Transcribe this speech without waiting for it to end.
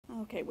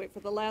Okay, wait for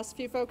the last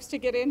few folks to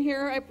get in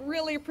here. I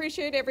really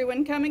appreciate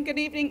everyone coming. Good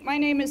evening. My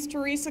name is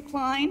Teresa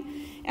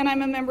Klein, and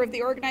I'm a member of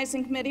the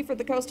organizing committee for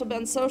the Coastal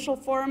Bend Social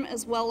Forum,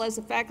 as well as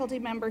a faculty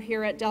member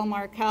here at Del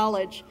Mar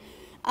College.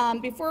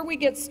 Before we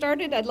get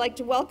started, I'd like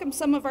to welcome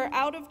some of our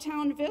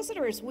out-of-town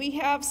visitors. We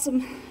have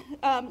some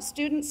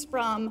students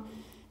from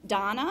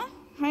Donna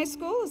High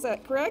School, is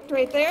that correct,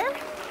 right there?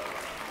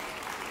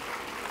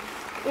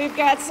 We've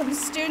got some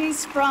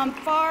students from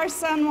Far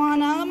San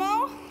Juan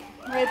Alamo,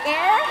 right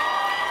there.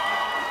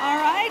 All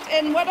right,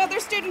 and what other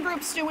student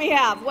groups do we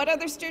have? What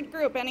other student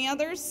group? Any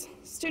others?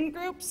 Student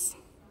groups?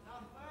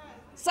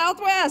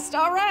 Southwest,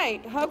 all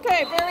right.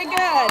 Okay, very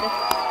good.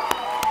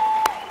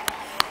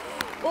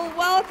 Well,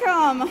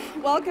 welcome.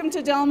 Welcome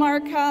to Del Mar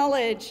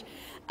College.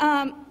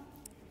 I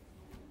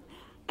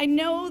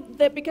know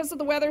that because of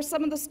the weather,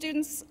 some of the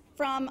students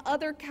from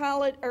other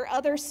college or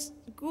other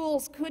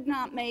schools could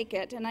not make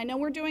it, and I know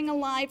we're doing a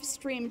live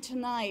stream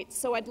tonight,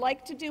 so I'd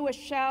like to do a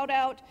shout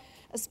out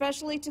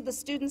especially to the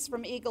students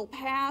from Eagle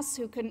Pass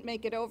who couldn't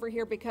make it over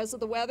here because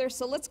of the weather.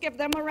 So let's give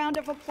them a round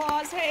of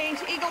applause. Hey,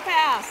 Eagle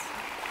Pass.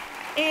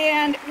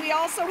 And we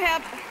also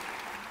have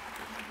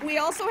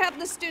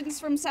the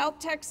students from South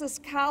Texas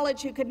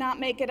College who could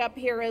not make it up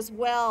here as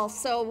well.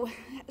 So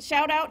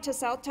shout out to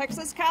South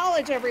Texas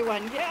College,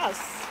 everyone.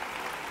 Yes.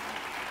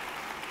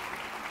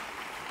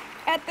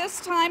 At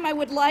this time, I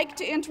would like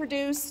to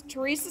introduce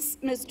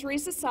Ms.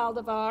 Teresa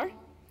Saldivar.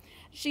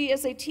 She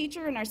is a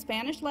teacher in our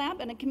Spanish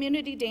lab and a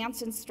community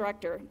dance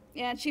instructor.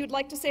 And she would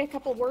like to say a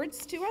couple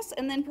words to us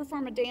and then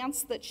perform a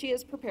dance that she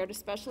has prepared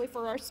especially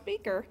for our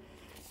speaker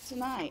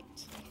tonight.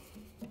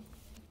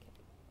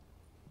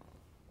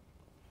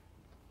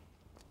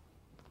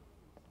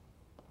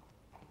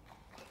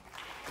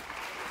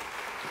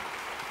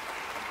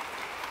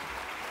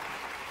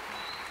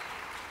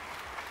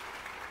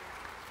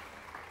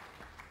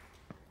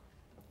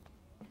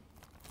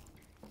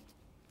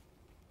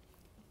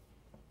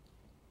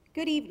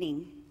 Good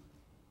evening.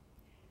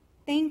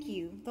 Thank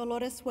you,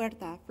 Dolores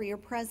Huerta, for your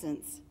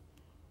presence,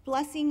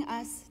 blessing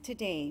us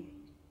today.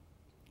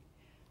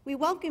 We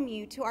welcome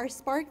you to our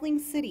sparkling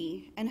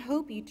city and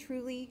hope you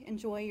truly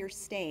enjoy your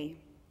stay.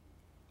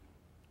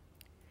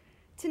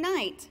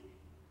 Tonight,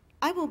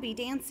 I will be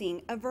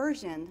dancing a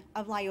version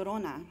of La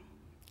Llorona,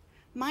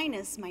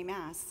 minus my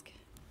mask,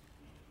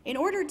 in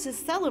order to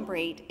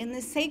celebrate in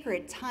this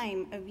sacred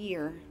time of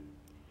year,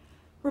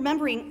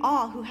 remembering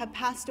all who have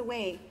passed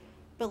away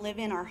but live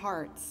in our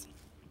hearts.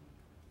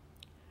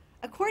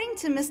 According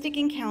to Mystic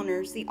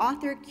Encounters, the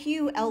author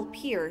Q.L.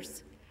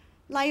 Pierce,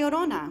 La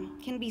Llorona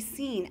can be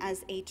seen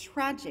as a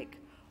tragic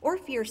or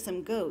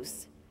fearsome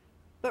ghost,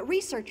 but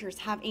researchers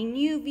have a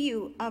new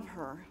view of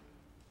her.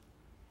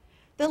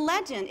 The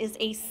legend is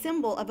a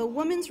symbol of a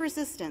woman's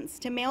resistance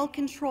to male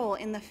control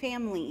in the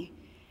family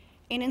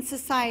and in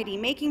society,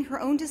 making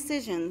her own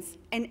decisions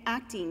and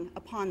acting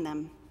upon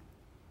them.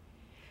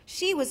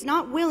 She was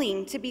not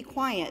willing to be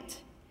quiet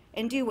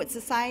and do what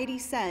society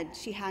said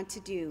she had to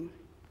do.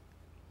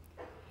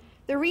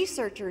 The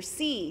researchers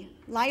see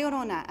La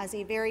Llorona as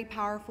a very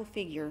powerful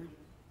figure.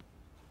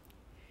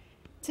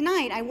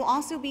 Tonight, I will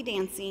also be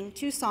dancing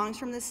two songs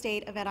from the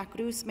state of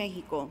Veracruz,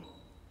 Mexico,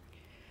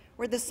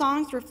 where the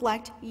songs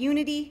reflect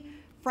unity,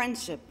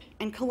 friendship,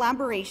 and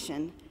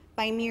collaboration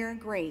by mere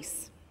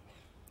grace.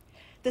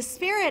 The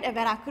spirit of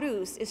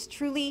Veracruz is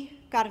truly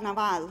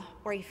carnaval,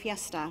 or a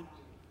fiesta.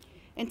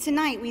 And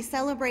tonight, we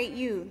celebrate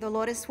you,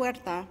 Dolores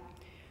Huerta,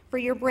 for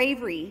your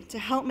bravery to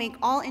help make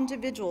all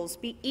individuals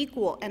be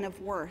equal and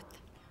of worth.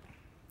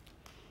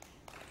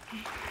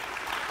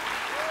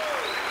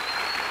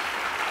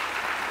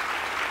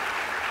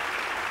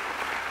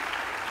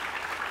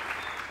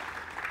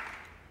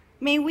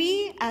 May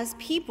we, as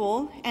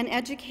people and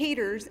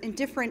educators in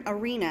different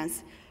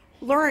arenas,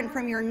 learn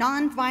from your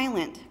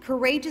nonviolent,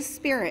 courageous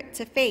spirit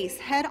to face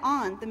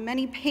head-on the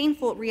many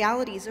painful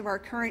realities of our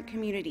current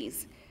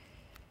communities.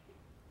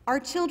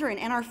 Our children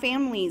and our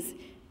families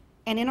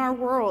and in our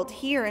world,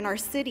 here in our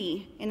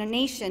city, in a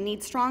nation,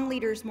 need strong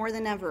leaders more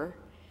than ever.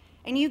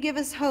 And you give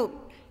us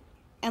hope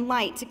and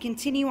light to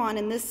continue on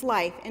in this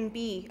life and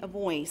be a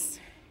voice.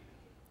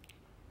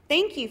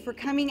 Thank you for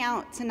coming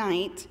out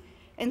tonight,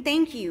 and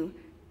thank you,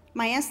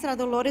 Maestra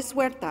Dolores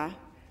Huerta,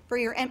 for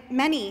your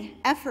many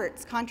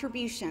efforts,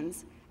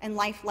 contributions, and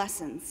life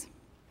lessons.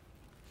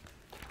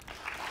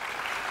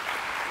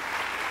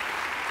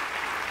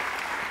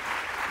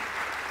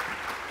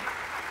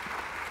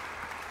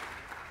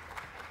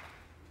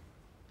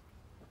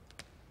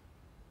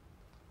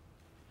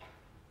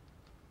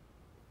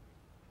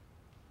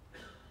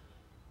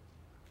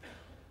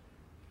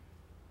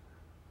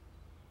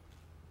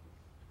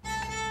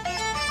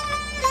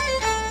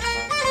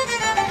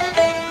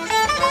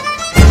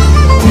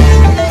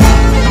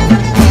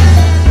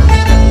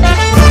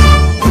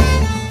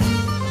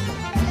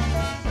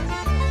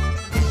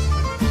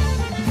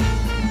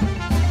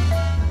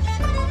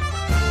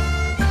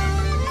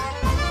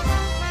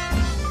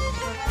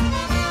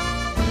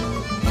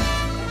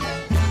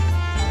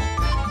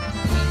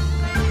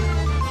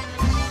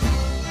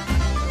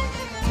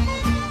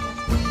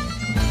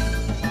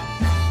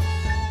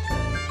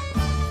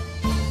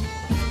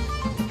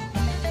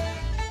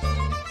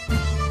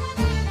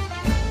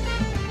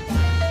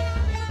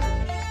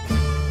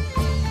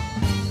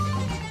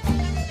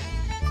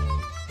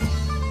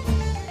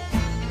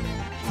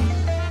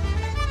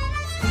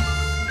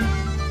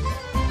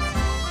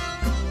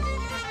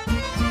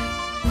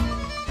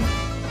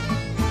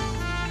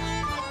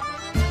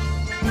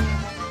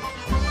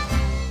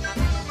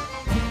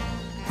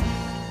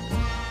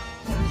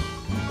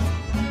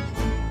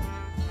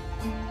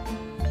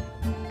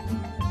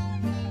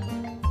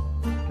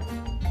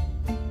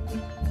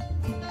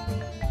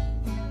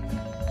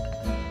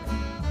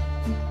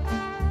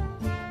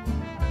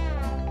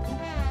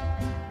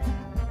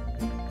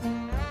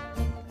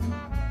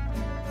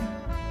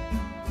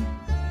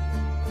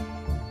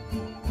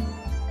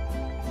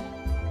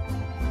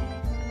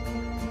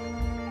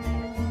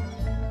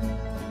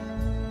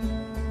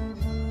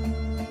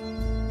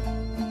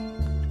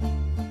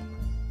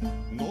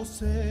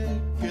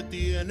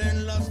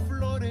 tienen las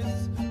flores,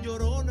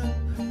 Llorona,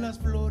 las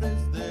flores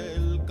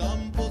del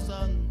Campo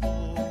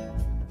Santo.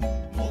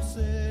 No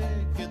sé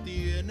qué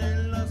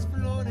tienen las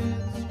flores,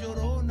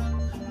 Llorona,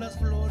 las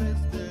flores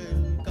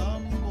del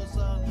Campo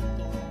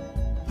Santo.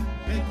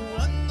 Que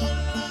cuando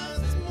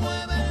las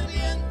mueve el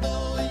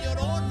viento,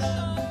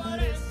 Llorona,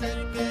 parece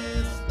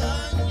que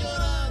están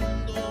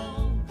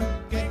llorando.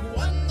 Que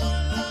cuando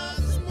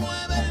las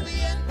mueve el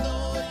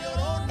viento,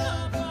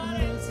 Llorona,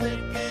 parece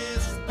que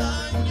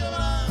están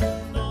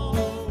llorando.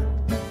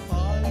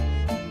 Ay,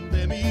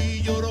 de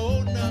mi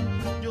Llorona,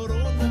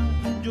 Llorona,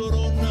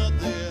 Llorona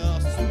de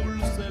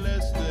azul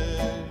celeste.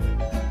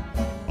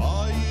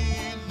 Ay,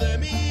 de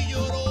mi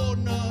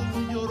Llorona,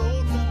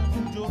 Llorona,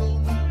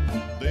 Llorona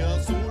de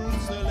azul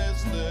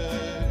celeste.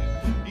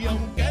 Y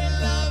aunque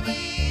la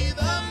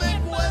vida me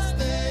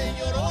cueste,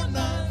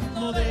 Llorona,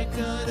 no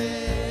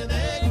dejaré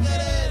de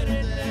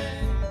quererte.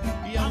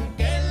 Y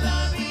aunque la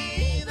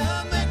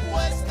vida me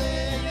cueste,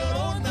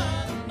 Llorona,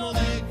 no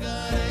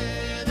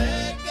dejaré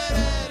de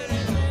quererte.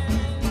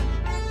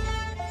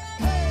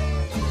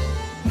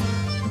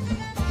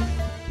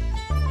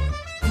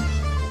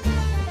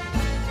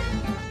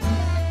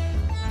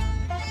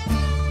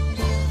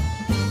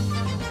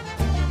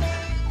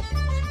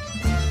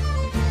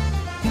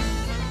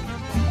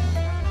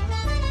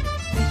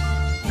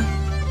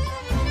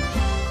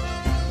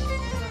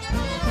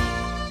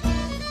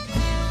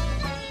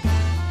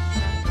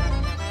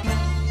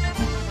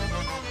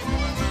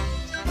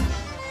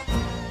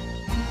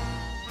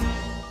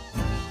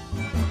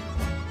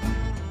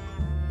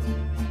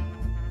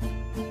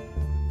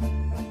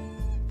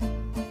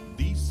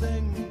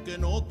 Dicen que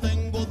no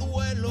tengo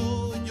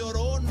duelo,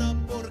 Llorona,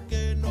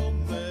 porque no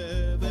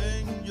me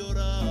ven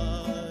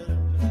llorar.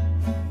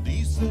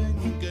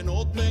 Dicen que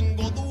no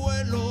tengo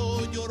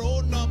duelo,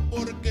 Llorona,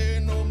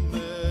 porque no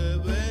me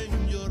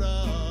ven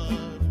llorar.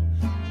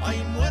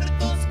 Hay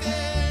muertos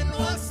que no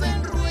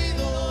hacen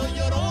ruido,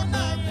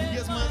 Llorona, y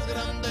es más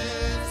grande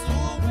su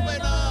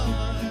penar.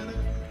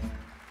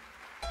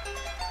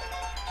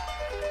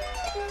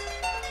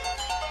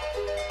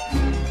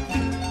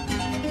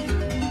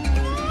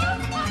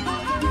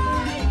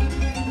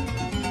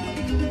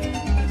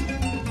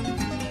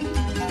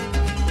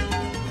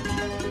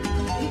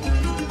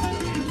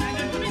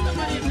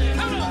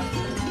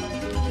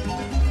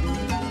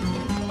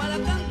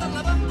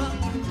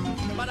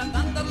 Para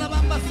cantar la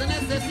bamba se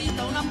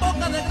necesita una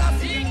poca de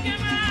gracia,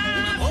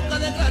 una poca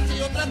de gracia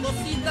y otra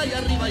cosita y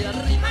arriba y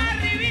arriba,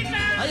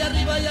 ay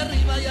arriba y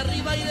arriba y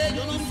arriba iré.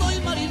 Yo no soy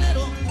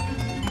marinero,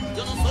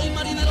 yo no soy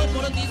marinero,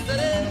 por ti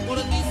seré,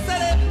 por ti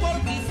seré, por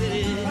ti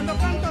seré. Cuando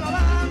canto la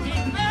bamba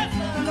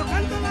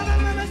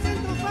me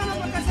siento ufano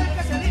porque sé que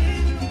es el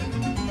himno,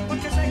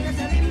 porque sé que es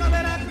el himno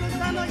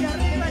veracruzano y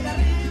arriba y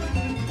arriba,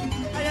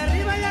 ay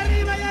arriba y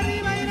arriba y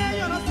arriba iré.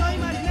 Yo no soy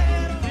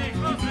marinero,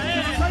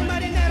 yo no soy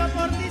marinero,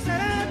 por ti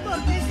seré, por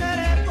ti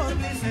seré, por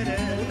ti seré.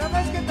 Una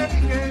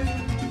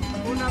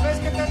vez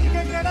que te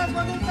dije que eras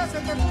bonita, se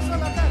te puso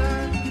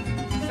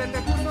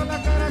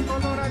la cara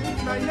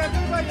coloradita y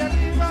arriba y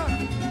arriba,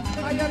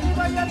 ay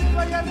arriba y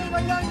arriba y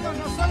arriba ya. Yo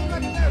no soy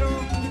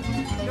marinero,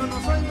 yo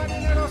no soy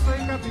marinero, soy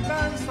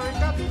capitán, soy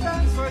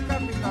capitán, soy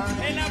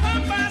capitán. En la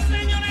bamba,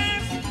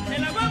 señores,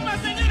 en la bamba,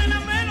 señores,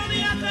 las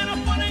melodías que nos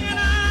ponen el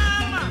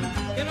alma,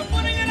 que nos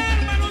ponen el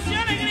alma, luz y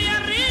alegría,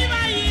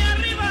 arriba y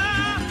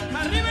arriba,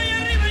 arriba y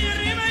arriba y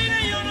arriba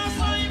iré. Yo no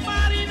soy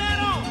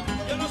marinero,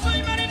 yo no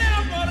soy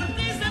marinero, por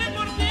ti seré,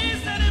 por ti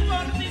seré,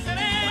 por ti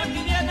seré.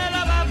 Aquí viene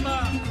la bamba,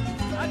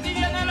 aquí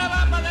viene la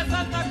bamba de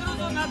Santa Cruz,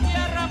 una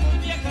tierra muy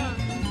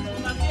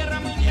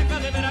vieja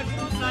de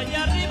Veracruz,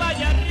 allá arriba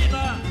y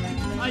arriba,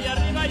 allá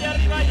arriba y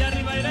arriba y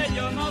arriba iré.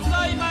 Yo no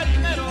soy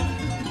marinero,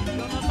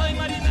 yo no soy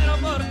marinero,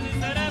 por ti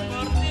seré,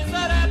 por ti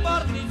seré,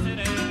 por ti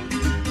seré.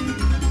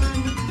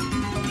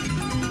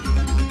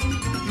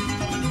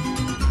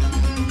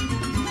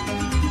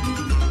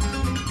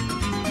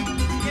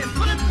 ¡Qué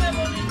fuerte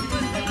bonito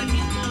este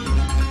laquito!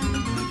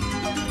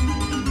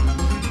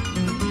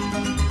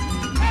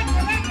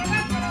 ¡Venga, venga,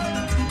 venga!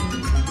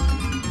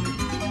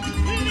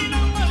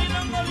 Lilongo,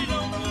 lilongo,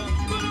 lilongo,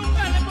 tú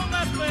nunca le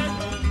pongas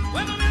peso.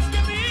 Cuando ves que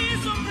mi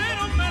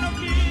sombrero me lo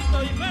quito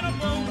y me lo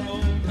pongo.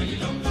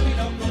 Lilongo,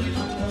 lilongo,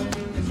 lilongo,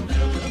 el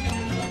sombrero me lo quito y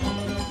me lo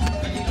pongo.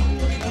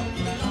 Lilongo, lilongo.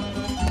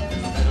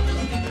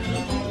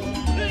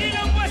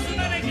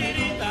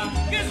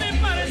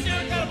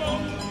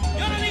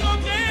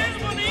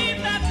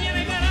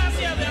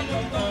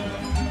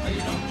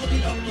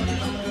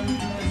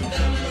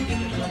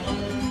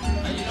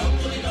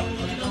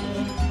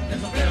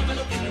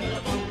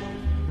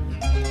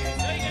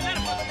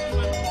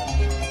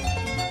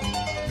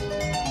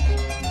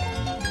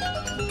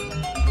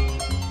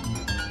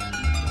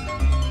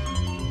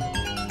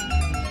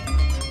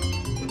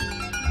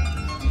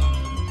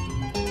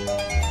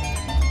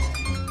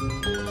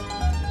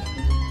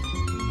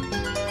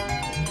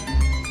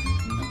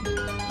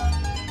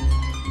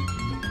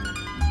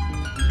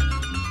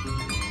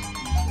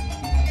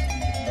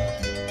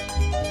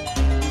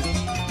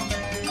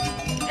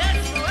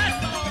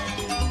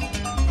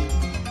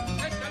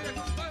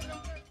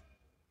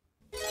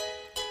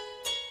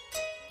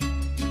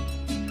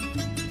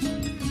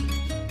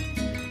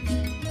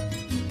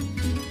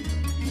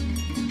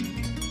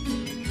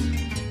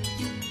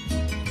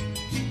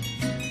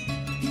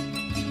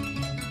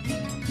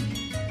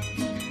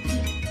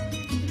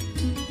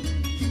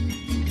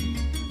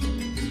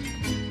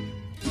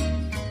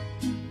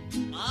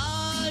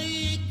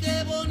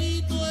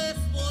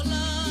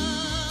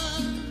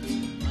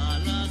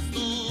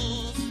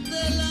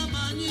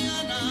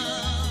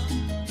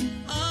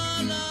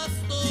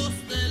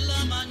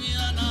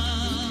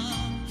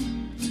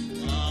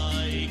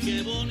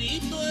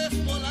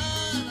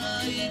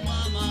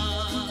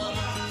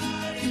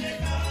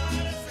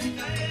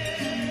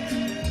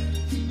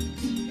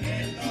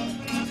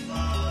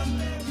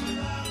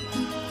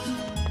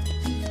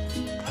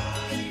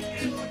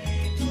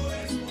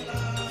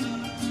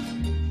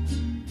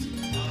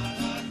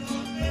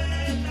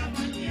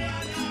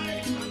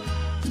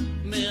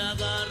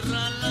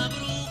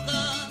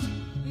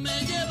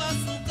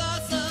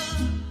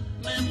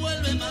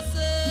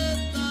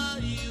 maceta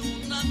y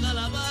una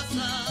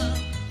calabaza.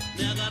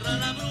 Me agarra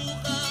la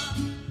bruja,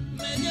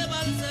 me lleva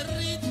al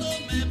cerrito,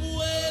 me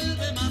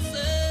vuelve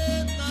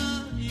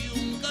maceta y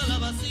un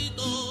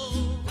calabacito.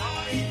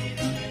 Ay,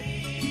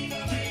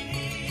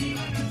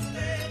 dígame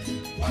usted,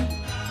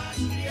 cuántas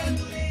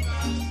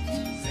criaturitas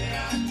se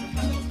ha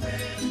chupado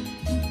usted.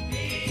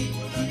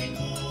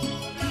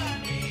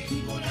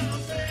 Ninguna, no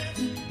sé,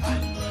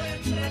 ando en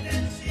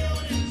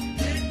pretensiones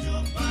de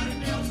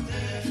chuparme a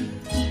usted.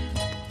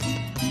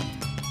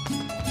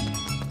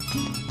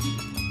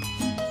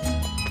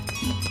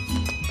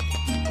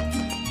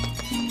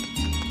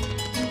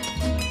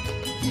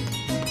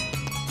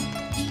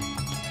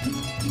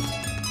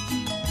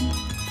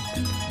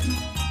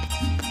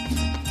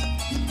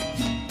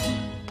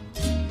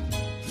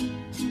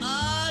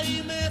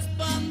 Ay, me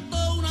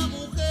espantó una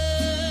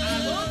mujer. ¿A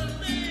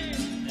dónde?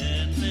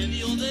 En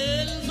medio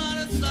del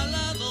mar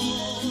salado,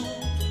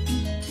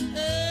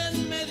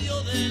 en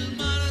medio del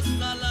mar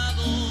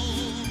salado.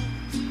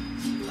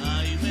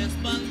 Ay, me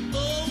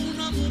espantó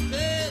una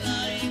mujer,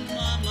 ay,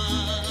 mamá.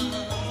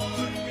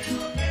 Porque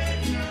no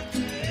quería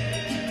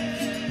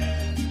creer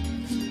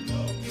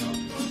lo que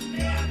otros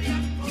me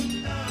habían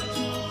contado.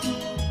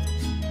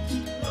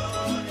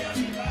 Gloria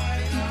viva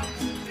la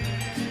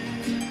mujer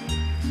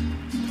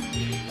y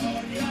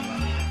gloria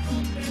va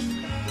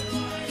contestado,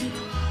 ay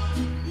mamá.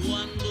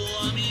 Cuando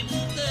a mi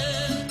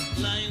mujer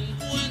la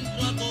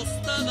encuentro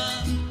acostada,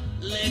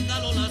 le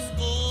calo las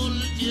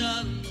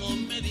colchas, no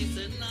me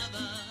dice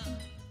nada.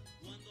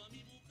 Cuando a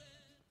mi mujer...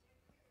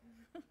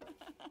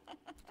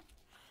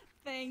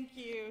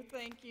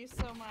 Thank you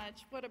so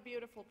much. What a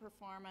beautiful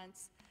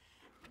performance.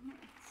 Isn't it?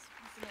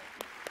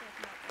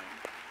 Definitely.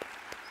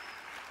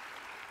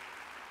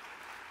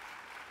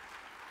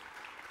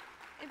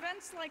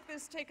 Events like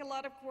this take a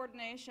lot of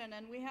coordination,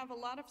 and we have a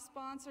lot of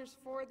sponsors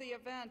for the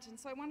event, and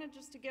so I wanted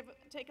just to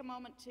take a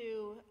moment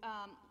to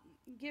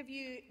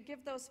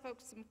give those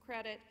folks some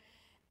credit.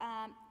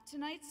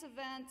 Tonight's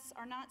events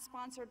are not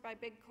sponsored by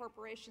big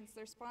corporations,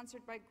 they're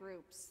sponsored by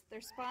groups.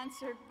 They're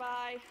sponsored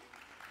by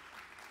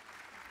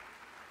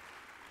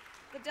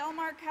the Del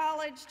Mar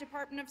College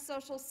Department of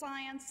Social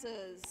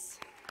Sciences,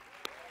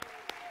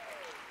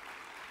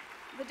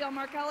 the Del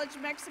Mar College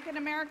Mexican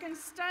American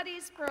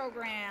Studies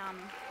Program,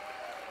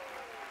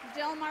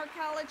 Del Mar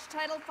College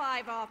Title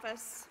V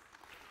Office,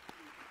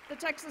 the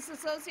Texas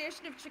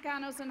Association of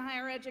Chicanos in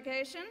Higher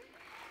Education,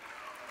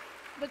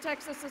 the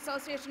Texas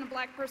Association of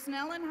Black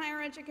Personnel in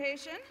Higher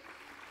Education,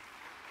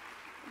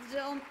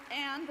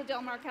 and the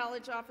Del Mar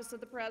College Office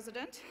of the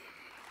President.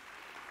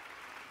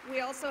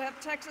 We also have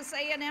Texas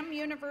A&M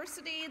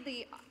University,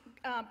 the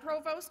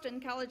Provost and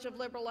College of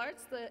Liberal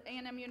Arts, the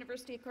A&M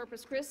University of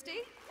Corpus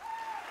Christi,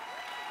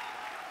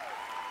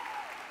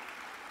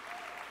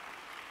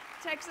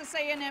 Texas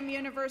A&M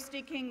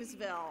University,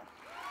 Kingsville.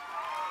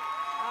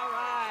 All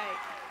right.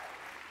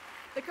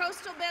 The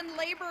Coastal Bend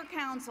Labor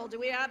Council. Do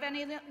we have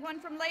anyone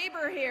from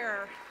labor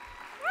here?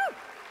 Woo,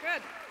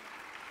 good.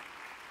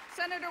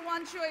 Senator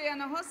Juan Chuy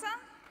Hinojosa,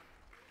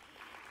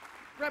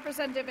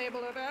 Representative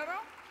Abel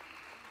Rivero,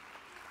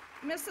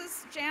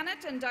 Mrs.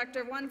 Janet and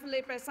Dr. Juan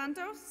Felipe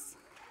Santos,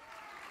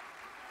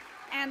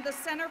 and the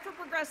Center for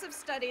Progressive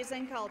Studies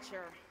and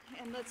Culture.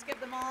 And let's give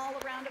them all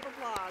a round of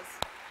applause.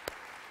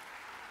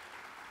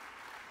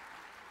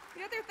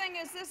 The other thing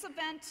is this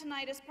event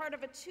tonight is part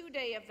of a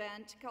two-day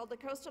event called the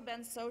Coastal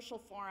Bend Social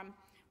Forum,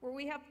 where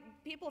we have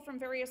people from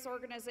various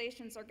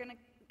organizations are going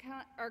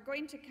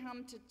to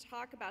come to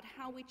talk about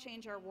how we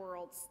change our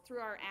worlds through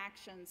our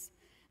actions.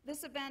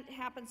 This event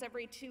happens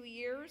every 2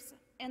 years,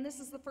 and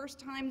this is the first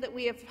time that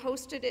we have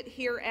hosted it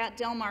here at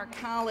Del Mar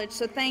College,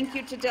 so thank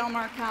you to Del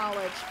Mar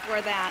College for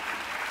that.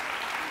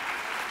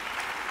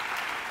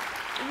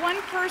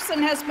 One person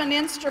has been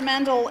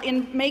instrumental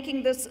in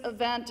making this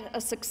event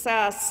a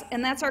success,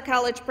 and that's our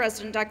college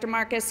president, Dr.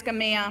 Mark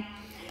Escamilla.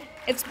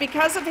 It's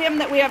because of him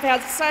that we have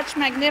had such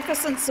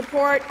magnificent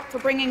support for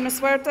bringing Ms.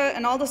 Huerta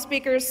and all the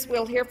speakers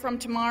we'll hear from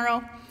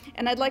tomorrow,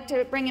 and I'd like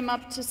to bring him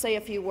up to say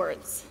a few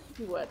words, if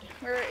you would.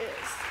 Where is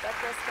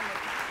Dr.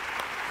 Escamilla?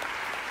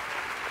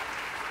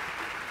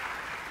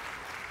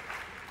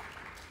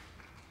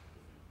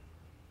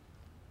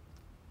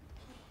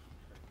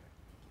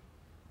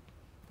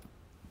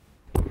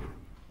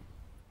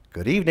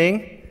 Good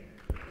evening.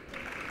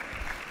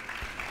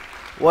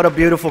 What a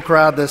beautiful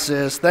crowd this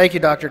is. Thank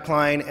you, Dr.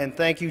 Klein, and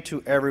thank you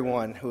to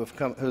everyone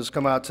who's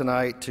come out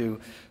tonight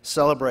to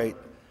celebrate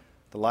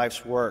the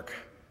life's work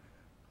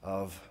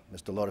of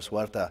Ms. Dolores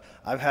Huerta.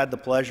 I've had the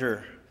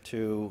pleasure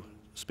to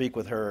speak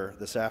with her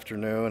this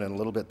afternoon and a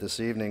little bit this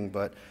evening,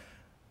 but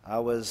I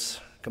was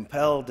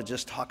compelled to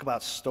just talk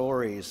about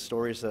stories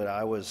that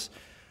I was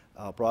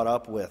brought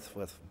up with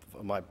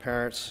my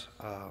parents,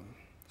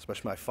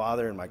 especially my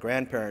father and my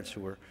grandparents,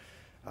 who were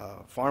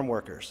farm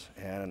workers,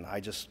 and I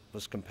just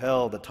was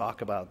compelled to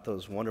talk about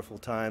those wonderful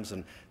times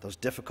and those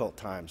difficult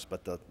times,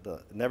 but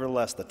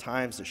nevertheless the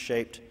times that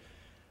shaped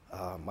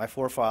my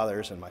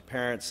forefathers and my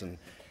parents and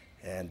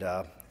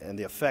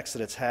the effects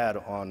that it's had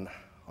on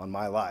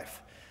my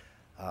life.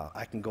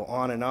 I can go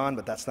on,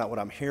 but that's not what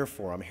I'm here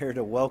for. I'm here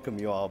to welcome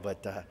you all,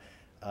 but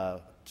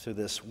to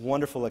this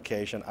wonderful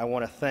occasion. I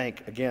want to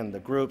thank, again, the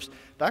groups.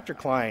 Dr.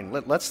 Klein,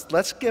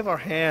 let's give our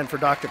hand for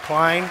Dr.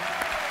 Klein.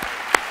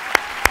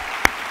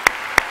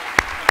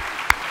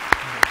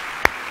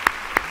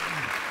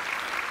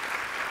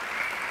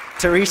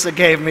 Teresa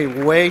gave me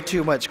way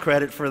too much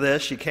credit for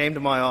this. She came to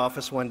my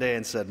office one day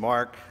and said,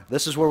 Mark,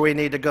 this is where we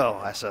need to go.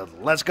 I said,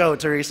 let's go,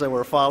 Teresa.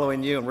 We're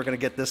following you, and we're going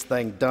to get this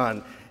thing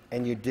done.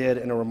 And you did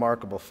in a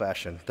remarkable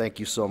fashion. Thank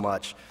you so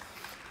much.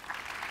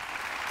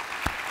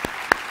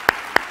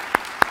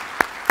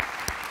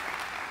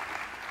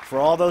 For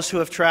all those who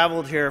have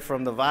traveled here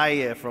from the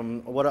Valle,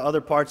 from what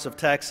other parts of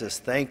Texas,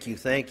 thank you,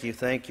 thank you,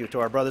 thank you. To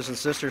our brothers and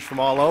sisters from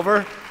all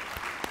over,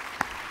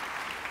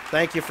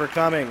 thank you for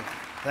coming.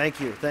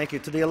 Thank you, thank you.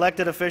 To the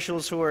elected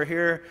officials who are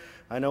here,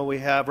 I know we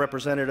have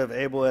Representative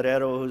Abel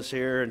Herrero who's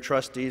here, and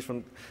trustees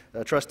from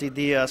Trustee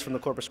Diaz from the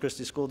Corpus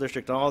Christi School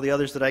District, and all the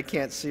others that I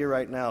can't see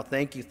right now.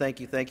 Thank you, thank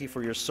you, thank you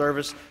for your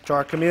service to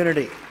our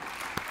community.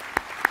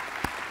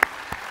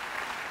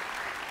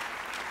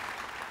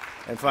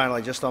 And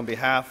finally, just on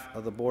behalf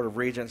of the Board of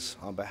Regents,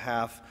 on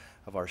behalf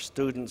of our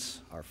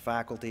students, our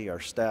faculty, our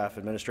staff,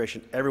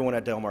 administration, everyone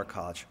at Del Mar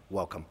College,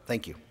 welcome.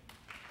 Thank you.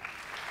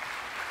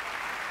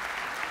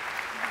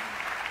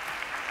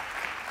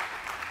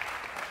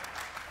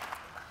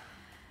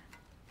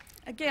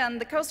 Again,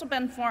 the Coastal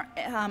Bend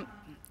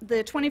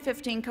the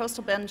 2015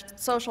 Coastal Bend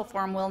Social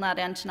Forum will not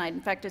end tonight.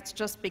 In fact, it's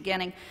just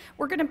beginning.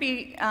 We're going to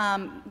be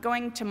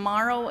going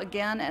tomorrow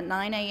again at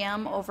 9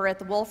 a.m. over at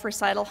the Wolf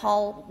Recital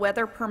Hall,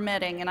 weather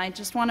permitting. And I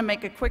just want to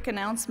make a quick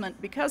announcement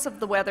because of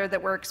the weather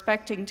that we're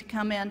expecting to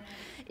come in.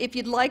 If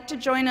you'd like to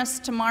join us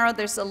tomorrow,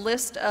 there's a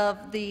list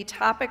of the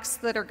topics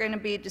that are going to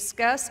be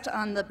discussed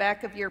on the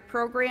back of your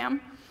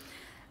program.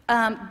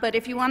 But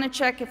if you want to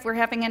check if we're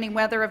having any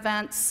weather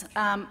events,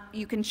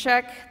 you can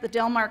check the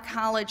Del Mar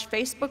College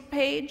Facebook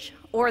page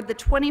or the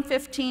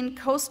 2015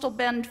 Coastal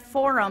Bend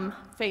Forum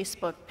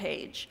Facebook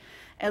page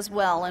as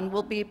well, and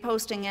we'll be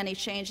posting any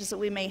changes that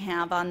we may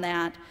have on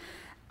that.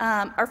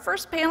 Our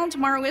first panel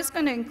tomorrow is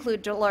going to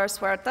include Dolores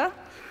Huerta,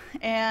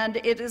 and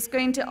it is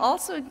going to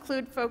also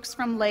include folks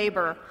from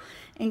labor,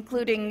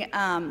 including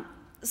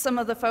some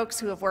of the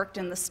folks who have worked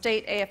in the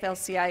state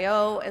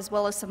AFL-CIO, as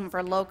well as some of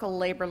our local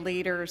labor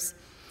leaders.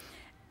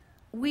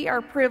 We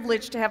are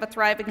privileged to have a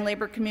thriving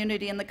labor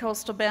community in the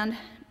Coastal Bend.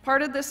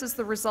 Part of this is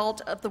the result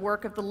of the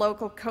work of the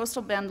local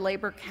Coastal Bend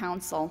Labor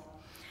Council.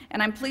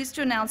 And I'm pleased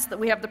to announce that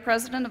we have the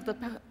president of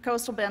the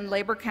Coastal Bend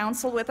Labor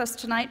Council with us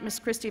tonight, Ms.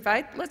 Christy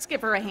Veit. Let's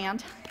give her a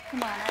hand.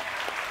 Come on up.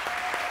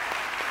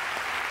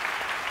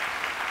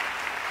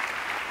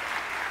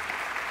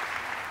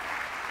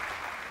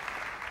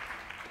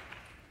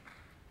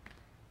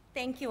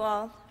 Thank you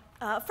all.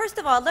 First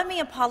of all, let me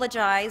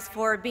apologize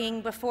for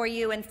being before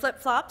you in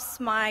flip-flops.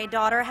 My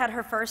daughter had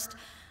her first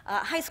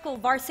high school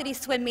varsity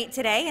swim meet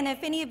today, and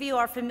if any of you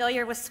are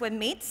familiar with swim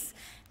meets,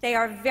 they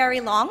are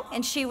very long,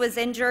 and she was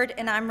injured,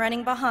 and I'm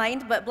running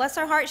behind, but bless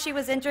her heart, she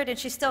was injured, and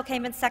she still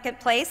came in second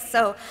place,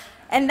 so,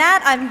 and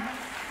that,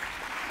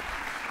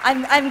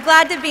 I'm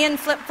glad to be in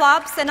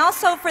flip-flops, and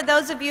also for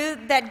those of you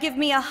that give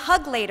me a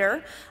hug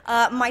later,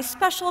 my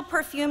special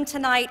perfume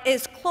tonight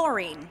is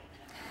chlorine,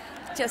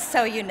 just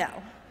so you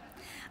know.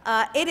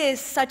 It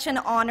is such an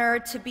honor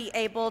to be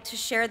able to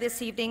share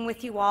this evening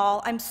with you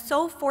all. I'm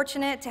so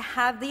fortunate to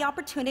have the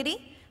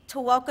opportunity to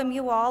welcome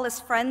you all as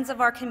friends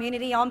of our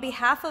community on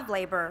behalf of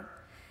labor.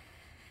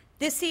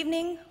 This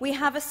evening, we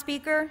have a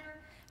speaker.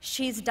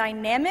 She's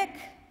dynamic,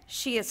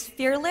 she is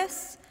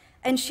fearless,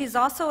 and she's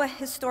also a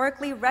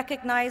historically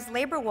recognized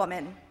labor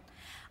woman.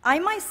 I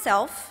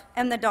myself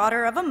am the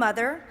daughter of a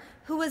mother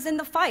who was in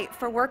the fight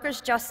for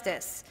workers'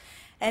 justice.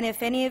 And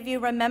if any of you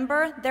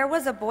remember, there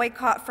was a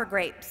boycott for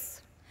grapes.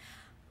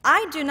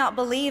 I do not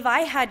believe I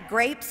had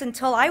grapes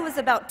until I was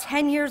about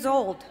 10 years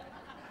old.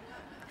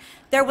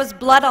 There was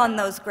blood on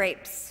those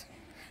grapes.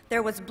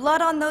 There was blood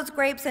on those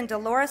grapes, and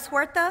Dolores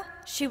Huerta,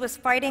 she was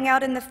fighting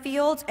out in the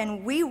fields,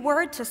 and we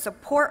were to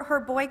support her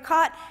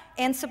boycott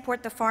and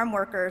support the farm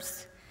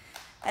workers.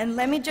 And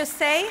let me just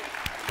say,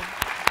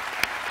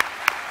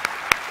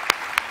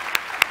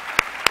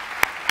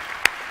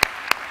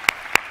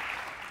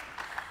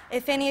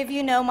 if any of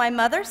you know my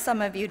mother,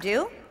 some of you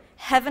do,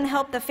 heaven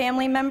help the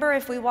family member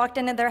if we walked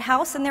into their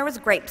house and there was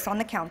grapes on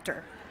the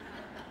counter.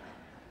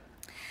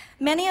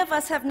 Many of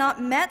us have not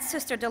met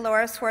Sister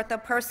Dolores Huerta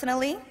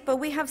personally, but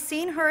we have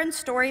seen her in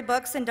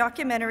storybooks and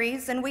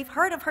documentaries, and we've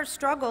heard of her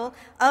struggle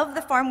of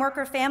the farm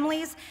worker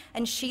families,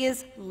 and she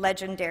is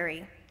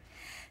legendary.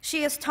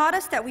 She has taught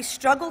us that we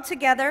struggle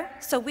together,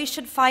 so we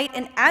should fight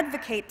and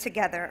advocate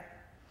together.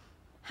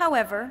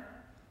 However,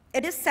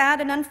 it is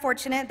sad and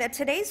unfortunate that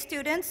today's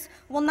students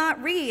will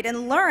not read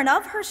and learn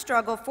of her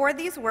struggle for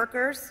these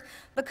workers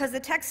because the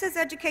Texas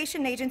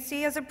Education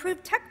Agency has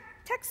approved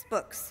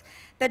textbooks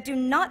that do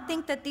not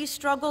think that these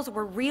struggles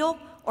were real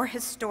or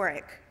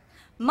historic,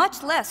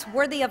 much less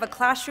worthy of a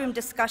classroom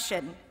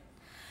discussion.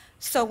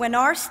 So when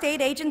our state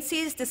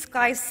agencies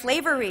disguise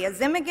slavery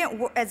as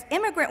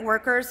immigrant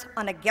workers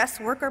on a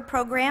guest worker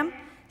program,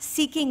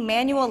 seeking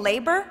manual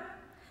labor,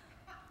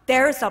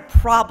 there's a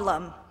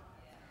problem.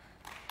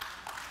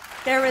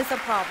 There is a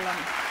problem.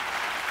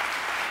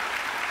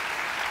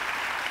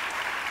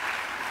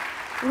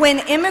 When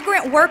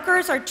immigrant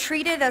workers are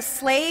treated as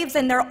slaves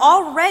and they're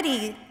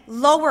already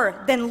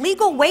lower than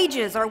legal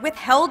wages are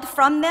withheld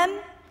from them,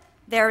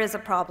 there is a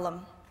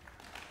problem.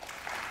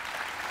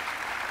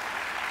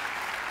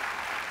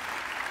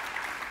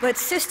 But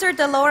Sister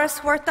Dolores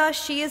Huerta,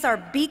 she is our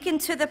beacon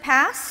to the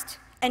past,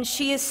 and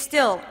she is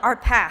still our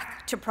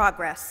path to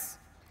progress.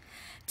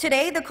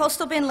 Today, the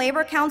Coastal Bend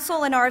Labor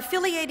Council and our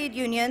affiliated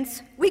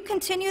unions, we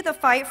continue the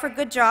fight for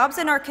good jobs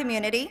in our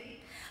community,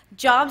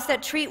 jobs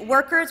that treat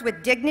workers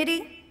with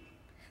dignity,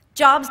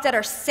 jobs that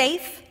are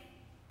safe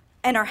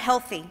and are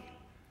healthy,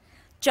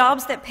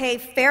 jobs that pay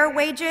fair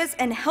wages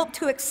and help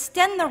to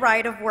extend the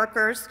right of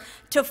workers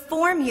to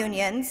form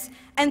unions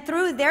and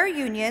through their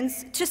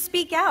unions to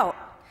speak out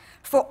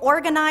for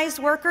organized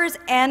workers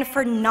and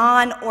for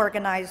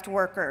non-organized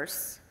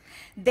workers.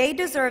 They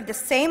deserve the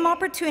same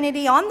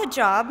opportunity on the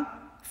job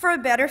for a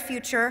better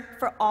future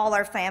for all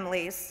our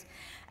families.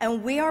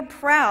 And we are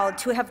proud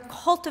to have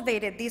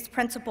cultivated these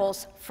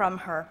principles from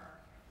her.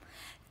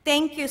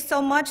 Thank you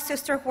so much,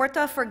 Sister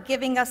Huerta, for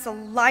giving us a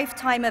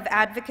lifetime of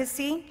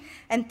advocacy.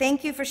 And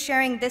thank you for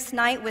sharing this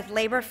night with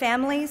labor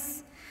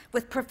families,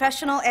 with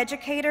professional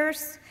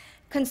educators,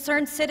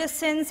 concerned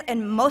citizens,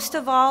 and most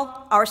of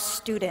all, our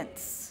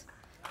students.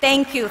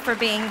 Thank you for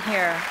being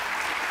here.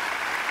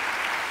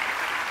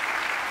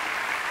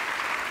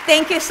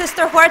 Thank you,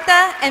 Sister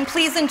Huerta, and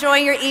please enjoy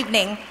your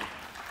evening.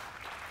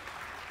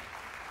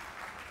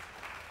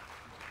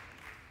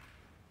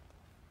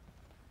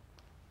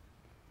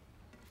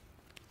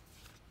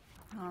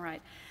 All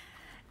right.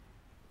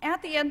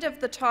 At the end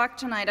of the talk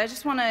tonight, I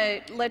just want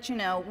to let you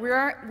know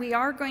we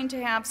are going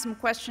to have some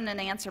question and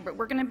answer, but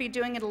we're going to be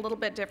doing it a little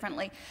bit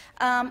differently.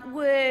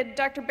 Would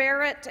Dr.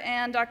 Barrett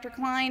and Dr.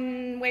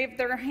 Klein wave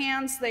their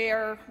hands? They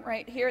are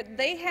right here.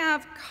 They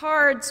have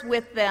cards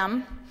with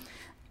them,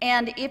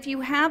 and if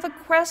you have a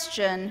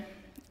question,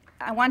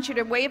 I want you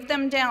to wave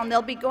them down.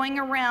 They'll be going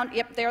around.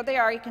 Yep, there they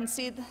are. You can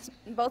see them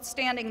both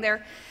standing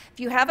there. If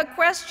you have a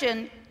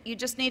question, you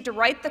just need to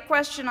write the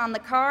question on the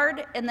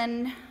card and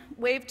then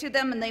wave to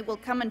them, and they will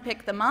come and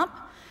pick them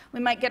up. We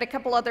might get a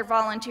couple other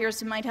volunteers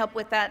who might help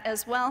with that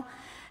as well.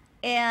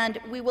 And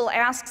we will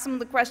ask some of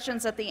the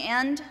questions at the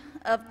end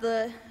of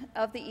the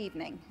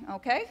evening,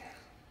 okay?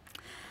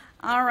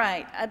 All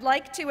right. I'd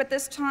like to, at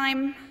this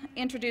time,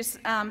 introduce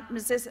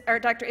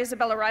Dr.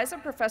 Isabella Riza,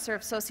 Professor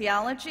of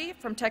Sociology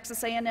from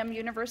Texas A&M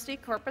University,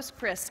 Corpus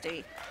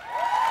Christi.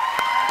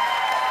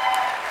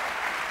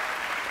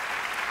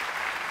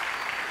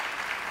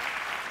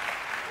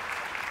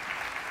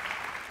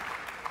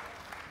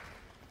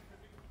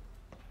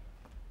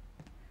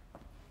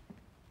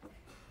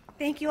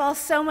 Thank you all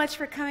so much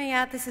for coming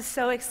out. This is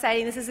so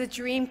exciting. This is a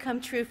dream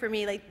come true for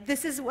me. Like,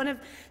 this is one of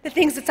the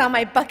things that's on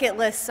my bucket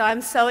list, so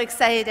I'm so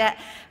excited to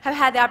have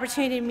had the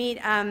opportunity to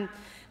meet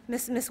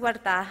Ms.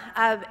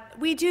 Huerta.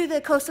 We do the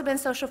Coastal Bend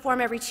Social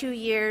Forum every 2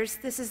 years.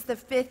 This is the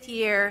 5th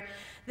year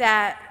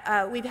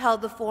that we've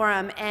held the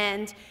forum,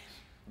 and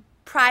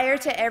prior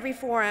to every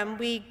forum,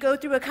 we go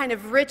through a kind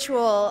of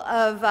ritual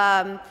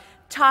of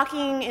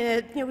talking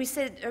we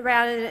sit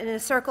around in a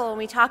circle and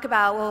we talk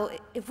about, well,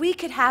 if we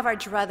could have our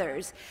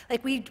druthers,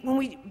 like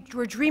when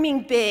we're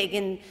dreaming big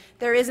and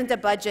there isn't a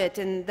budget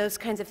and those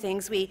kinds of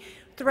things, we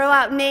throw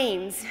out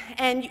names,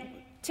 and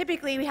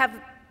typically we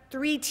have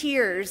 3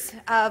 tiers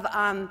of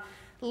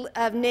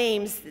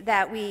names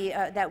that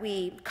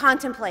we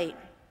contemplate.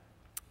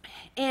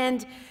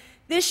 And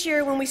this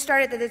year, when we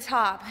started at the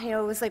top, it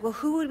was like, well,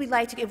 who would we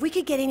like to get? If we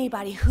could get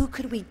anybody, who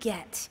could we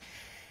get?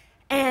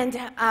 And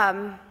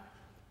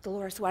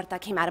Dolores Huerta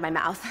came out of my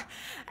mouth.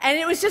 And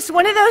it was just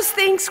one of those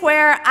things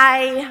where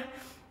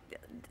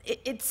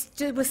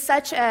it was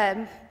such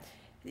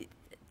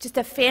just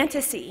a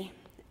fantasy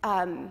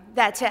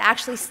that to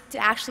actually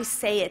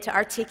say it, to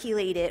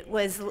articulate it,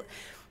 was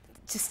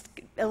just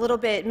a little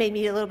bit, made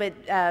me a little bit,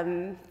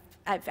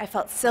 I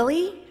felt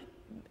silly,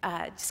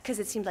 just because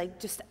it seemed like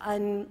just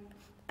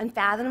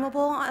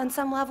unfathomable on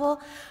some level.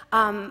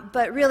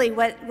 But really,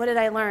 what did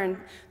I learn?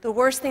 The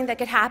worst thing that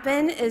could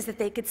happen is that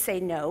they could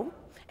say no,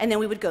 and then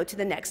we would go to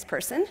the next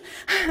person.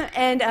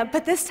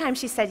 But this time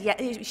she said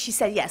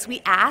yes.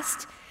 We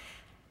asked,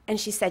 and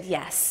she said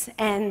yes.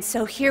 And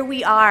so here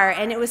we are,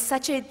 and it was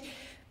such a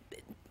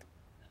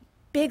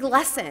big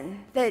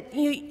lesson that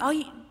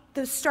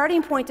the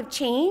starting point of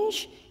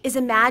change is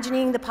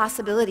imagining the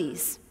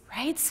possibilities,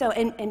 right? So,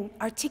 and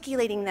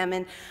articulating them.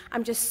 And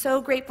I'm just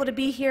so grateful to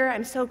be here.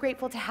 I'm so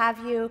grateful to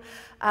have you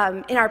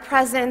in our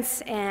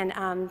presence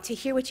and to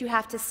hear what you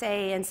have to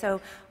say. And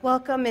so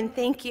welcome and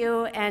thank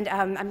you. And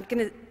I'm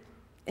going to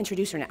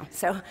introduce her now.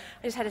 So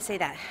I just had to say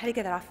that. I had to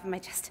get that off of my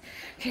chest.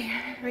 Okay,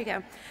 here we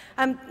go.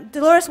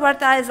 Dolores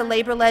Huerta is a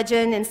labor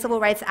legend and civil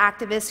rights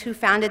activist who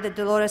founded the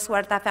Dolores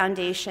Huerta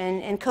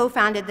Foundation and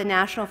co-founded the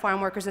National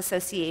Farm Workers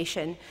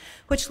Association,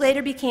 which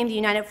later became the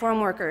United Farm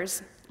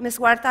Workers. Ms.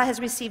 Huerta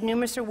has received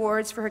numerous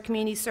awards for her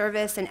community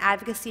service and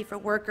advocacy for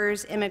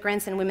workers,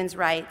 immigrants, and women's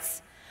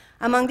rights.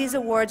 Among these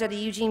awards are the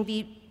Eugene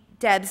V.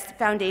 Debs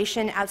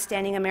Foundation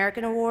Outstanding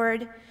American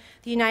Award,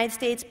 the United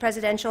States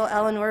Presidential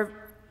Eleanor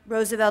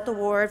Roosevelt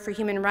Award for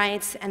Human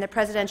Rights, and the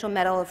Presidential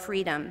Medal of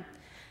Freedom.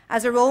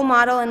 As a role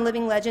model and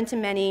living legend to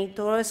many,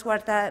 Dolores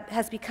Huerta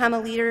has become a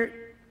leader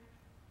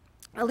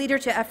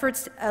of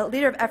efforts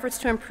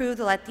to improve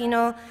the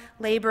Latino,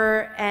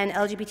 labor, and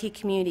LGBT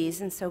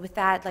communities. And so with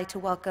that, I'd like to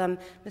welcome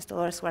Ms.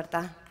 Dolores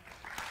Huerta.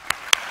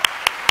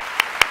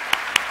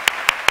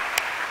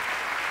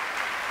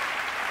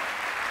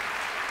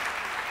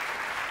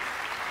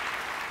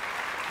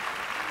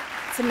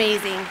 It's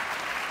amazing.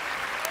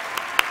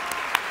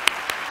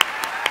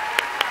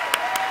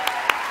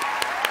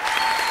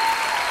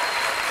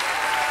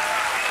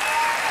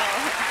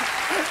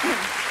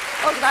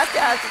 Oh,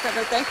 gracias.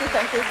 Thank you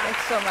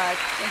so much.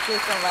 Thank you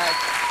so much.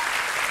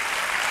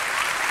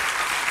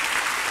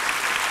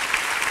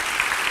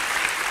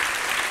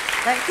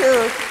 Thank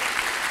you.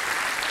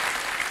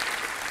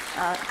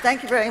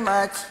 Thank you very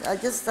much. I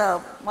just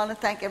want to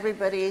thank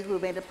everybody who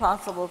made it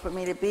possible for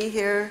me to be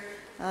here.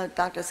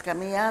 Dr.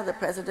 Escamilla, the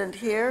president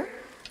here.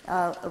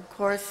 Of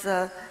course,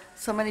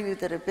 so many of you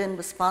that have been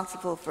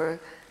responsible for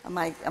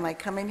my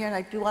coming here, and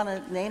I do want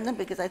to name them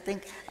because I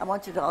think I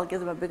want you to all give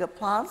them a big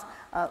applause.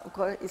 Of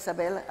course,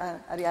 Isabel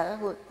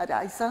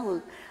Ariza,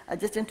 who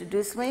just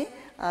introduced me,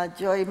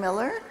 Joy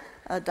Miller,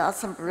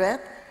 Dawson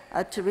Barrett,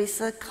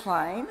 Teresa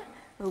Klein,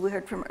 who we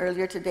heard from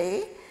earlier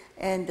today,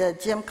 and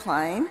Jim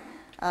Klein,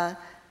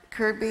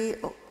 Kirby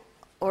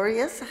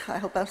Orias, I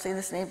hope I'm saying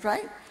this name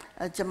right,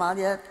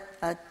 Jamalia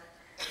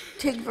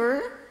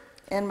Tigver,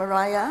 and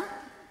Mariah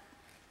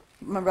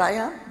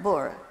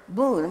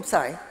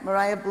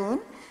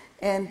Boone.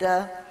 And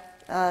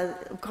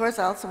of course,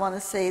 I also want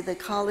to say the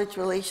College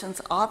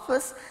Relations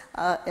Office,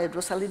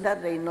 Rosalinda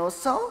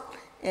Reynoso,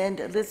 and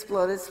Liz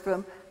Flores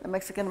from the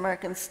Mexican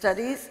American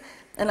Studies.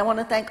 And I want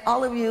to thank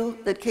all of you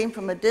that came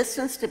from a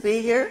distance to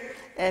be here,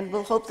 and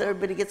we'll hope that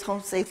everybody gets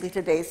home safely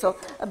today. So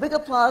a big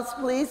applause,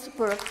 please,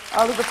 for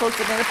all of the folks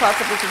that made it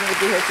possible for me to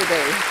be here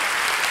today.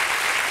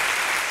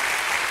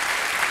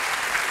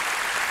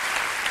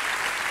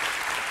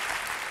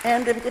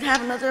 And if we could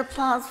have another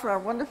applause for our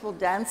wonderful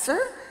dancer,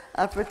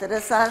 for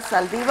Teresa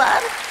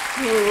Saldivar,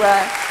 who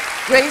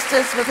graced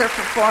us with her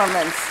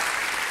performance.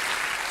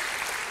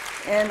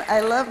 And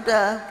I loved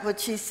what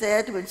she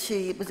said when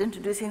she was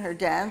introducing her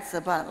dance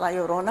about La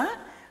Llorona.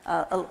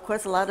 Of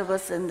course, a lot of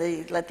us in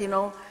the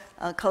Latino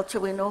culture,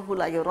 we know who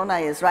La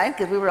Llorona is, right?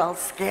 Because we were all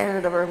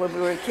scared of her when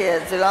we were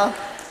kids, you know?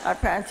 Our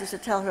parents used to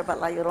tell her about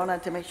La Llorona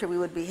to make sure we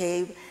would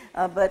behave.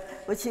 But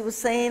what she was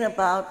saying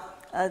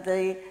about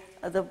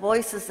the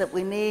voices that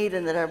we need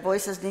and that our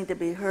voices need to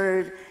be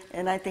heard,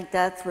 and I think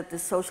that's what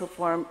this social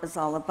forum is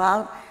all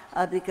about,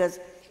 because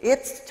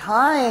it's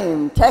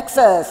time,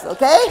 Texas,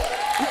 okay?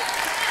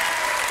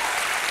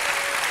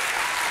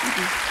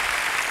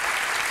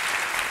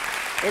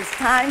 It's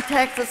time,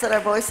 Texas, that our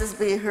voices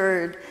be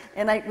heard.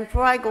 And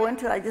before I go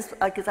into it,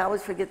 because I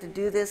always forget to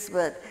do this,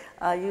 but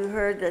you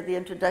heard the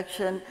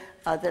introduction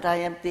that I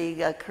am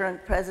the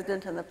current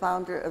president and the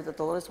founder of the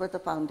Dolores Huerta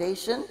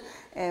Foundation,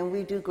 and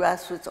we do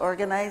grassroots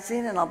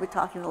organizing, and I'll be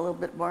talking a little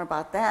bit more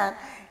about that.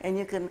 And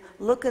you can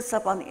look us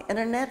up on the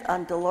internet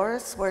on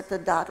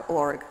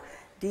doloreshuerta.org,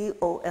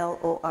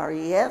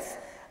 D-O-L-O-R-E-S,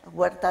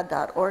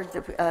 huerta.org,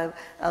 to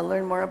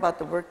learn more about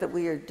the work that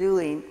we are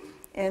doing.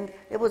 And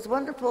it was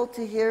wonderful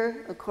to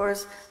hear, of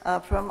course,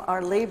 from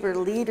our labor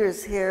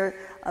leaders here,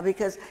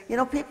 because, you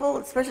know, people,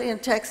 especially in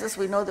Texas,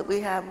 we know that we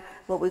have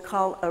what we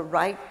call a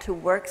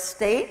right-to-work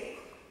state,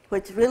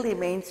 which really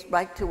means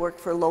right to work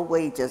for low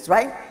wages,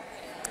 right?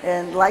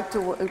 And right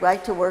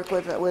to work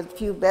with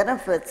few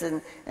benefits,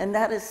 and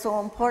that is so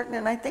important,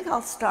 and I think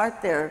I'll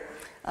start there.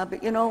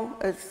 But you know,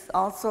 it's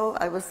also,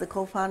 I was the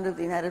co-founder of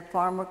the United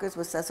Farm Workers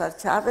with César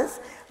Chávez,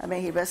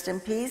 may he rest in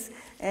peace,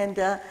 and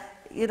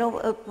you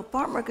know,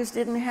 farm workers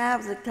didn't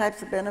have the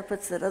types of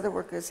benefits that other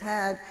workers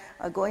had,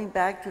 going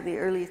back to the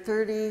early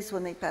 30s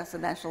when they passed the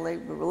National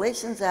Labor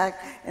Relations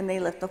Act, and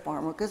they let the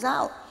farm workers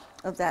out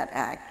of that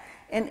act.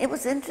 And it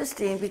was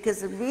interesting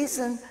because the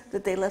reason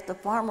that they let the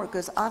farm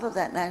workers out of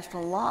that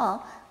national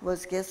law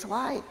was, guess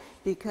why?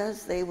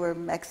 Because they were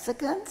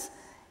Mexicans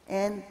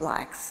and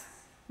blacks.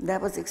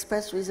 That was the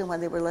express reason why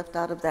they were left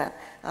out of that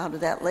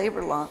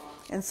labor law.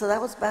 And so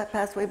that was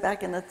passed way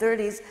back in the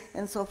 30s.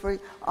 And so for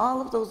all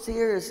of those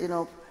years, you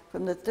know,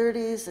 from the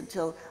 30s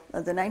until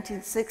the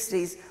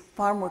 1960s,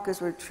 farm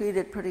workers were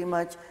treated pretty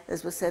much,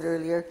 as was said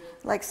earlier,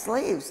 like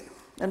slaves,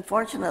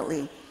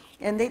 unfortunately.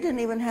 And they didn't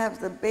even have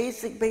the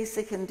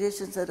basic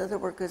conditions that other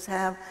workers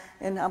have.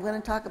 And I'm going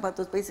to talk about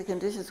those basic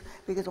conditions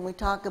because when we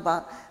talk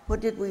about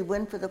what did we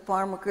win for the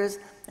farm workers,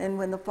 and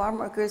when the farm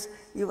workers,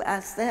 you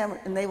ask them,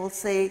 and they will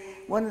say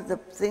one of the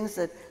things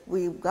that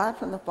we got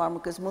from the farm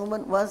workers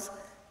movement was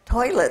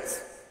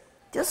toilets,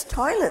 just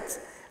toilets.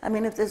 I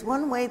mean, if there's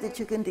one way that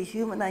you can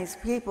dehumanize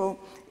people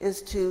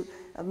is to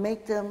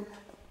make them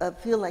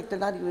feel like they're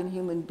not even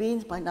human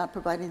beings by not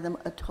providing them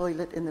a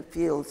toilet in the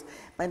fields,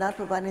 by not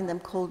providing them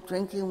cold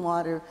drinking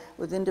water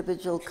with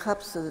individual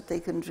cups so that they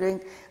can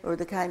drink, or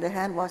the kind of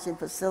hand washing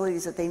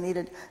facilities that they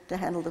needed to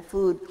handle the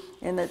food.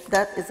 And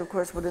that is, of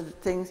course, one of the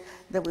things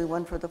that we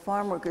want for the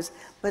farm workers.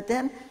 But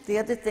then the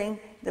other thing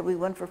that we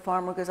want for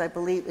farm workers, I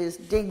believe, is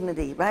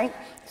dignity, right?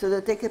 So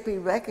that they could be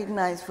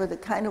recognized for the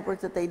kind of work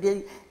that they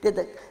did.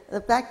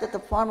 The fact that the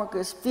farm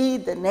workers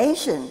feed the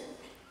nation.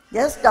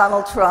 Yes,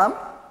 Donald Trump,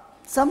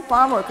 some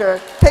farm worker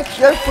picks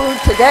your food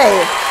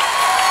today.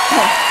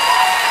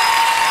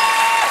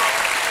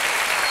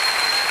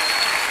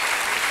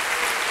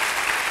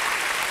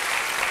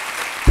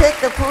 Pick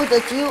the food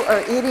that you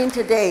are eating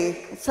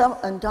today. Some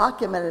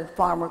undocumented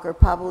farm worker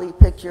probably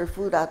picked your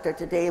food out there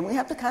today. And we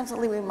have to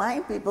constantly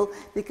remind people,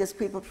 because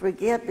people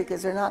forget,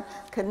 because they're not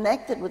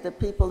connected with the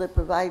people that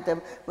provide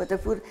them with their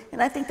food.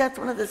 And I think that's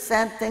one of the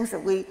sad things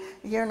that we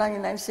here in the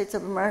United States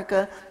of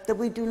America, that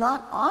we do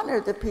not honor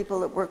the people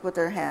that work with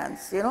their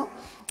hands, you know?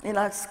 In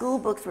our school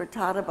books, we're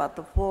taught about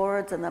the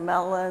Fords and the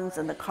Mellons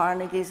and the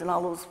Carnegies and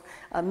all those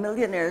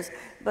millionaires.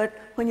 But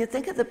when you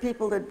think of the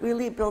people that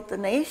really built the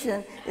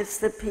nation, it's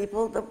the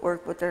people that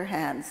work with their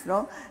hands, you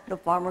know? The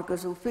farm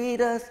workers who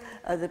feed us,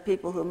 the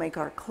people who make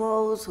our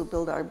clothes, who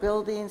build our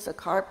buildings, the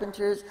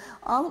carpenters,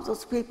 all of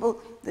those people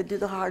that do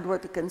the hard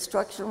work, the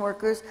construction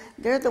workers,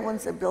 they're the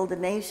ones that build the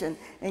nation,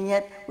 and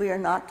yet we are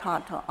not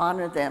taught to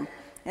honor them.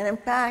 And in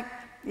fact,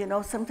 you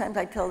know, sometimes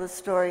I tell this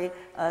story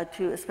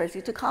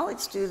especially to college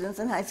students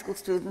and high school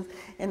students,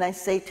 and I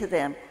say to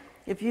them,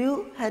 if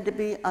you had to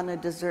be on a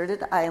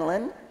deserted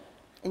island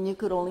and you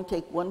could only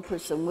take one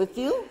person with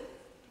you,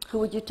 who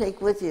would you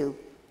take with you?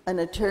 An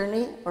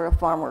attorney or a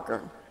farm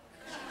worker?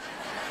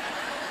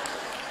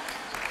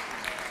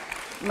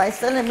 My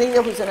son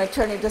Emilio, who's an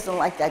attorney, doesn't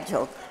like that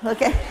joke,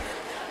 okay?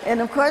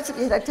 And of course, if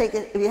you had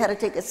to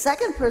take a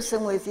second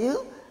person with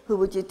you, who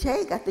would you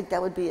take? I think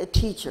that would be a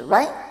teacher,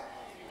 right?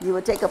 You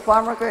would take a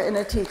farm worker and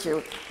a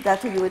teacher.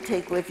 That's who you would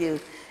take with you.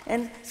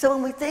 And so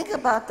when we think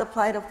about the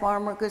plight of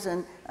farm workers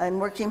and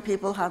working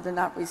people, how they're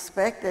not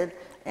respected,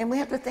 and we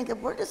have to think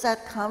of, where does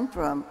that come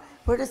from?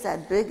 Where does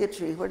that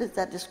bigotry, where does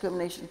that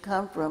discrimination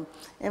come from?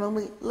 And when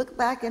we look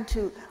back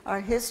into our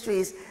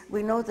histories,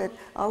 we know that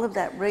all of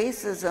that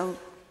racism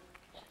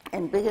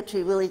and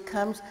bigotry really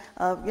comes,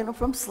 you know,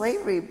 from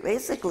slavery,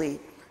 basically.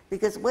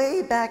 Because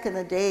way back in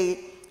the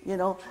day, you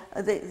know,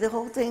 the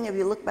whole thing, if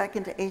you look back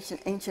into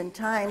ancient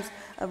times,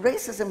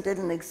 racism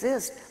didn't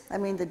exist. I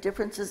mean, the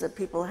differences that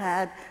people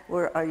had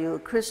were, are you a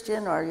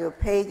Christian, or are you a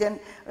pagan,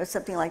 or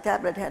something like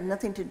that, but it had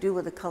nothing to do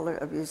with the color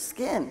of your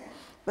skin.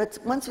 But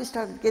once we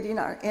started getting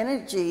our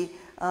energy,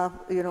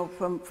 you know,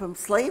 from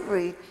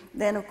slavery,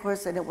 then of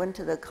course, then it went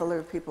to the color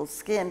of people's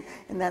skin,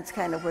 and that's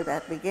kind of where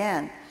that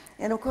began.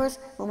 And of course,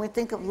 when we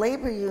think of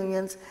labor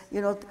unions, you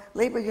know,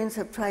 labor unions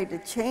have tried to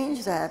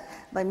change that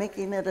by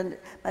making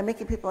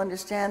people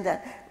understand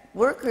that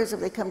workers, if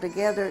they come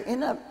together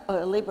in a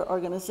labor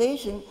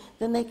organization,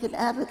 then they can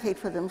advocate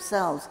for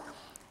themselves.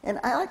 And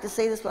I like to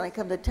say this when I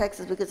come to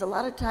Texas, because a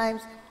lot of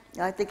times,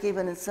 I think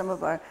even in some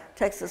of our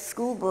Texas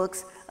school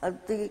books,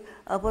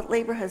 what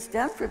labor has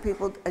done for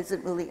people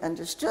isn't really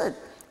understood.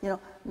 You know,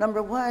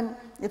 number one,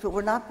 if it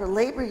were not for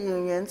labor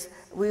unions,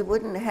 we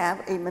wouldn't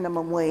have a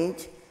minimum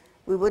wage.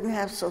 We wouldn't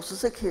have Social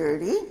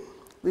Security,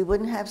 we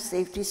wouldn't have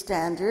safety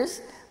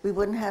standards, we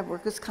wouldn't have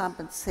workers'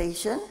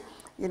 compensation,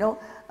 you know,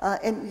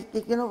 and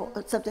you know,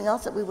 something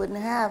else that we wouldn't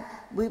have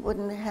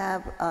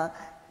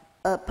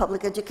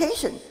public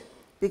education,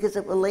 because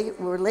it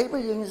were labor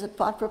unions that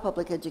fought for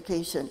public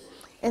education.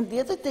 And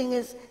the other thing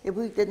is, if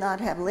we did not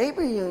have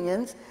labor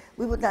unions,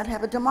 we would not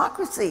have a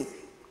democracy.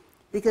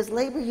 Because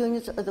labor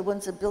unions are the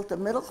ones that built the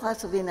middle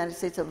class of the United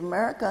States of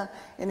America,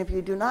 and if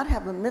you do not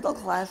have a middle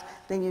class,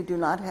 then you do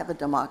not have a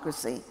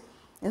democracy.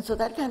 And so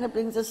that kind of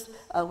brings us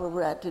where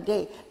we're at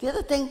today. The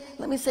other thing,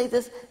 let me say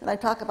this, and I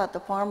talk about the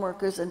farm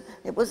workers, and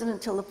it wasn't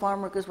until the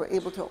farm workers were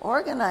able to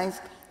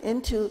organize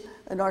into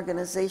an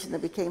organization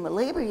that became a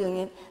labor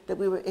union that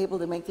we were able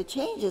to make the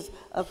changes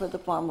for the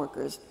farm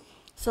workers.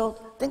 So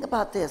think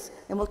about this,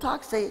 and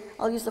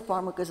I'll use the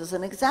farm workers as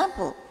an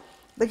example.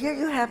 But here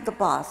you have the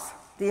boss,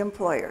 the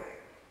employer.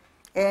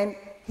 And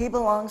he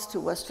belongs to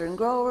Western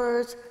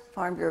Growers,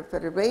 Farm Bureau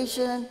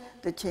Federation,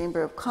 the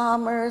Chamber of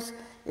Commerce.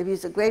 If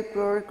he's a grape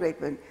grower,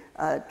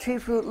 Tree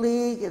Fruit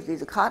League. If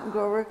he's a cotton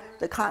grower,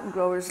 the Cotton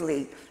Growers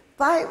League.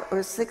 5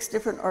 or 6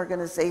 different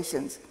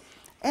organizations.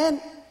 And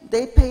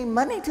they pay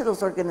money to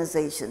those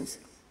organizations.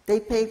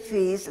 They pay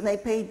fees and they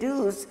pay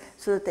dues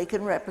so that they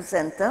can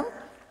represent them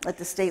at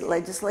the state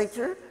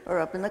legislature or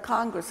up in the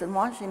Congress in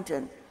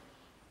Washington.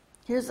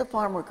 Here's the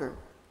farm worker.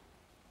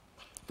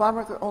 Farm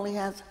worker only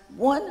has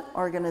one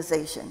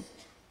organization.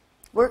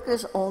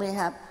 Workers only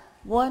have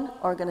one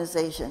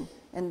organization,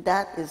 and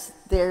that is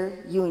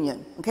their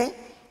union, okay?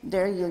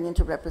 Their union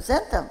to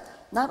represent them,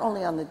 not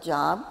only on the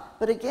job,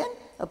 but again,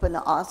 up in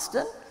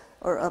Austin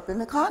or up in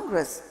the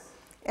Congress.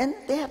 And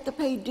they have to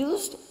pay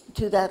dues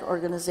to that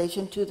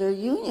organization, to their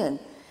union.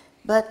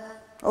 But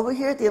over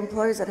here, the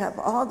employers that have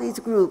all these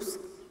groups,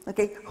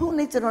 okay, who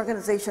needs an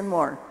organization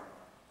more?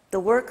 The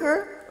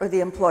worker or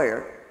the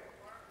employer?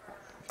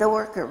 The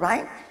worker,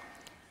 right?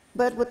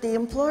 But what the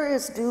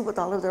employers do with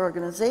all of their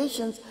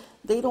organizations,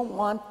 they don't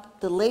want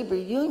the labor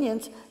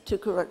unions to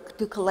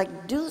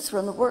collect dues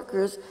from the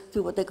workers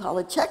through what they call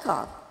a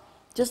checkoff.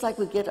 Just like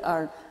we get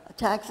our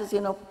taxes,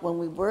 you know, when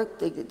we work,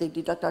 they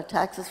deduct our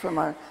taxes from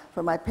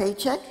our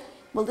paycheck.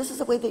 Well, this is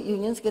the way that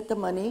unions get the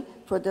money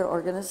for their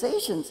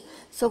organizations.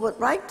 So what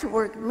right to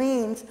work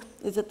means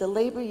is that the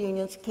labor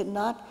unions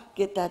cannot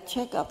get that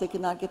checkoff. They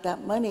cannot get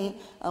that money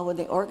when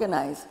they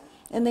organize.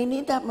 And they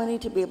need that money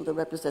to be able to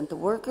represent the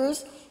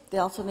workers. They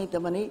also need the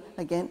money,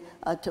 again,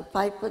 to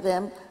fight for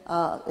them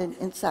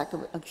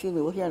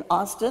here in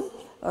Austin,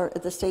 or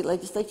at the state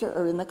legislature,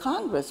 or in the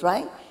Congress,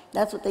 right?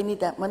 That's what they need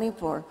that money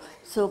for.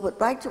 So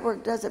what right to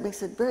work does, it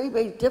makes it very,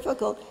 very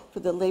difficult for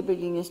the labor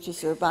unions to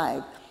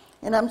survive.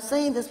 And I'm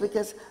saying this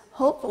because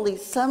hopefully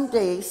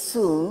someday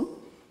soon,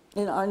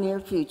 in our near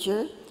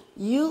future,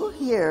 you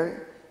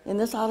here in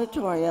this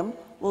auditorium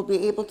will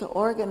be able to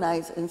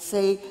organize and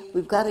say,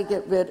 we've got to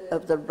get rid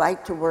of the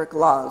right to work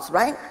laws,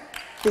 right?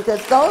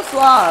 Because those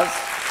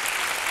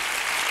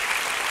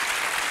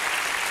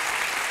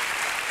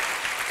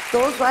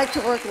right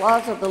to work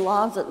laws are the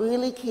laws that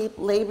really keep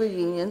labor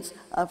unions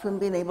from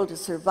being able to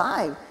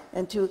survive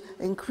and to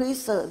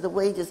increase the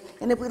wages.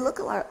 And if we look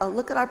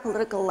at our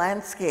political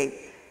landscape,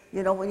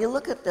 you know, when you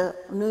look at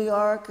New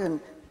York and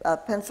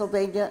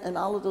Pennsylvania and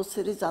all of those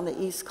cities on the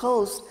East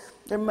Coast,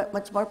 they're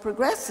much more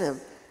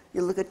progressive.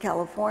 You look at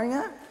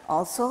California,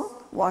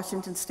 also,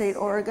 Washington State,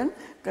 Oregon,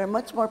 they're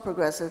much more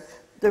progressive.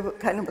 They're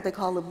kind of what they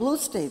call the blue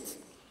states.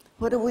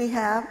 What do we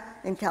have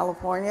in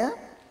California,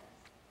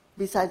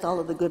 besides all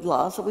of the good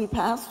laws that we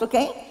passed,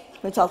 okay,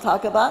 which I'll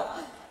talk about?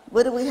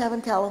 What do we have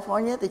in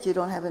California that you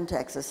don't have in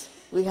Texas?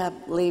 We have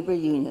labor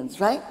unions,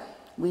 right?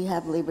 We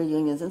have labor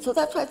unions. And so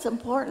that's why it's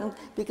important,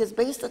 because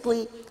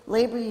basically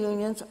labor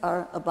unions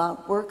are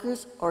about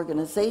workers'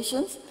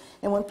 organizations.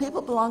 And when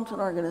people belong to an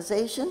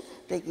organization,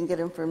 they can get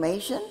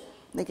information,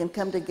 they can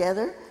come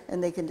together,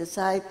 and they can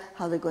decide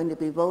how they're going to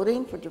be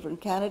voting for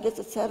different candidates,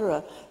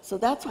 etc. So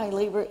that's why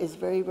labor is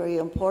very, very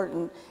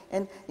important.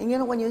 And you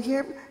know, when you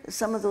hear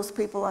some of those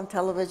people on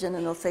television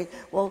and they'll say,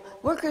 well,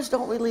 workers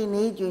don't really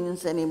need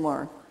unions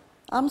anymore.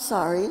 I'm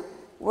sorry,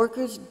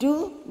 workers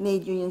do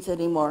need unions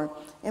anymore.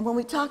 And when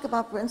we talk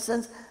about, for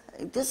instance,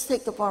 just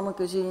take the Farm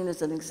Workers Union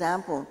as an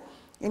example.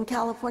 In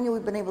California,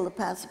 we've been able to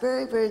pass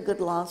very, very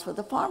good laws for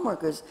the farm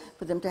workers,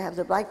 for them to have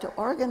the right to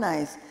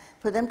organize,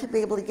 for them to be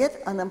able to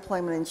get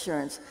unemployment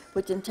insurance,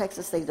 which in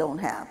Texas they don't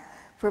have,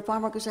 for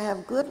farm workers to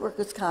have good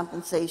workers'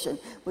 compensation,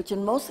 which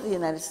in most of the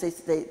United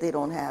States they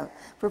don't have,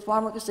 for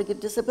farm workers to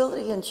get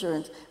disability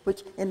insurance,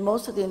 which in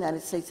most of the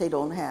United States they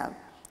don't have.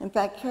 In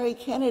fact, Carrie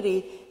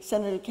Kennedy,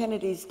 Senator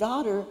Kennedy's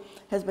daughter,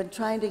 has been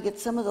trying to get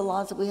some of the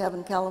laws that we have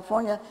in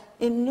California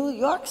in New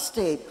York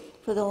State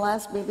for the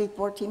last maybe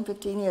 14,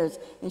 15 years,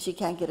 and she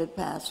can't get it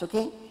passed,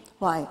 okay?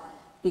 Why?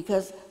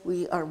 Because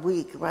we are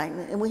weak, right?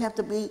 And we have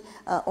to be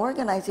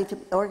organized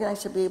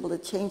to be able to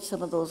change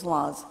some of those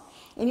laws.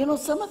 And you know,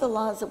 some of the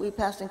laws that we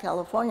passed in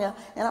California,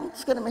 and I'm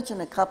just going to mention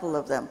a couple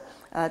of them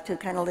to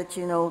kind of let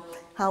you know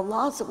how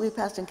laws that we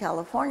passed in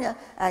California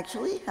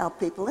actually help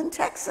people in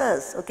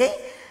Texas, okay?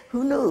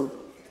 Who knew?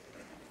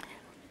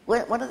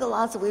 One of the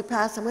laws that we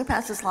passed, and we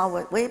passed this law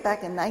way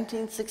back in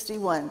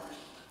 1961,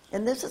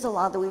 and this is a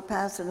law that we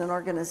passed in an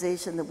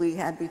organization that we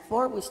had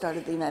before we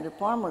started the United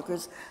Farm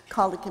Workers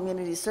called the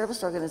Community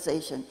Service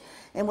Organization.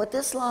 And what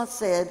this law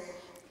said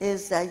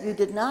is that you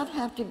did not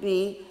have to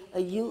be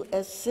a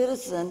U.S.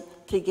 citizen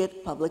to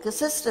get public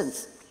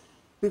assistance.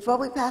 Before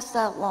we passed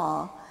that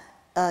law,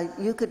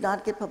 you could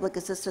not get public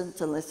assistance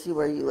unless you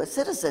were a U.S.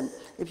 citizen.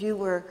 If you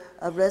were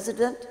a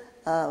resident,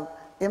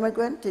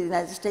 immigrant to the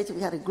United States, if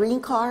you had a green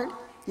card,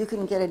 you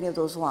couldn't get any of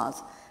those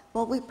laws.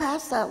 Well, we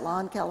passed that law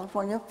in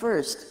California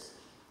first.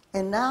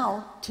 And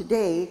now,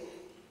 today,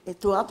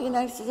 throughout the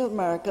United States of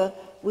America,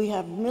 we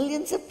have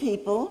millions of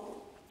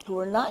people who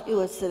are not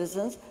U.S.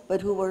 citizens,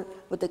 but who were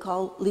what they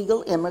call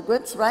legal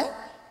immigrants, right?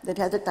 That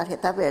have the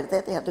tarjeta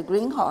verde, they have the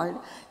green card,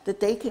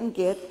 that they can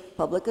get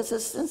public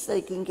assistance,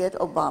 they can get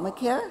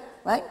Obamacare,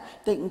 right?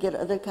 They can get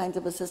other kinds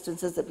of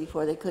assistances that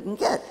before they couldn't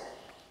get.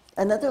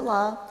 Another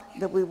law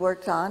that we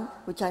worked on,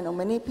 which I know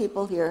many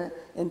people here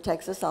in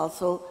Texas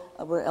also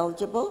were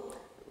eligible,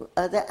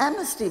 the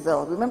amnesty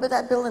bill. Remember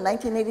that bill in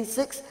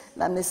 1986,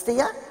 la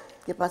amnistía,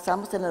 que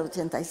pasamos en el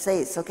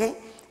 86, okay?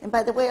 And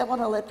by the way, I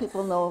want to let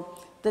people know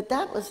that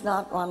that was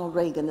not Ronald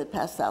Reagan that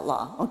passed that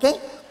law,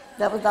 okay?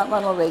 That was not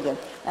Ronald Reagan.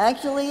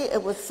 Actually,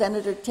 it was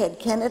Senator Ted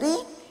Kennedy,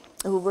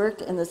 who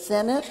worked in the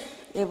Senate.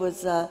 It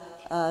was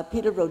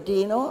Peter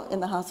Rodino in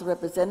the House of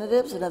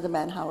Representatives, another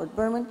man, Howard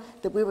Berman,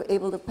 that we were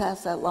able to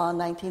pass that law in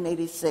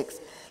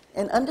 1986.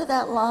 And under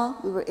that law,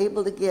 we were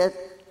able to get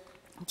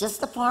just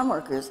the farm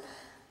workers.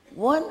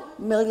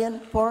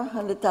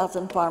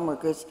 1,400,000 farm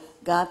workers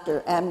got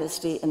their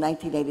amnesty in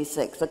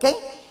 1986, okay?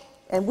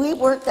 And we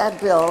worked that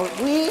bill,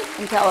 we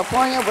in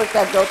California worked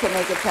that bill to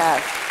make it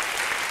pass.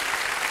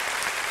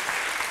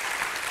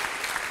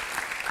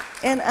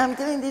 And I'm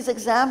giving these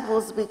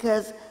examples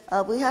because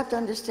we have to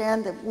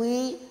understand that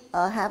we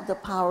have the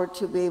power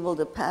to be able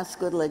to pass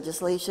good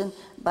legislation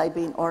by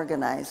being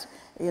organized.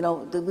 You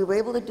know, we were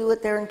able to do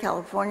it there in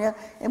California.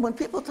 And when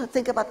people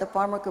think about the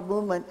farm worker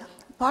movement,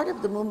 part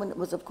of the movement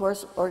was, of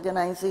course,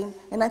 organizing.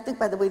 And I think,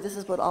 by the way, this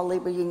is what all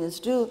labor unions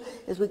do,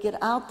 is we get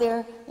out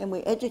there and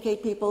we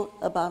educate people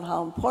about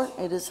how important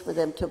it is for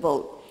them to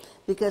vote.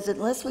 Because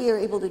unless we are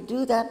able to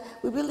do that,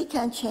 we really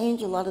can't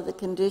change a lot of the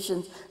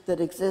conditions that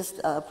exist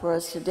for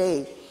us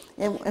today.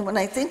 And when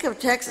I think of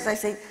Texas, I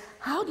say,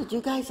 how did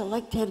you guys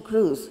elect Ted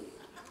Cruz?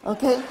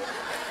 Okay?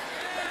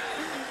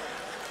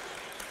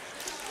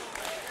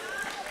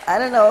 I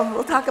don't know.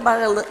 We'll talk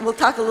about it. We'll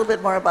talk a little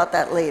bit more about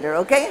that later.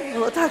 Okay?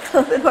 We'll talk a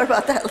little bit more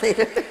about that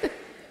later.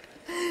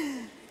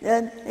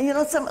 And you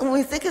know, when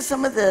we think of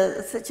some of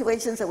the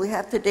situations that we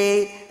have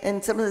today,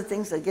 and some of the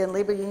things again,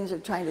 labor unions are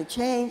trying to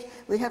change,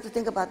 we have to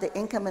think about the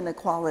income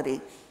inequality.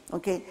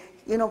 Okay?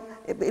 You know,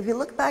 if you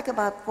look back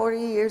about 40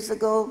 years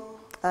ago,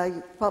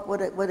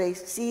 what a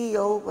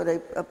CEO, what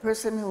a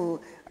person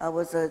who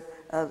was a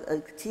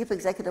chief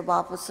executive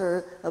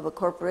officer of a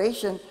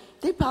corporation,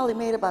 they probably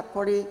made about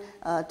 40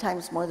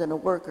 times more than a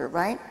worker,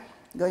 right?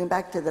 Going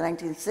back to the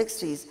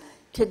 1960s.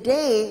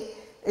 Today,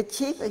 a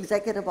chief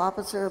executive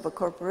officer of a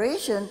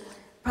corporation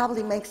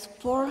probably makes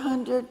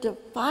 400 to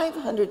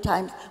 500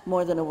 times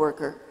more than a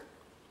worker.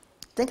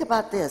 Think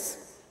about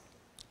this.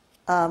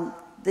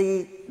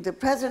 The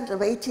president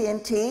of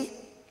AT&T,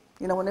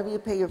 you know, whenever you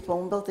pay your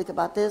phone bill, think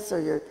about this,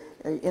 or your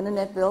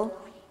internet bill.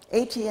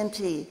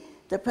 AT&T,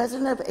 the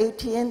president of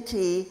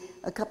AT&T,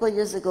 a couple of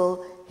years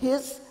ago,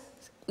 his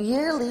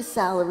yearly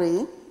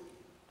salary,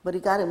 what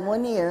he got in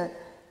 1 year,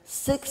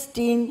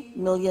 $16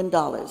 million.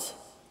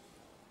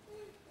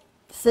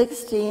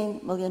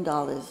 $16 million,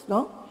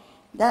 no?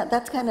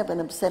 That's kind of an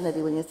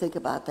obscenity when you think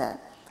about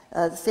that.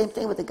 The same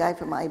thing with the guy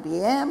from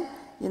IBM.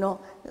 You know,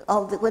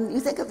 when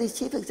you think of these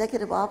chief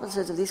executive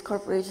officers of these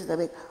corporations that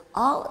make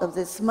all of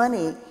this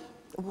money,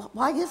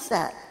 why is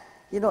that?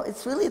 You know,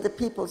 it's really the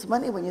people's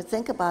money when you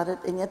think about it,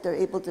 and yet they're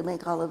able to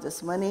make all of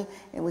this money.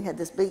 And we had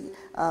this big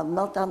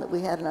meltdown that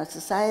we had in our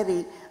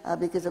society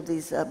because of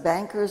these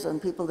bankers and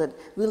people that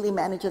really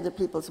manage other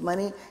people's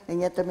money,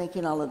 and yet they're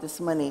making all of this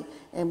money.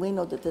 And we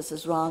know that this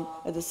is wrong.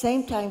 At the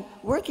same time,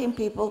 working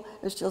people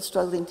are still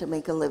struggling to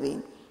make a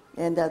living.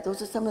 And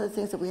those are some of the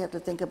things that we have to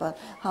think about.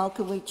 How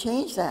can we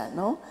change that,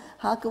 no?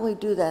 How can we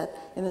do that?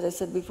 And as I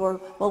said before,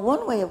 well,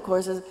 one way, of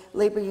course, is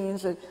labor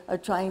unions are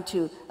trying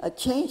to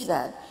change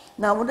that.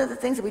 Now, one of the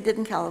things that we did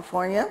in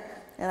California,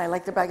 and I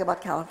like to brag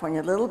about California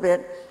a little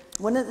bit,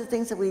 one of the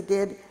things that we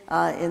did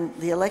in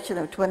the election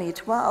of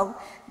 2012,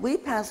 we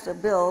passed a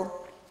bill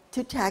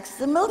to tax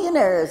the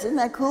millionaires. Isn't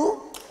that cool?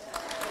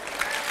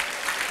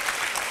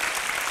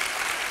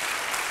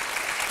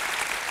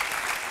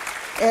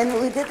 And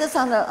we did this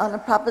on a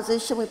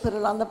proposition. We put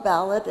it on the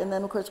ballot, and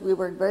then, of course, we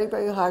worked very,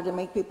 very hard to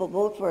make people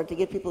vote for it, to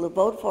get people to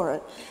vote for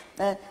it.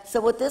 So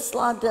what this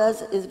law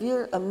does is, if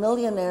you're a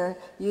millionaire,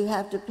 you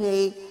have to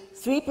pay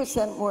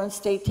 3% more in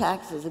state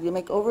taxes if you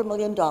make over $1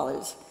 million.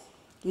 If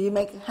you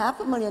make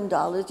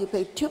 $500,000, you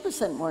pay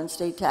 2% more in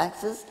state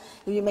taxes.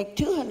 If you make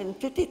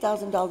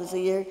 $250,000 a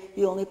year,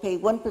 you only pay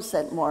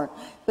 1% more.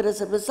 But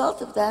as a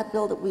result of that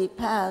bill that we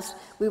passed,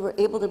 we were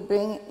able to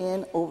bring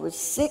in over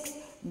 $6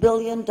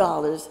 billion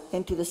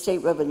into the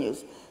state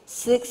revenues.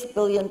 $6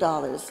 billion.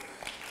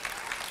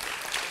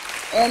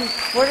 And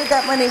where did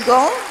that money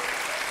go?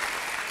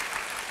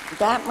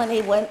 That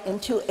money went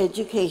into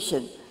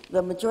education.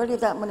 The majority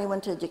of that money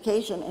went to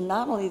education, and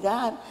not only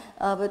that,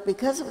 but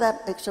because of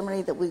that extra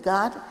money that we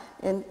got,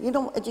 and you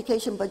know,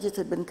 education budgets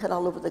had been cut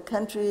all over the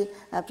country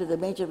after the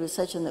major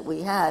recession that we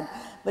had,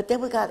 but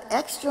then we got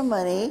extra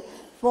money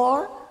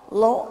for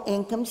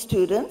low-income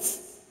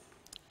students,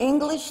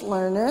 English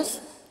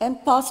learners, and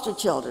foster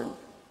children.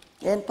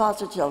 And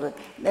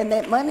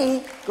that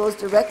money goes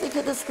directly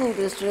to the school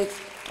districts,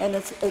 and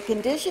it's a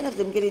condition of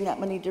them getting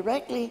that money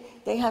directly.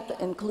 They have to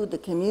include the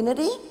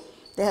community,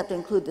 they have to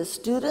include the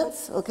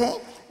students, okay?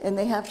 And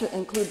they have to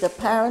include the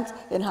parents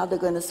in how they're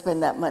going to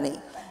spend that money.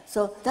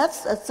 So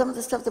that's some of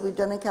the stuff that we've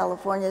done in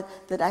California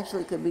that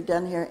actually could be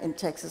done here in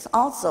Texas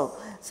also.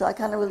 So I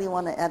kind of really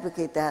want to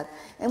advocate that.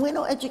 And we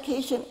know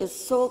education is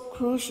so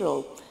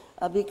crucial.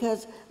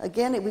 Because,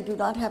 again, if we do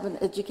not have an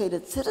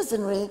educated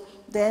citizenry,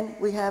 then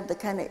we have the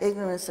kind of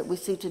ignorance that we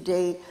see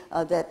today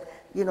that,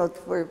 you know,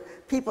 where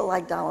people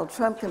like Donald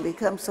Trump can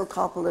become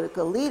so-called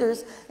political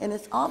leaders, and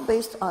it's all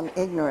based on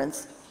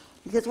ignorance.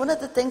 Because one of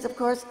the things, of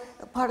course,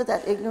 a part of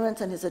that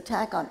ignorance and his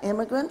attack on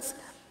immigrants,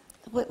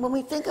 when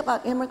we think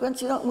about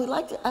immigrants, you know,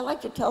 I like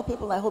to tell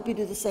people, and I hope you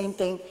do the same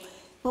thing,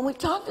 when we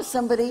talk to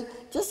somebody,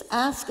 just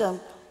ask them,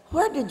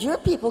 where did your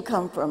people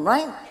come from,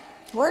 right?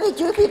 Where did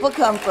your people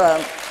come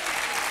from?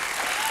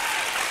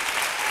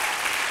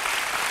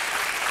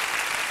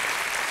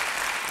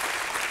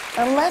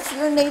 Unless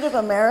you're Native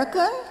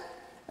American,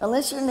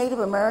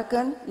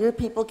 your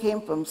people came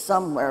from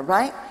somewhere,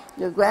 right?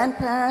 Your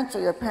grandparents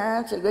or your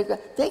parents or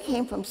great-grandparents, they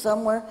came from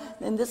somewhere.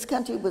 And this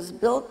country was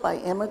built by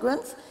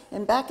immigrants.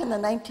 And back in the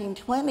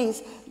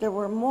 1920s, there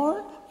were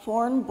more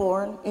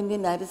foreign-born in the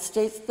United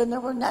States than there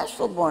were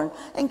national-born.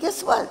 And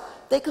guess what?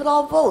 They could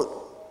all vote.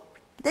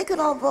 They could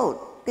all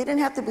vote. They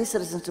didn't have to be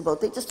citizens to vote.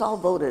 They just all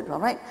voted, all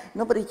right?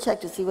 Nobody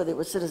checked to see whether they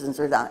were citizens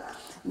or not.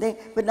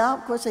 But now,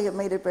 of course, they have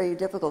made it very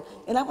difficult.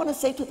 And I want to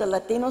say to the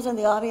Latinos in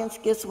the audience,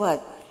 guess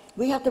what?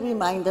 We have to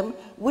remind them,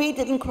 we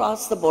didn't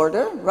cross the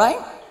border, right?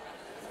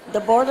 The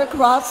border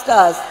crossed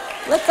us.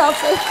 Let's all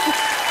say...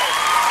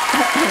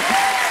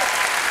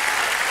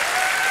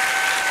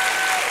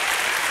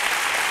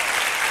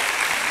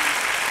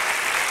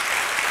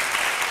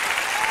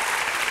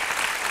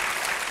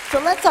 So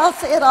let's all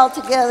say it all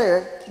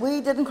together. We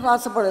didn't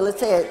cross the border.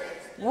 Let's say it.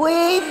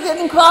 We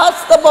didn't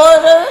cross the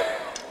border.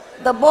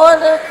 The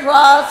border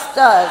crossed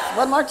us.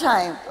 One more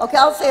time. Okay,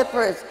 I'll say it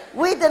first.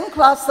 We didn't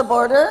cross the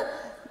border.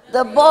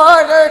 The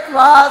border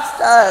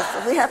crossed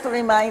us. We have to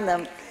remind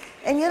them.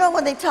 And you know,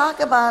 when they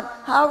talk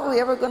about how are we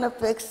ever going to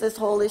fix this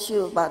whole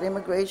issue about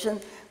immigration,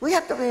 we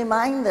have to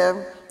remind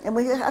them, and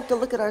we have to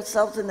look at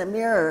ourselves in the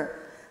mirror.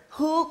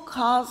 Who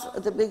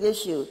caused the big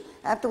issue?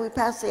 After we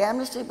passed the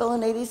amnesty bill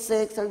in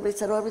 '86, everybody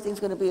said, oh, everything's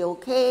going to be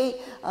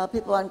okay.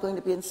 People aren't going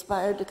to be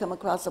inspired to come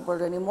across the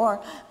border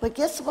anymore. But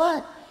guess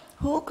what?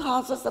 Who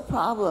causes the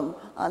problem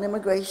on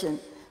immigration?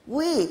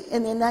 We,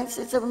 in the United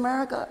States of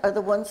America, are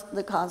the ones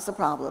that cause the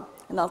problem.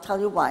 And I'll tell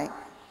you why.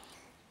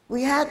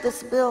 We had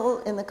this bill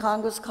in the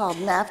Congress called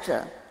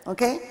NAFTA,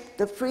 okay?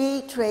 The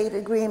Free Trade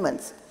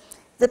Agreements.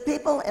 The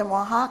people in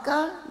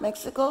Oaxaca,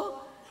 Mexico,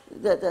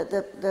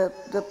 the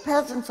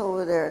peasants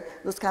over there,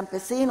 los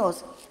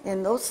campesinos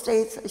in those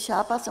states,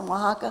 Chiapas and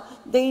Oaxaca,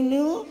 they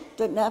knew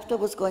that NAFTA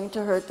was going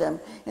to hurt them.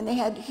 And they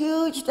had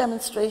huge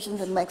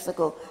demonstrations in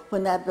Mexico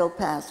when that bill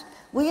passed.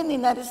 We in the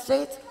United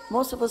States,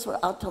 most of us were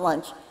out to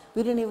lunch.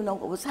 We didn't even know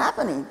what was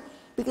happening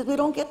because we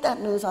don't get that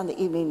news on the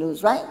evening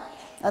news, right?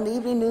 On the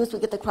evening news, we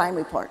get the crime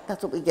report.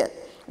 That's what we get,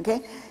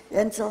 okay?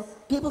 And so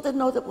people didn't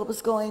know that what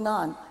was going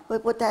on.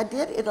 But what that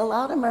did, it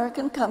allowed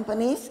American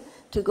companies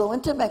to go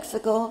into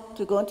Mexico,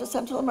 to go into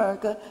Central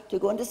America, to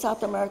go into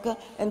South America,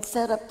 and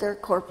set up their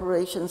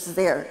corporations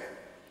there.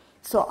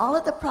 So all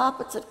of the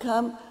profits that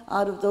come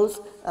out of those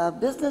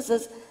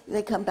businesses,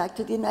 they come back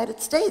to the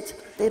United States.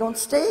 They don't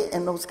stay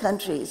in those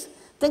countries.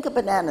 Think of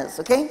bananas,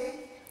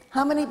 okay?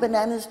 How many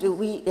bananas do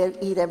we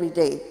eat every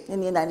day in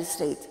the United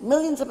States?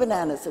 Millions of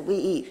bananas that we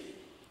eat.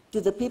 Do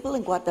the people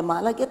in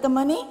Guatemala get the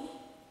money?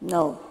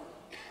 No.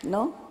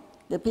 No?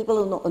 The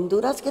people in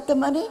Honduras get the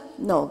money?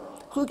 No.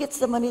 Who gets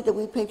the money that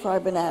we pay for our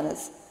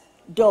bananas?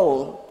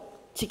 Dole,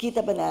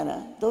 Chiquita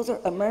Banana. Those are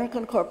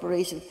American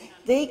corporations.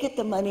 They get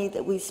the money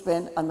that we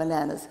spend on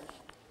bananas.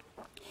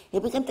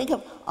 If we can think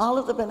of all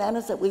of the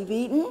bananas that we've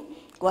eaten,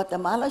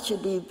 Guatemala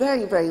should be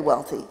very, very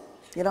wealthy,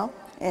 you know?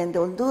 And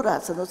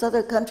Honduras and those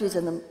other countries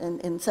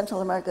in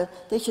Central America,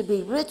 they should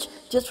be rich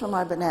just from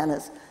our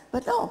bananas.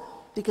 But no,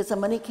 because the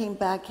money came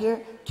back here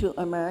to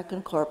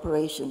American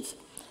corporations.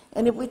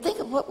 And if we think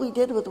of what we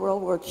did with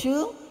World War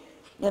II,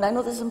 and I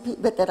know there's some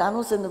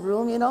veteranos in the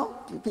room, you know,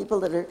 people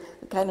that are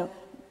kind of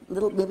a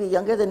little maybe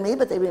younger than me,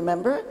 but they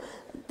remember,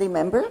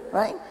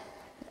 right?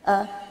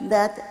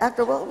 That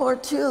after World War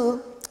II,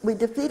 we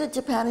defeated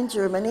Japan and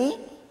Germany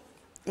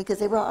because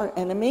they were our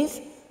enemies.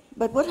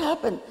 But what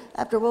happened?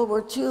 After World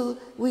War II,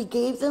 we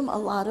gave them a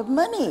lot of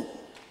money.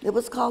 It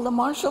was called the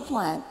Marshall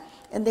Plan.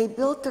 And they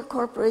built their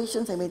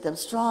corporations, they made them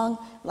strong,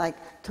 like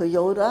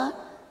Toyota,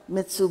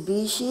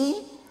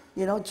 Mitsubishi,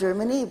 you know,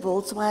 Germany,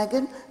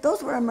 Volkswagen.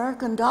 Those were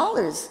American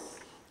dollars.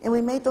 And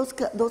we made those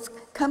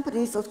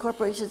companies, those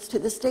corporations, to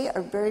this day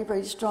are very,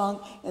 very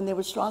strong, and they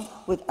were strong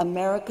with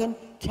American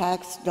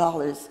tax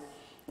dollars.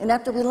 And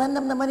after we lend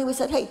them the money, we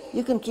said, hey,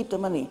 you can keep the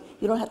money.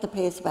 You don't have to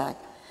pay us back.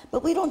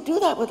 But we don't do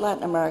that with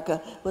Latin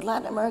America. With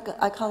Latin America,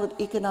 I call it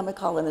economic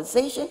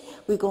colonization.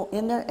 We go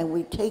in there and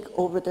we take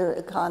over their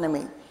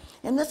economy.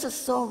 And this is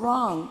so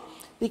wrong,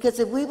 because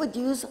if we would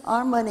use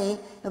our money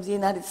of the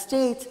United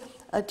States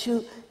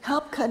to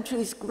help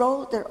countries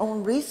grow their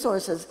own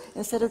resources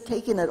instead of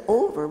taking it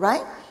over,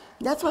 right?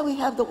 That's why we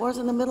have the wars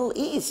in the Middle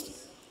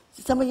East.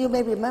 Some of you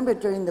may remember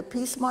during the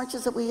peace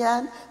marches that we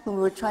had when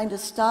we were trying to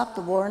stop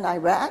the war in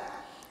Iraq,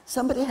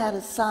 somebody had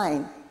a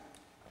sign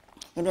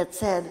and it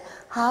said,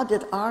 how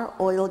did our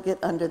oil get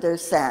under their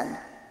sand?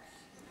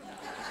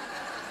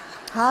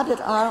 How did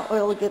our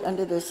oil get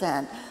under their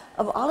sand?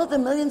 Of all of the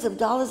millions of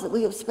dollars that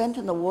we have spent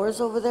in the wars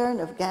over there in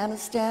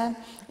Afghanistan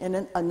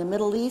and in the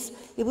Middle East,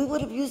 if we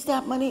would have used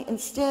that money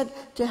instead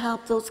to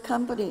help those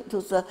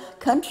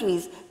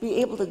countries be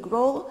able to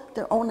grow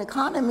their own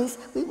economies,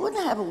 we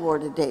wouldn't have a war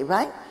today,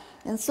 right?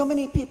 And so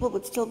many people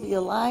would still be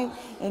alive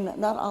and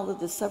not all of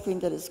the suffering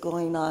that is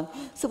going on.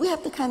 So we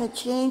have to kind of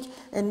change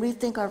and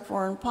rethink our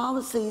foreign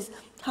policies.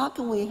 How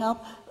can we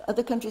help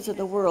other countries of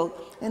the world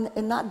and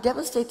not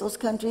devastate those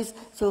countries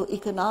so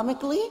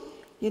economically,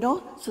 you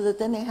know, so that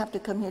then they have to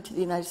come here to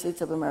the United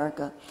States of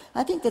America.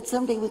 I think that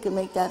someday we can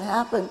make that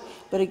happen,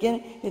 but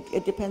again,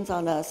 it depends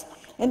on us.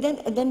 And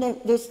then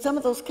there's some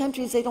of those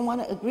countries, they don't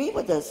want to agree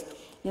with us.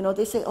 You know,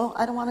 they say, oh,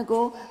 I don't want to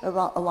go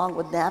along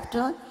with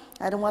NAFTA.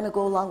 I don't want to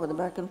go along with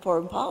American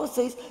foreign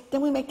policies.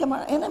 Then we make them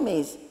our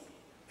enemies,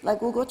 like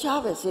Hugo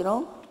Chavez, you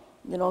know.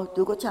 You know,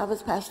 Hugo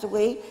Chavez passed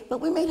away,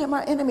 but we made him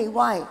our enemy.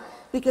 Why?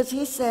 Because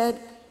he said,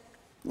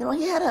 you know,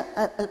 he had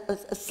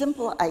a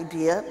simple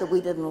idea that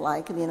we didn't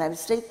like in the United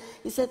States.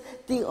 He said,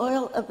 the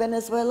oil of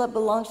Venezuela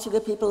belongs to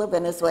the people of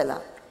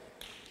Venezuela.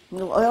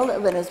 The oil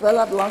of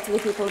Venezuela belongs to the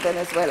people of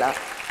Venezuela.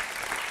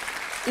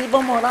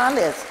 Evo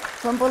Morales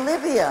from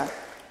Bolivia.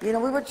 You know,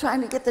 we were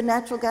trying to get the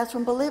natural gas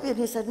from Bolivia, and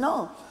he said,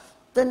 no,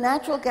 the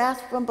natural gas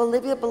from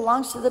Bolivia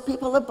belongs to the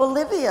people of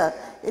Bolivia.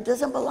 It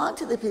doesn't belong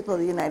to the people of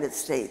the United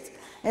States.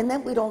 And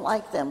then we don't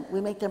like them. We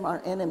make them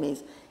our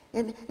enemies.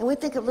 And we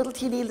think of little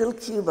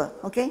Cuba,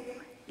 okay?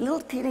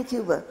 Little teeny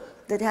Cuba,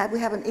 we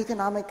have an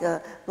economic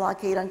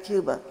blockade on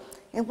Cuba.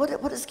 And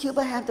what does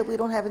Cuba have that we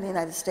don't have in the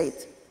United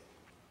States?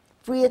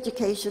 Free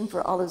education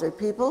for all of their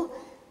people,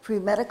 free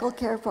medical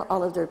care for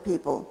all of their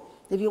people.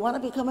 If you want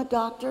to become a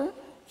doctor,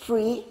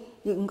 free,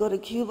 you can go to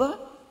Cuba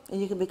and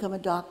you can become a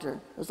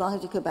doctor, as long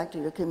as you come back to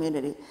your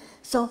community.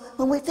 So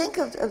when we think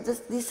of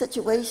these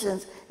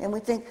situations and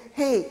we think,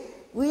 hey,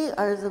 we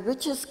are the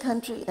richest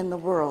country in the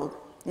world,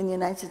 in the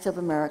United States of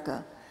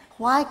America.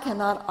 Why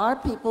cannot our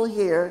people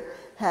here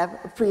have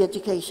a free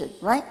education,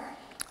 right?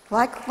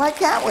 Why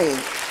can't we?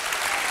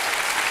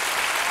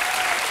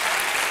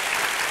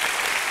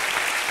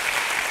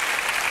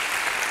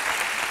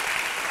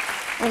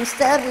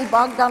 Instead, we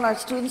bog down our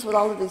students with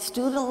all of these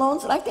student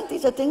loans, and I think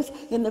these are things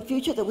in the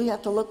future that we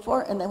have to look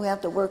for and that we have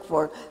to work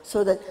for,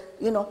 so that,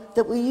 you know,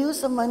 that we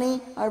use the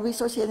money, our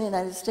resource here in the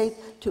United States,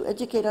 to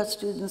educate our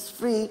students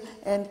free,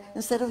 and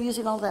instead of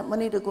using all that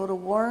money to go to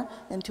war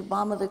and to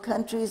bomb other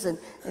countries and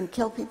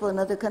kill people in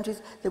other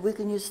countries, that we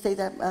can use save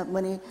that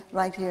money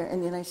right here in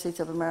the United States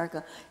of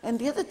America. And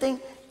the other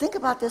thing, think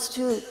about this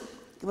too.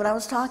 When I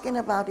was talking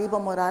about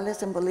Evo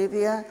Morales in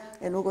Bolivia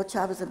and Hugo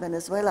Chavez in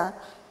Venezuela,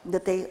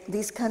 that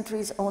these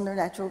countries own their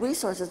natural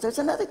resources. There's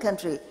another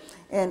country,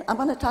 and I'm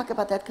going to talk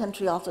about that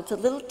country also. It's a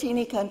little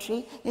teeny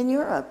country in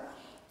Europe.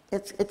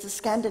 It's a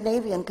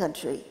Scandinavian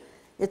country.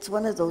 It's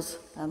one of those,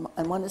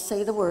 I want to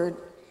say the word,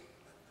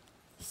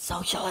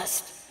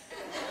 socialist.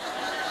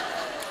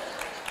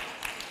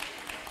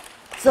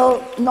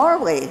 So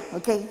Norway,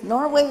 okay,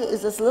 Norway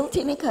is this little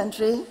teeny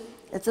country.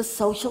 It's a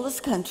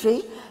socialist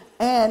country,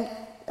 and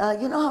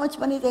you know how much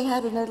money they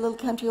had in their little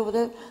country over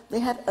there? They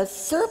had a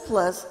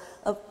surplus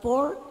of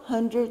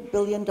 $400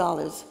 billion.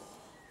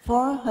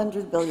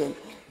 $400 billion.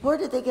 Where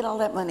did they get all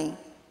that money?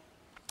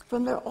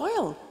 From their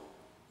oil.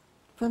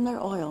 From their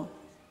oil.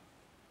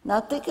 Now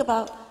think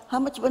about how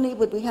much money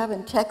would we have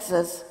in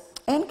Texas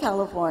and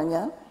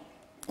California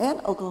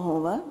and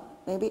Oklahoma,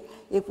 maybe,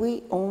 if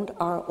we owned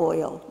our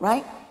oil,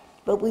 right?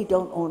 But we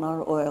don't own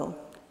our oil.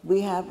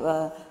 We have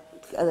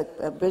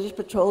British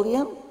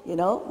Petroleum, you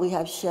know, we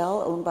have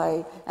Shell, owned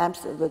by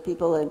the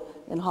people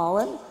in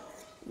Holland,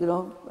 you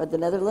know, the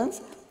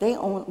Netherlands. They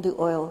own the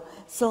oil.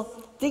 So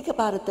think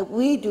about it, that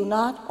we do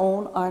not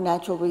own our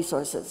natural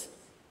resources.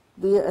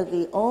 We are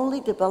the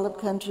only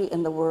developed country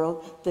in the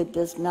world that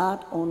does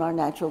not own our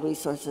natural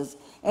resources,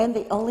 and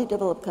the only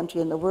developed country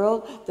in the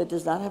world that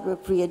does not have a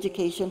free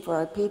education for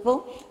our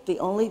people, the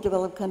only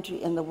developed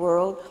country in the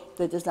world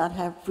that does not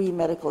have free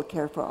medical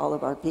care for all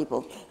of our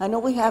people. I know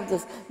we have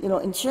this, you know,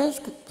 insurance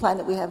plan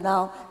that we have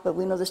now, but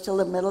we know there's still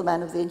a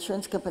middleman of the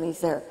insurance companies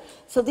there.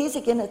 So these,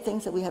 again, are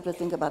things that we have to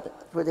think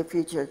about for the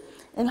future.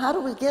 And how do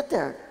we get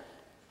there?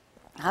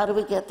 How do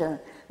we get there?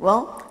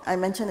 Well, I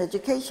mentioned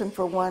education,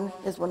 for one,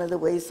 is one of the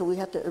ways. So we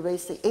have to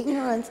erase the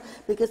ignorance,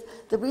 because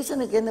the reason,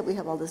 again, that we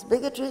have all this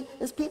bigotry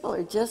is people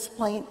are just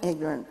plain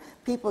ignorant.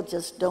 People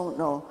just don't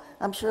know.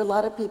 I'm sure a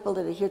lot of people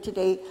that are here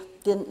today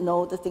didn't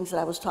know the things that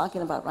I was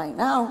talking about right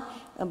now,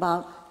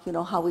 about, you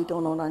know, how we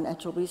don't own our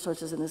natural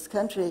resources in this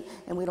country,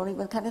 and we don't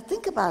even kind of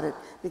think about it,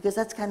 because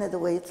that's kind of the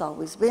way it's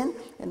always been,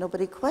 and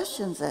nobody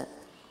questions it.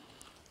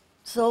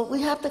 So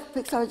we have to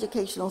fix our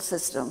educational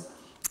system.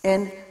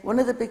 And one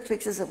of the big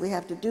fixes that we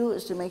have to do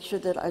is to make sure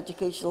that our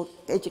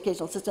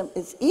educational system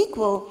is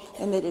equal,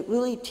 and that it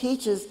really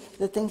teaches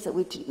the things that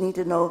we need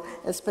to know,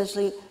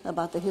 especially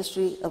about the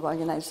history of our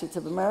United States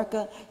of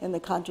America and the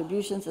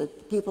contributions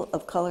that people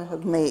of color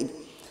have made.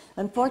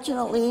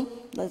 Unfortunately,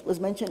 as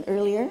was mentioned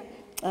earlier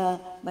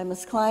by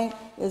Ms. Klein,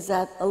 is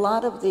that a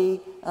lot of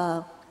the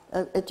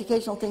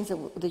educational things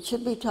that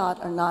should be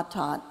taught are not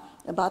taught,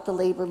 about the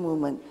labor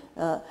movement,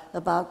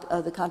 about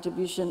the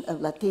contribution of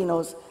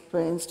Latinos, for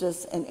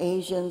instance, and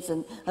Asians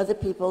and other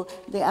people,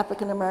 the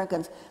African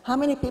Americans. How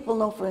many people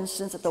know, for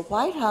instance, that the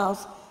White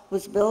House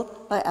was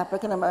built by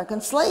African American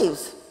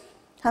slaves?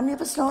 How many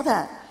of us know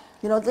that?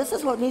 You know, this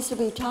is what needs to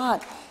be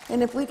taught.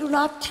 And if we do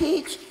not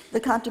teach the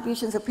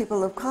contributions of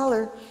people of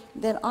color,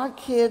 then our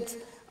kids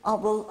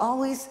will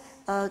always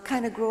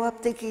kind of grow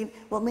up thinking,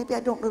 well, maybe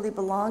I don't really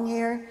belong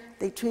here.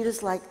 They treat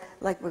us like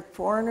we're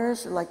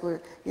foreigners, or like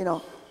we're, you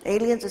know,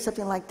 aliens or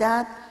something like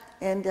that.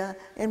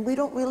 And we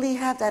don't really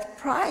have that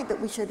pride that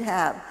we should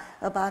have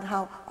about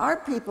how our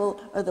people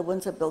are the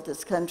ones that built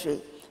this country.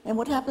 And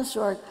what happens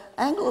to our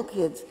Anglo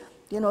kids?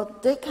 You know,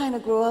 they kind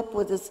of grow up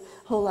with this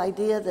whole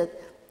idea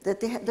that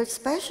they're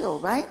special,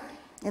 right?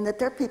 and that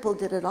their people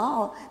did it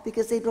all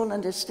because they don't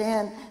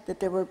understand that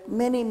there were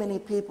many, many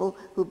people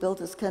who built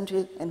this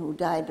country and who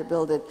died to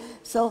build it.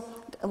 So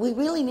we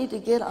really need to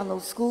get on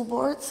those school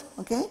boards,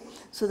 okay,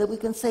 so that we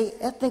can say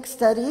ethnic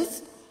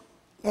studies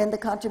and the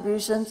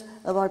contributions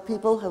of our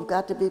people have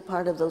got to be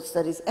part of those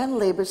studies, and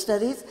labor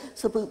studies,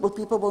 so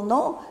people will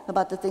know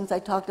about the things I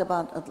talked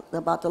about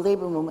the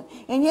labor movement.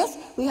 And yes,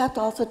 we have to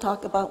also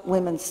talk about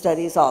women's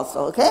studies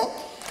also, okay?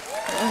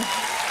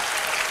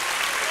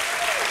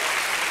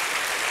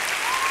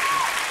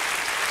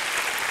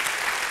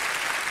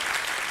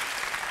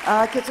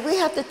 Because we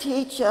have to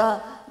teach,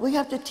 wait,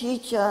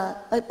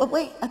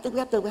 I think we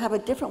have to have a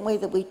different way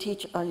that we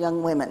teach our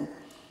young women.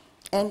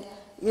 And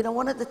you know,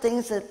 one of the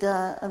things that,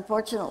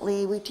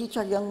 unfortunately, we teach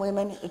our young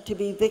women to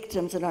be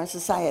victims in our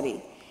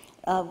society.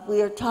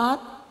 We are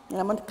taught, and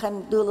I'm going to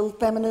kind of do a little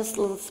feminist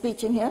little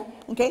speech in here,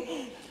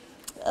 okay?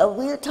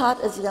 We are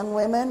taught as young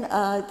women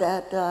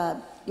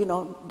that, you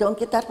know, don't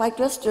get that white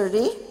dress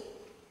dirty,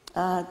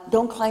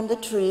 don't climb the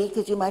tree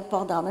because you might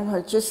fall down and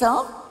hurt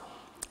yourself.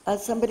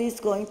 Somebody's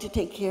going to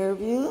take care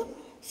of you,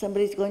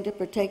 somebody's going to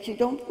protect you,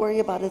 don't worry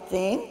about a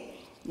thing,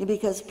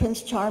 because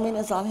Prince Charming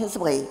is on his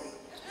way.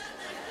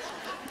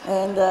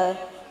 And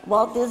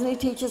Walt Disney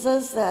teaches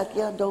us that,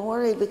 yeah, don't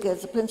worry,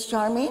 because Prince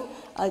Charming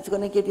is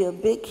going to give you a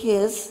big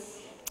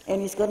kiss,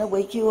 and he's going to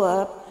wake you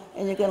up,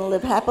 and you're going to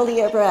live happily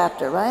ever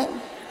after, right?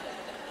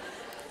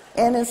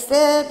 And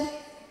instead,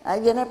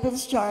 viene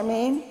Prince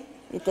Charming,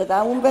 y te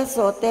da un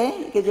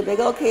besote, gives you a big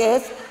old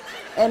kiss,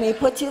 and he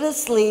puts you to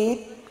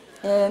sleep,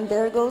 and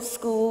there goes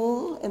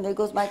school, and there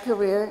goes my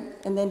career,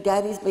 and then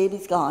daddy's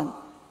baby's gone.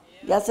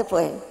 Ya se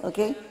fue,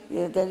 okay?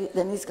 Yeah,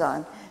 then he's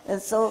gone. And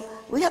so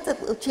we have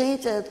to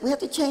change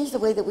the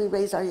way that we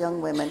raise our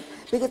young women.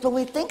 Because when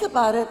we think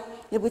about it,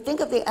 if we think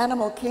of the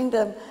animal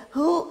kingdom,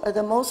 who are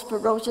the most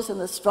ferocious and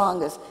the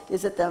strongest?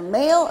 Is it the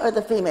male or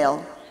the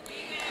female?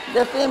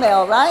 The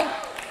female, right?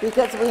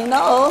 Because we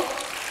know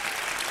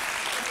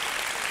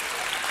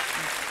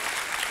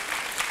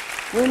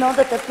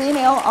that the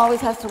female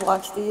always has to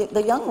watch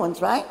the young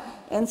ones, right?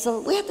 And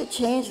so we have to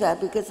change that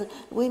because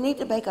we need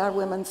to make our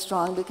women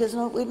strong because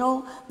we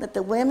know that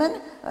the women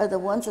are the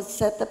ones that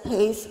set the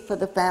pace for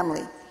the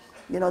family.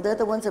 You know, they're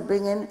the ones that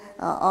bring in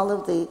all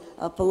of the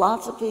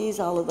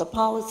philosophies, all of the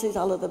policies,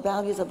 all of the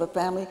values of a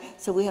family,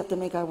 so we have to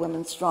make our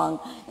women strong.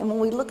 And when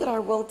we look at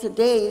our world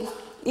today,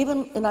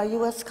 even in our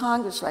U.S.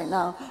 Congress right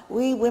now,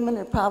 we women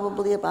are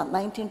probably about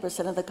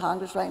 19% of the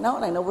Congress right now,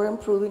 and I know we're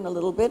improving a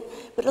little bit,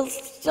 but it'll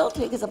still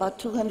take us about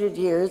 200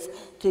 years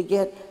to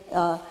get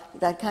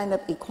that kind of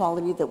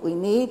equality that we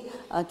need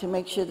to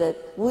make sure that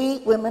we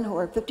women, who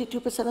are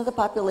 52% of the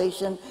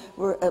population,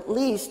 we're at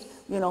least,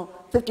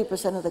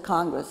 50% of the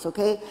Congress,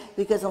 okay?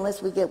 Because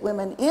unless we get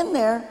women in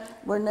there,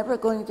 we're never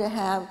going to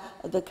have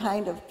the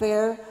kind of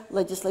fair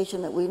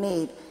legislation that we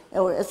need.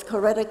 Or as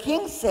Coretta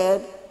King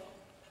said,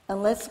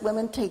 unless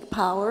women take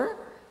power,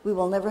 we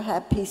will never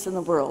have peace in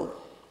the world.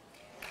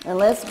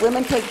 Unless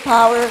women take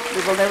power,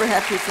 we will never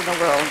have peace in the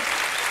world.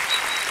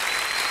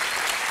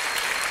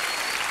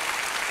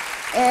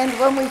 And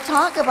when we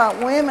talk about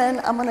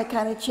women, I'm going to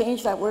kind of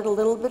change that word a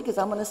little bit because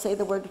I'm going to say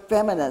the word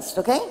feminist,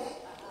 okay?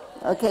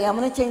 Okay, I'm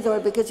going to change the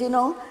word because,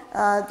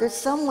 there's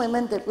some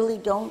women that really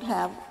don't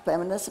have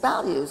feminist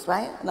values,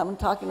 right? And I'm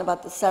talking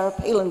about the Sarah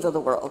Palins of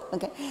the world,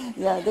 okay?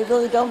 Yeah, they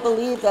really don't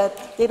believe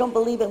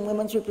in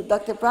women's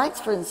reproductive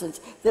rights, for instance,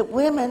 that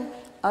women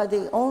are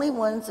the only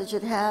ones that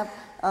should have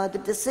the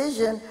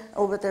decision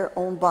over their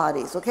own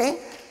bodies, okay?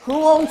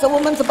 Who owns a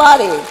woman's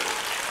body?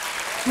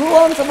 Who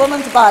owns a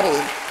woman's body?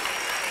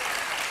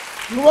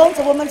 Who owns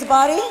a woman's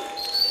body?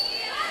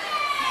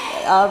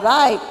 All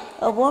right.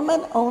 A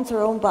woman owns her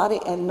own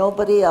body and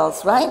nobody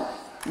else, right?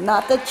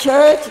 Not the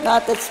church,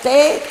 not the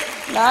state,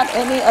 not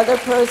any other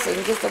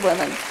person, just a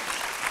woman.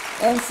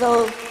 And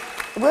so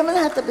women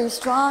have to be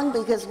strong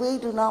because we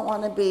do not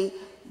want to be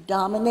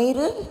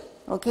dominated,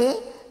 okay,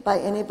 by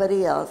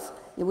anybody else.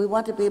 We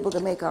want to be able to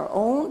make our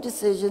own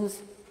decisions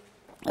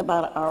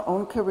about our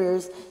own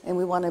careers, and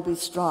we want to be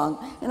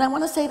strong. And I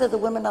want to say to the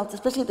women out,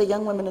 especially the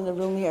young women in the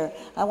room here,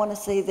 I want to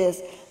say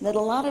this, that a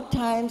lot of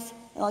times,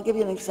 and I'll give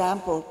you an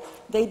example,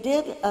 they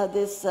did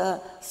this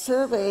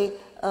survey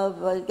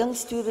of young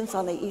students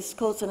on the East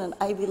Coast in an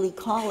Ivy League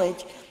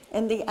college,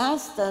 and they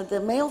asked the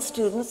male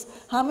students,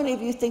 how many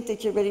of you think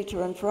that you're ready to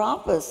run for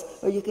office,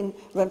 or you can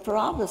run for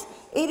office?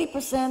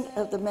 80%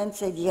 of the men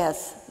said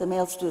yes, the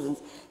male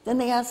students. Then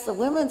they asked the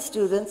women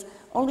students,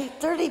 only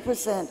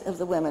 30% of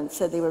the women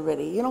said they were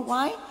ready. You know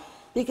why?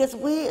 Because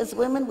we as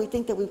women, we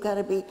think that we've got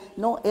to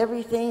know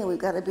everything, and we've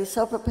got to be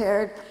so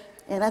prepared.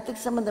 And I think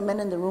some of the men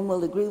in the room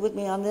will agree with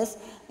me on this.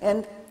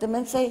 And the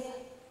men say,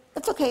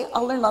 it's okay,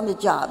 I'll learn on the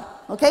job,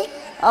 okay?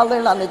 I'll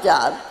learn on the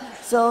job.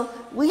 So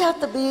we have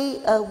to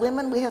be,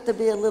 women, we have to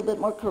be a little bit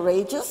more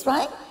courageous,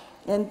 right?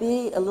 And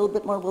be a little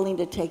bit more willing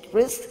to take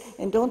risks.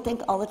 And don't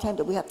think all the time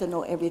that we have to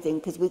know everything,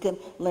 because we can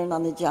learn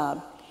on the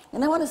job.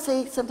 And I want to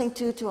say something,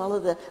 too, to all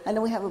of I know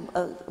we have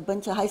a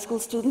bunch of high school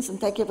students, and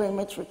thank you very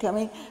much for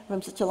coming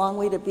from such a long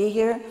way to be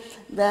here,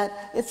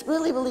 that it's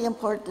really, really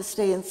important to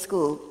stay in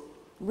school.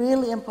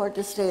 Really important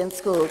to stay in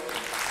school.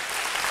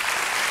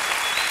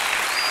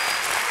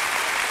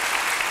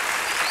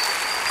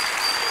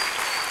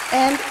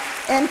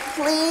 And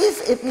please,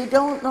 if you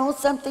don't know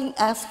something,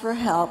 ask for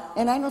help.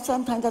 And I know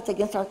sometimes that's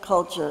against our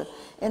culture.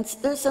 And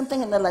there's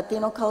something in the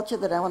Latino culture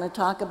that I want to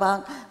talk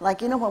about.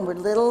 Like, you know, when we're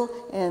little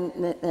and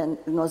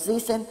nos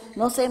dicen,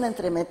 no sean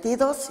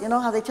entremetidos, you know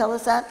how they tell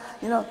us that?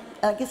 You know,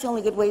 I guess the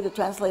only good way to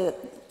translate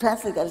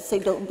that is to say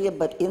don't be a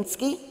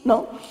butinsky,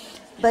 no?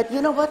 But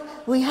you know what?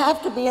 We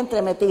have to be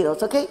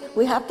entremetidos, okay?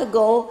 We have to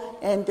go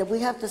and we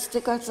have to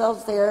stick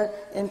ourselves there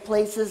in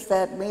places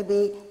that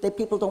maybe that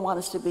people don't want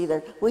us to be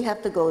there. We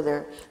have to go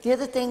there. The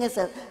other thing is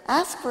that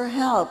ask for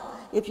help.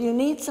 If you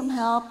need some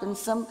help in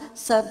some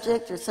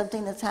subject or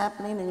something that's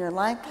happening in your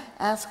life,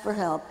 ask for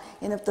help.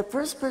 And if the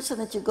first person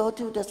that you go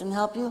to doesn't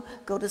help you,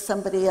 go to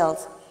somebody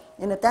else.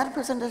 And if that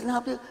person doesn't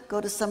help you,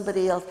 go to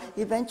somebody else.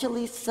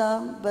 Eventually,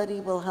 somebody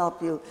will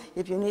help you.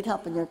 If you need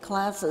help in your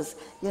classes,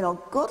 you know,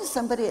 go to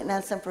somebody and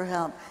ask them for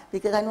help.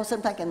 Because I know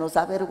sometimes que nos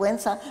da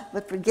vergüenza,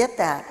 but forget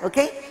that,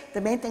 okay? The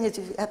main thing is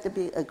you have to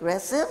be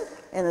aggressive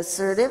and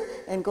assertive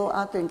and go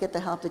out there and get the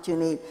help that you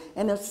need.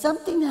 And if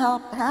something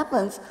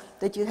happens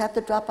that you have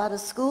to drop out of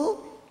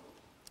school,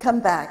 come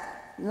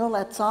back. You know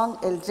that song,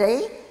 El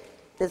Rey?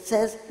 It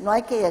says, no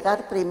hay que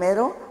llegar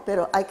primero,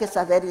 pero hay que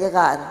saber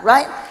llegar,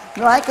 right?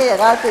 No hay que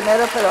llegar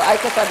primero, pero hay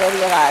que saber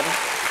llegar.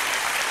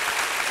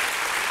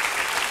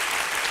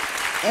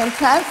 And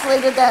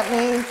translated, that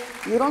means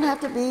you don't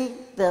have to be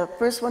the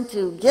first one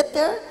to get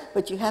there,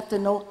 but you have to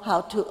know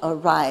how to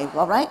arrive,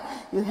 all right?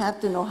 You have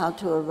to know how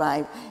to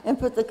arrive. And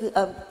for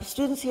the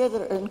students here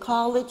that are in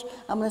college,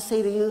 I'm going to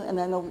say to you,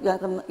 and I know you're not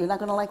going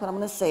to like what I'm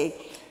going to say,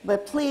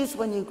 but please,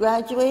 when you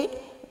graduate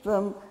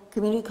from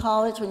community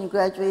college, when you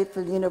graduate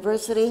from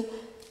university,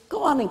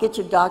 go on and get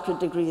your doctorate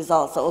degrees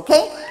also,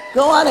 okay?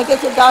 Go on and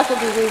get your doctorate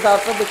degrees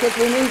also, because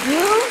we need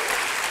you,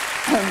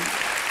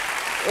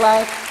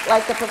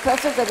 like the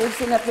professors that we've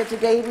seen up here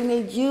today, we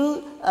need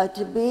you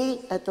to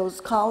be at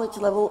those college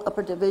level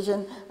upper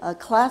division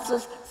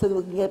classes so that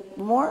we can get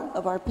more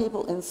of our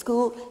people in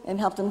school and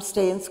help them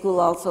stay in school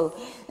also.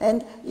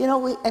 And you know,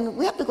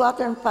 we have to go out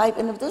there and fight,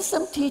 and if there's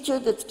some teacher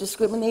that's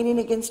discriminating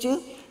against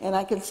you, and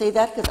I can say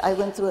that because I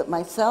went through it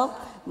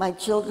myself, my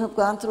children have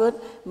gone through it,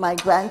 my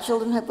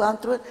grandchildren have gone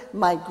through it,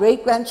 my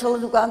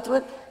great-grandchildren have gone through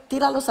it,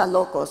 tíralos a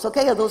locos,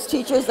 okay? Or those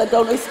teachers that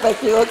don't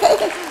respect you, okay?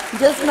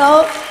 Just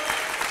know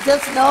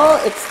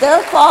it's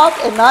their fault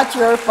and not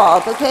your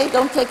fault, okay?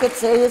 Don't take it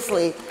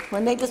seriously.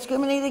 When they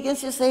discriminate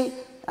against you, say,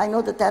 I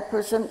know that that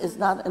person is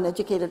not an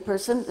educated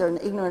person, they're an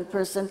ignorant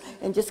person,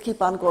 and just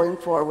keep on going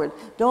forward.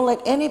 Don't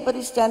let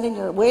anybody stand in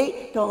your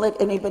way, don't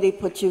let anybody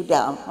put you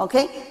down,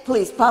 okay?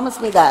 Please,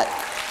 promise me that.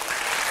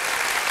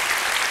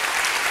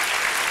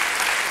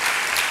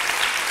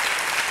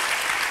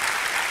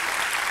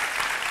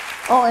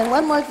 Oh, and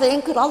one more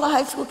thing, could all the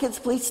high school kids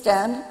please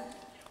stand?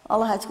 All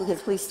the high school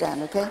kids please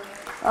stand, okay?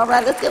 All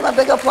right, let's give them a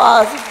big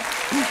applause.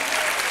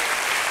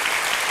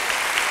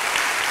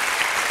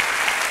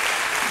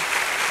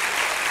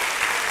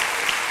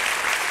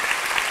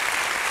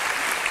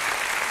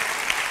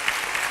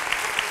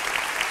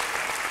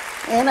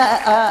 And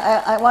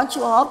I want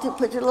you all to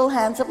put your little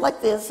hands up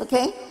like this,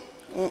 okay?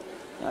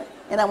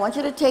 And I want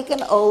you to take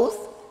an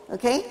oath,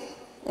 okay?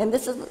 And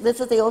this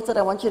is the oath that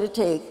I want you to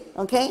take,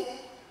 okay?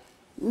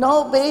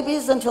 No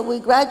babies until we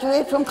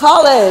graduate from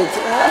college.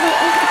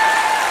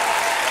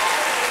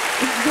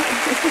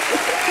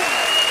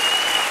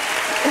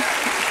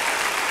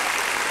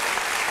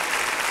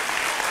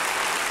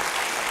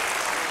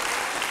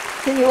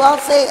 Can you all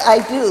say,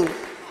 I do?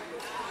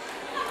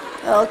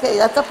 Okay,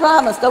 that's a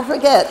promise, don't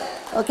forget.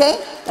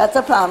 Okay, that's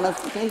a promise.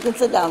 You can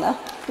sit down now.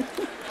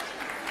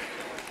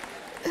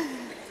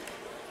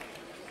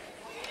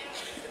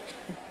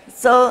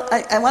 So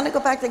I want to go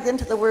back again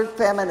to the word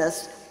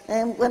feminist.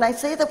 And when I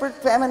say the word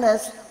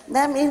feminist,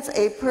 that means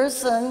a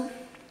person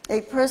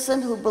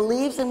who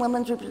believes in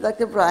women's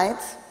reproductive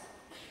rights,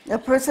 a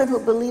person who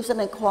believes in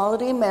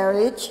equality in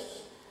marriage,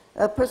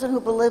 a person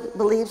who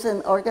believes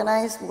in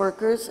organized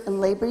workers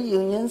and labor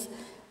unions,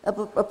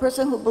 a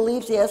person who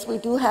believes, yes, we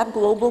do have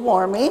global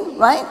warming,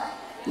 right?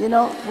 You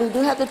know, we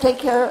do have to take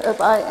care of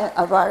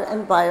our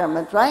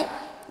environment, right?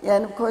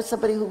 And of course,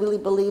 somebody who really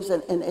believes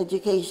in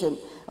education.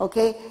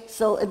 Okay,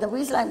 so and the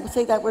reason I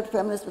say that word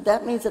feminist, but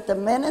that means that the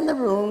men in the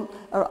room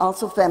are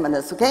also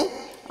feminists, okay?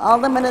 All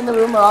the men in the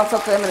room are also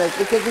feminists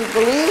because we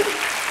believe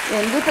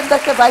in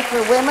reproductive rights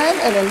for women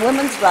and in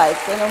women's rights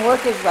and in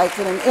workers' rights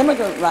and in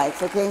immigrant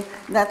rights, okay?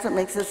 And that's what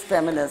makes us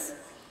feminists.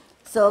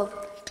 So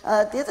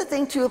the other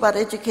thing too about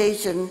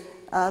education,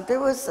 there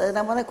was, and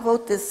I want to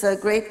quote this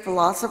great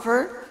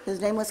philosopher,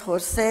 his name was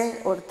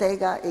Jose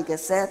Ortega y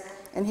Gasset,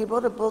 and he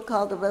wrote a book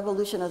called The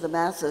Revolution of the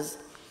Masses.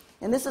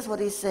 And this is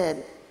what he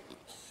said.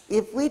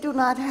 If we do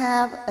not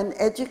have an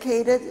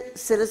educated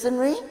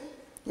citizenry,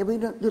 if we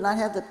do not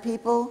have the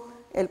people,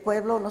 el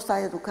pueblo no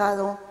está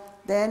educado,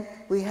 then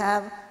we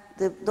have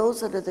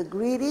those that are the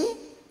greedy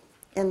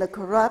and the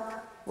corrupt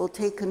will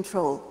take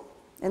control.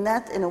 And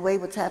that's, in a way,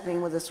 what's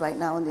happening with us right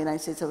now in the United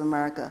States of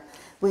America.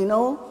 We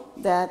know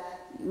that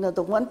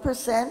the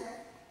 1%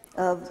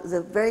 of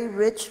the very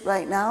rich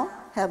right now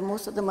have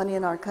most of the money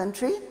in our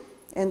country,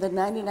 and the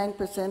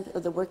 99%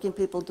 of the working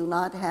people do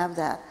not have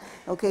that,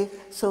 okay?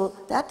 So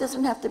that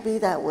doesn't have to be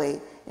that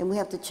way, and we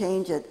have to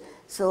change it.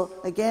 So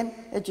again,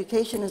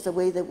 education is the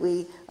way that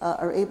we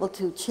are able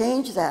to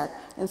change that,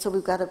 and so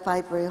we've got to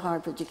fight very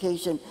hard for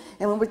education.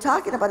 And when we're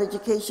talking about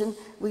education,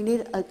 we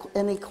need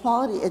an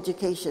equality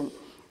education,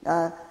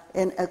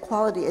 and a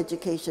quality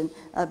education,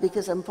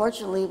 because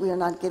unfortunately we are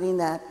not getting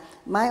that.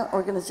 My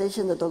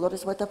organization, the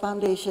Dolores Huerta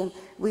Foundation,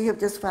 we have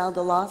just filed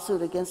a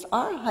lawsuit against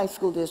our high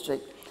school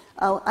district.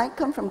 I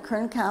come from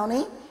Kern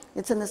County.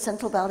 It's in the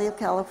Central Valley of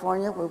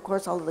California, where of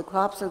course all of the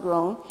crops are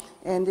grown,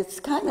 and it's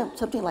kind of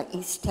something like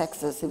East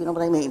Texas, if you know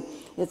what I mean.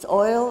 It's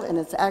oil and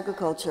it's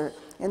agriculture,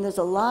 and there's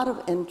a lot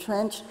of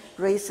entrenched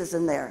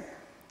racism there.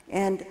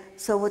 And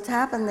so what's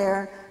happened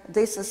there,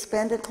 they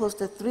suspended close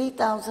to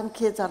 3,000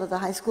 kids out of the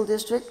high school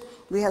district.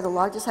 We have the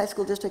largest high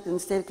school district in the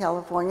state of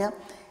California,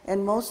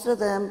 and most of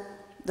them,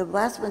 the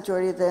vast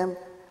majority of them,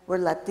 were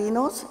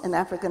Latinos and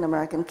African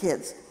American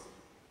kids.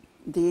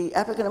 The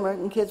African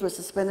American kids were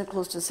suspended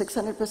close to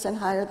 600%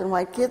 higher than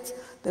white kids.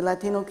 The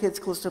Latino kids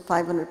close to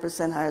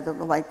 500% higher than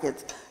the white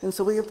kids. And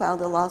so we have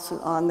filed a lawsuit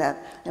on that.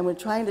 And we're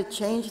trying to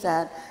change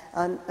that,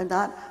 and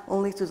not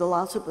only through the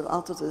lawsuit, but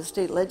also through the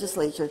state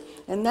legislature.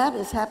 And that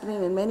is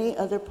happening in many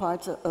other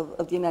parts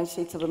of the United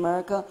States of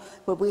America,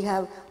 where we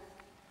have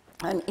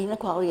an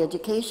inequality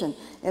education.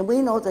 And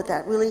we know that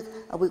that really,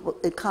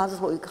 it causes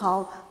what we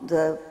call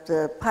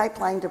the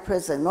pipeline to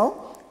prison,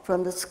 no?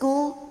 From the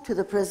school to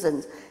the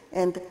prisons.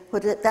 And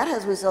what that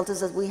has resulted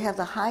is that we have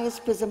the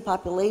highest prison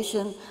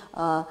population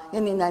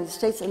in the United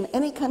States and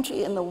any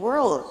country in the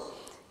world.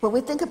 When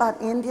we think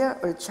about India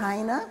or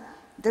China,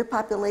 their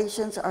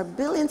populations are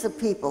billions of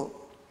people.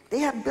 They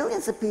have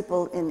billions of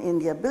people in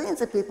India,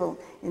 billions of people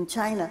in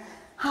China.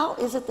 How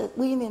is it that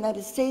we in the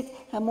United States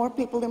have more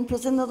people in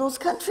prison than those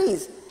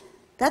countries?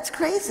 That's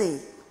crazy.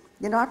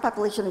 You know, our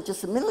population is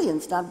just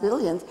millions, not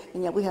billions,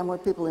 and yet we have more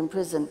people in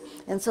prison.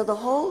 And so the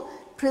whole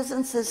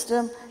prison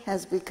system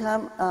has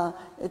become,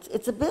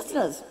 it's a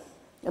business.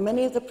 And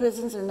many of the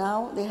prisons are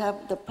now, they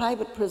have the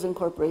private prison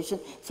corporation,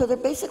 so they're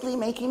basically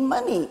making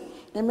money.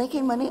 They're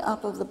making money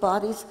off of the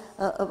bodies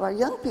of our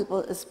young people,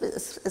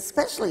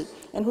 especially.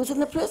 And who's in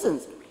the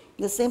prisons?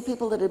 The same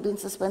people that have been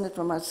suspended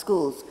from our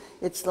schools.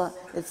 It's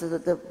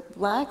the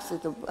blacks,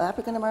 it's the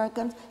African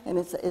Americans, and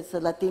it's the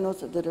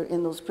Latinos that are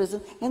in those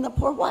prisons, and the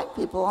poor white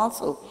people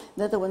also.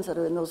 They're the ones that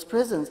are in those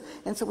prisons.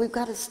 And so we've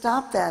got to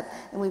stop that,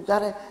 and we've got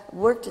to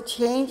work to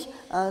change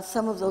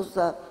some of those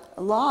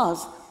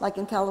laws. Like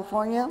in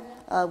California,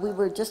 we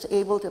were just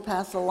able to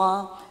pass a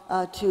law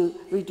to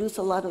reduce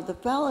a lot of the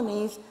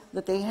felonies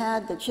that they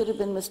had that should have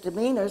been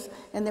misdemeanors,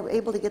 and they were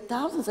able to get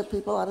thousands of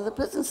people out of the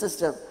prison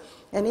system.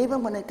 And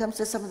even when it comes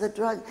to some of the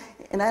drugs,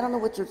 and I don't know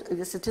what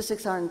your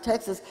statistics are in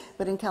Texas,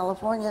 but in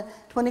California,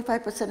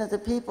 25% of the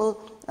people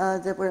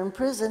that were in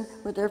prison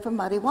were there for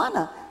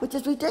marijuana, which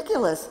is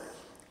ridiculous.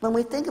 When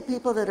we think of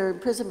people that are in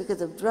prison because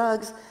of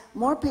drugs,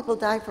 more people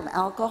die from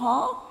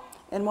alcohol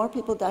and more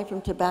people die from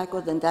tobacco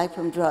than die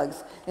from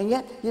drugs. And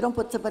yet, you don't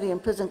put somebody in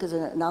prison because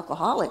they're an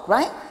alcoholic,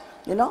 right?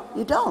 You know,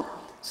 you don't.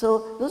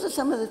 So those are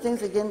some of the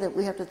things, again, that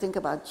we have to think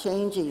about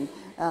changing.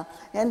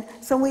 And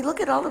so when we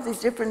look at all of these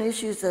different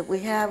issues that we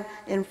have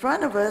in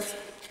front of us,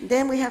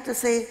 then we have to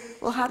say,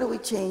 well, how do we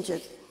change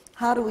it?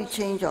 How do we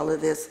change all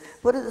of this?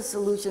 What are the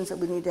solutions that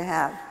we need to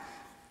have?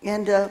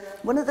 And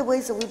one of the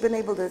ways that we've been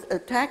able to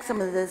attack some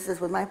of this is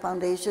with my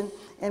foundation,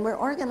 and we're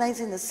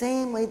organizing the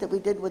same way that we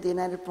did with the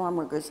United Farm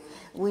Workers.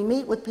 We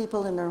meet with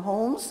people in their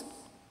homes,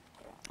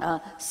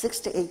 6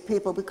 to 8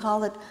 people. We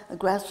call it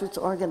grassroots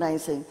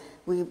organizing.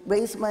 We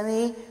raise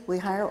money, we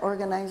hire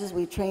organizers,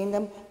 we train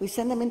them, we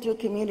send them into a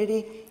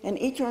community, and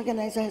each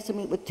organizer has to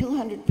meet with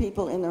 200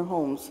 people in their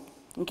homes.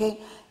 Okay?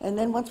 And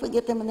then once we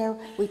get them in there,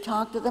 we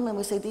talk to them and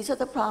we say, these are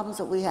the problems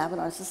that we have in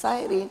our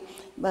society,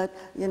 but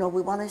you know,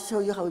 we want to show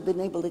you how we've been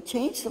able to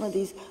change some of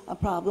these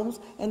problems.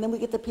 And then we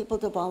get the people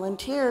to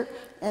volunteer,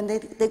 and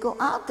they go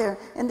out there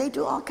and they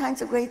do all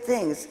kinds of great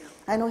things.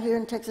 I know here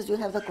in Texas you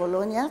have the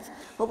colonias,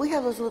 but we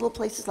have those little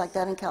places like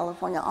that in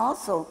California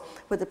also,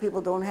 where the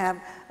people don't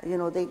have, you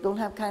know, they don't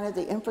have kind of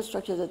the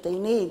infrastructure that they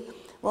need.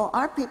 Well,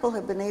 our people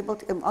have been able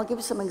to, I'll give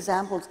you some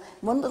examples.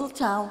 One little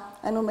town,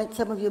 I know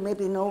some of you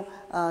maybe know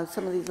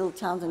some of these little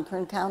towns in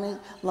Kern County,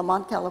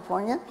 Lamont,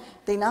 California.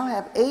 They now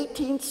have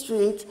 18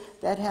 streets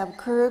that have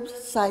curbs,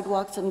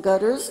 sidewalks, and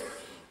gutters.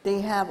 They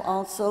have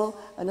also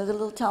another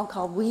little town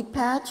called Weed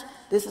Patch.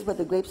 This is where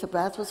The Grapes of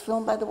Wrath was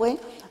filmed, by the way.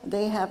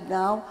 They have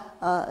now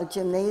a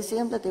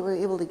gymnasium that they were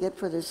able to get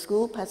for their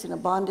school, passing a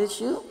bond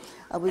issue.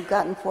 We've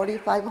gotten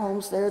 45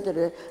 homes there that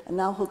are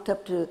now hooked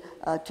up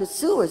to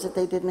sewers that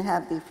they didn't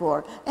have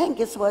before. And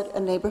guess what? A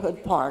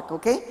neighborhood park,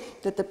 okay,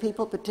 that the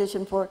people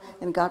petitioned for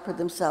and got for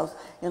themselves.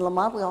 In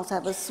Lamont, we also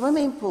have a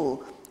swimming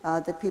pool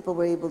that people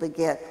were able to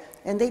get.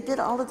 And they did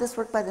all of this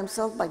work by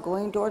themselves by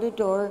going door to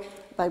door,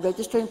 by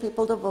registering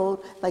people to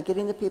vote, by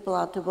getting the people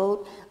out to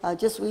vote.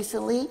 Just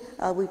recently,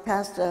 we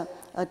passed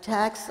a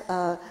tax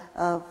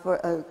for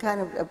a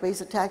kind of a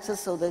base of taxes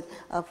so that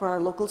for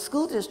our local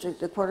school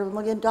district,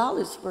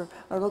 $250,000 for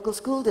our local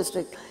school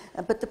district.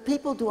 But the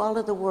people do all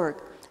of the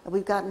work.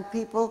 We've gotten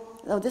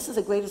people, this is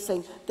the greatest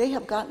thing, they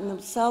have gotten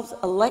themselves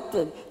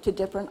elected to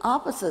different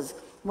offices.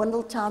 One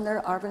little town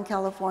there, Arvin,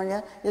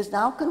 California, is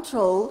now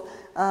controlled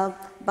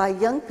by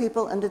young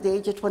people under the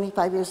age of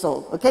 25 years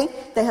old, okay?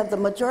 They have the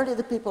majority of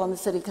the people on the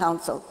city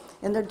council,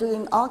 and they're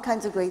doing all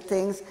kinds of great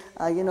things,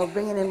 you know,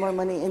 bringing in more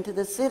money into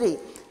the city.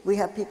 We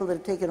have people that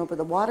have taken over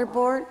the water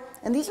board,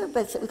 and these are,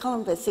 we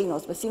call them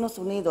vecinos, vecinos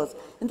unidos,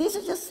 and these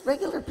are just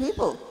regular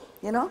people,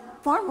 you know,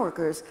 farm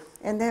workers,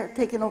 and they're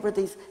taking over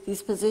these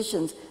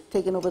positions,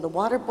 taking over the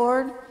water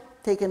board,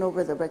 taken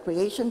over the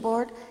recreation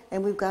board,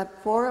 and we've got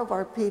 4 of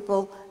our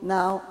people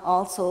now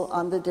also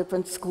on the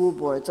different school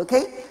boards,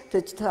 okay,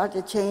 to start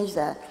to change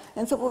that.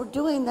 And so what we're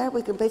doing there,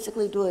 we can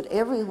basically do it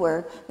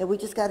everywhere, and we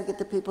just got to get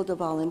the people to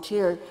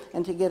volunteer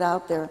and to get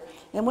out there.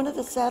 And one of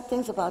the sad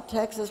things about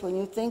Texas, when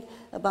you think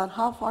about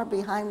how far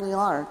behind we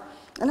are,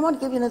 and I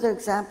want to give you another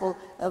example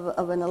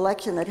of an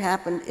election that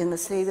happened in the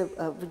state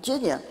of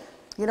Virginia.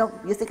 You know,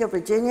 you think of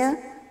Virginia,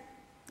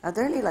 are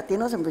there any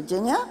Latinos in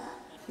Virginia?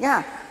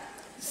 Yeah.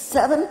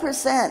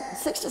 7%,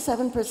 6 to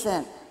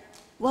 7%.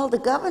 Well, the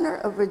governor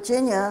of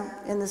Virginia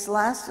in this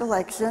last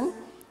election,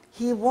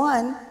 he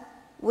won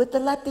with the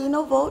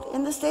Latino vote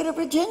in the state of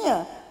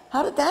Virginia.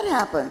 How did that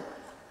happen?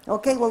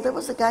 Okay, well, there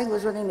was a guy who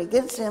was running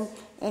against him,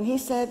 and he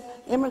said,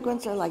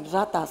 immigrants are like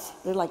ratas,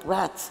 they're like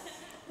rats,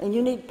 and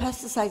you need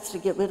pesticides to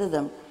get rid of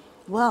them.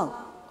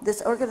 Well,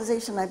 this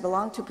organization I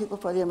belong to, People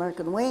for the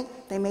American Way,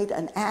 they made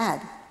an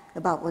ad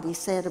about what he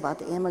said about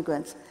the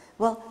immigrants.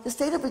 Well, the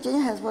state of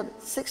Virginia has,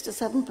 what, 6 to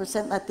 7%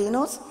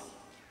 Latinos?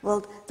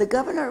 Well, the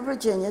governor of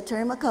Virginia,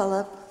 Terry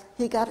McAuliffe,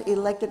 he got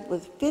elected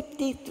with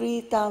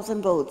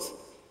 53,000 votes.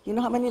 You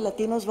know how many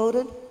Latinos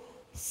voted?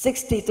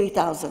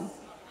 63,000.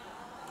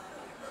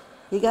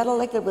 He got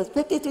elected with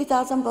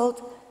 53,000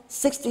 votes,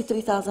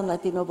 63,000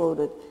 Latino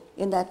voted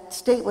in that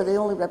state where they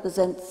only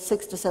represent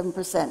 6 to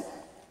 7%.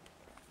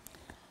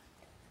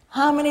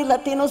 How many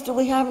Latinos do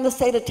we have in the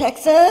state of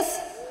Texas?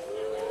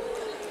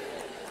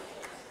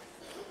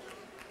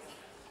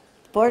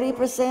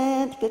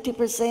 40%,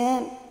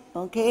 50%,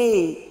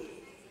 okay.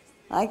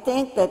 I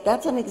think that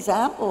that's an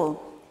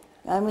example.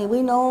 I mean,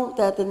 we know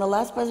that in the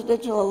last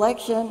presidential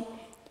election,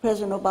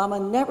 President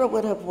Obama never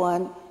would have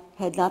won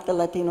had not the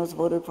Latinos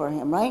voted for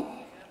him, right?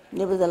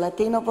 It was a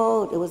Latino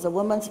vote, it was a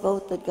woman's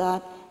vote that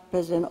got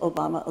President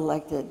Obama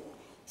elected.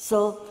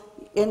 So,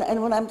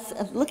 and when I'm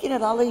looking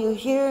at all of you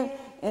here,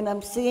 and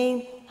I'm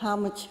seeing how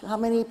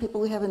many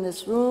people we have in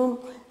this room,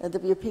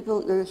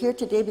 you're here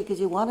today because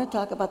you want to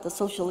talk about the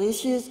social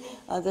issues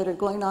that are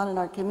going on in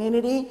our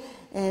community.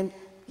 And,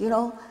 you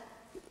know,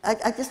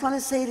 I just want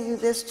to say to you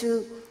this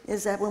too,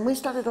 is that when we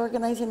started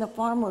organizing the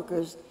farm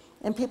workers,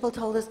 and people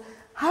told us,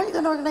 how are you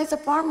going to organize the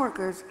farm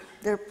workers?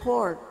 They're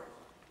poor.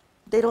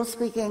 They don't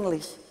speak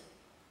English.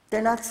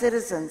 They're not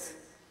citizens.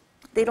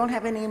 They don't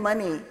have any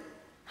money.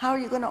 How are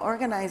you going to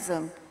organize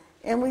them?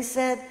 And we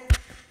said,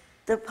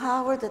 the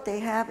power that they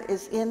have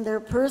is in their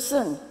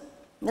person.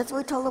 That's what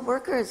we told the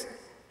workers.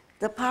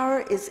 The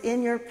power is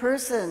in your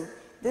person.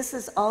 This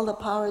is all the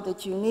power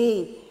that you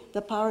need.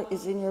 The power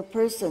is in your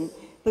person.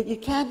 But you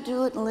can't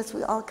do it unless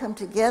we all come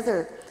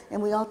together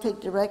and we all take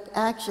direct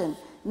action,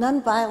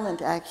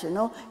 nonviolent action,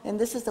 no? And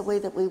this is the way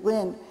that we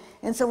win.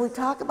 And so we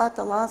talk about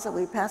the laws that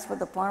we passed for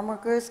the farm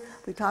workers.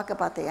 We talk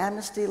about the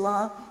amnesty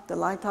law, the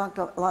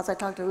laws I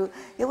talked about.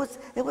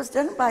 It was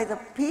done by the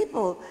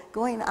people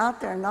going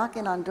out there and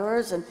knocking on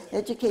doors and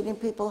educating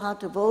people how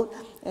to vote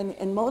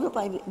and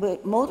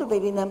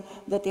motivating them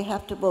that they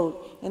have to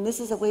vote. And this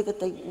is the way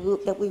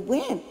that we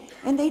win.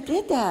 And they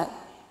did that.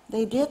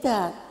 They did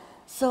that.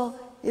 So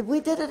if we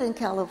did it in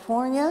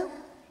California,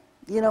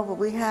 you know,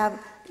 we have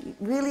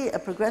really a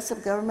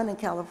progressive government in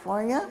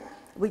California.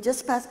 We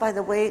just passed, by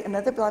the way,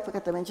 another bill I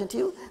forgot to mention to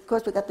you. Of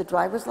course, we got the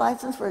driver's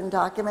license for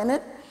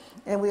undocumented,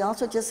 and we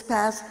also just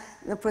passed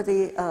for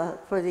the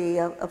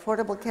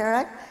Affordable Care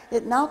Act.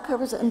 It now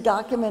covers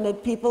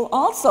undocumented people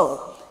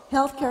also.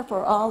 Health care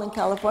for all in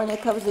California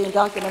covers the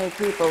undocumented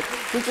people.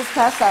 We just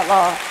passed that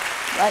law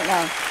right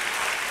now.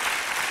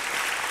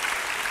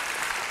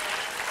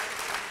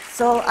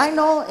 So I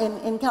know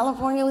in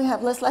California we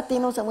have less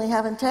Latinos than we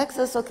have in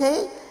Texas,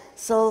 okay?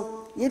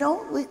 So, you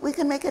know, we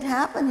can make it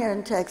happen here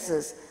in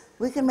Texas.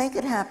 We can make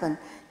it happen.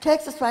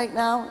 Texas right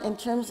now, in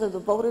terms of the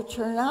voter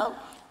turnout,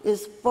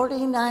 is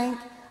 49th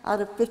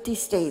out of 50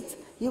 states.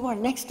 You are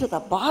next to the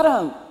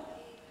bottom.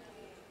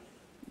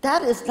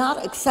 That is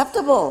not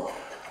acceptable.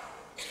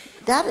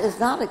 That is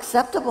not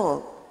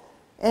acceptable.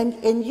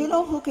 And you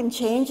know who can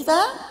change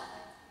that?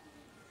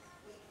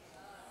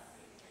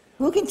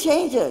 Who can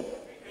change it?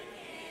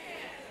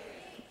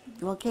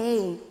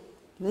 Okay,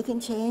 we can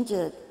change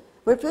it.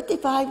 We're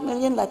 55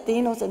 million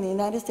Latinos in the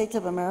United States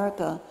of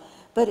America.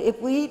 But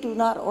if we do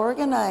not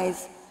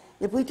organize,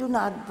 if we do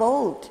not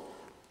vote,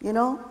 you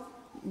know,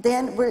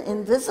 then we're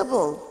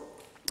invisible.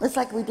 It's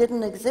like we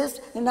didn't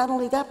exist. And not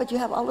only that, but you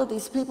have all of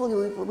these people,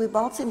 we've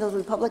all seen those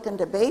Republican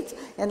debates,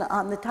 and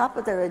on the top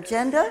of their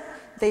agenda,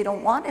 they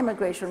don't want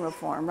immigration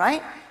reform,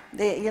 right?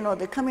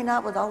 They're coming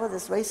out with all of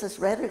this racist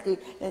rhetoric,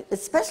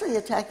 especially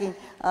attacking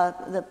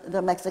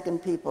the Mexican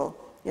people,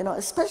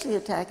 especially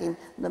attacking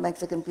the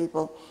Mexican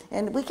people.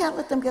 And we can't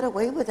let them get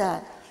away with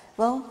that.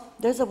 Well,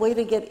 there's a way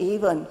to get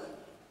even.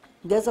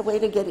 There's a way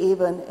to get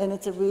even, and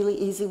it's a really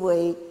easy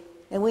way.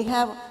 And we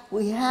have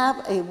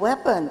a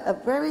weapon, a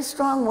very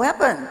strong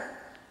weapon.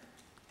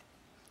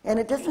 And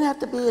it doesn't have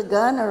to be a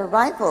gun or a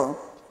rifle.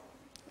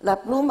 La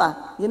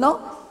pluma,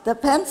 the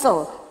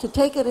pencil, to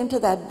take it into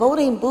that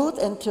voting booth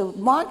and to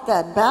mark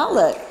that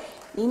ballot,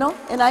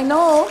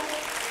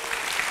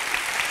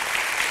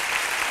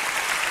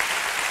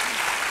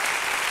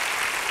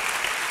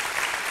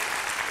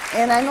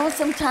 And I know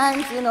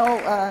sometimes,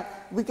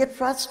 we get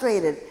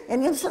frustrated.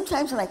 And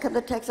sometimes when I come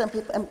to Texas and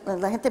people, and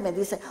la gente me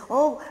dice,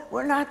 oh,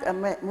 we're not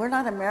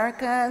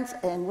Americans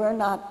and we're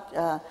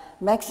not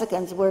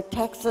Mexicans, we're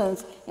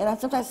Texans. And I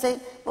sometimes say,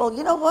 well,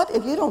 you know what?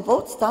 If you don't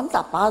vote, están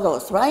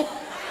tapados, right?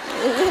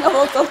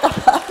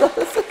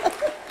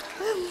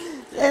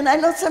 And I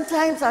know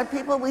sometimes our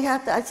people,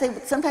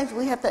 sometimes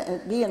we have to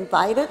be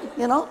invited,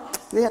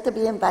 We have to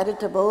be invited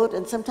to vote,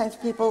 and sometimes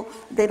people,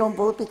 they don't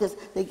vote because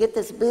they get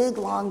this big,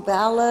 long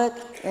ballot,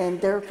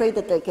 and they're afraid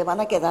that que van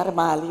a quedar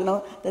mal,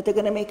 that they're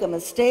going to make a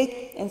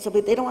mistake, and so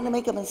they don't want to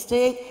make a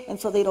mistake, and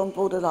so they don't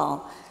vote at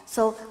all.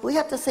 So we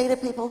have to say to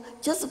people,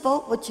 just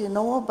vote what you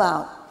know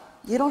about.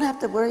 You don't have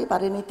to worry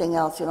about anything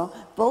else,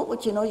 Vote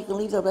what you know, you can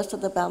leave the rest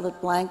of the ballot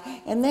blank,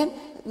 and then,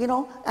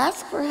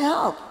 ask for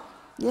help.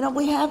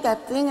 We have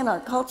that thing in our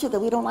culture that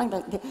we don't like,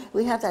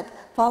 we have that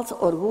false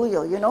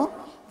orgullo,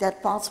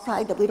 that false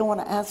pride that we don't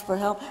want to ask for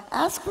help.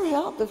 Ask for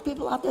help. There's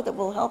people out there that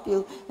will help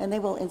you, and they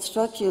will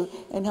instruct you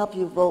and help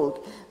you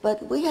vote.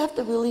 But we have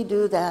to really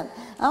do that.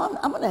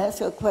 I'm going to ask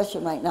you a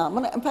question right now.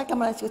 In fact, I'm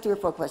going to ask you 3 or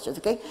 4 questions,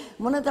 okay?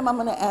 One of them I'm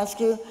going to ask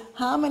you,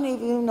 how many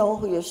of you know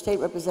who your state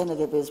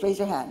representative is? Raise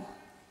your hand.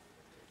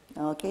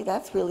 Okay,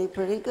 that's really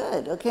pretty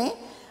good, okay?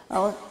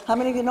 How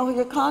many of you know who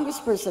your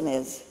congressperson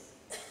is?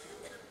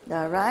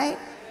 All right.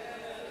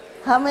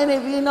 How many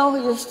of you know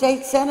who your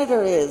state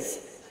senator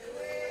is?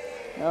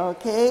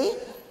 Okay.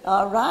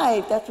 All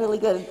right. That's really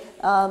good.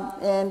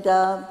 And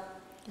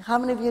how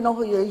many of you know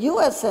who your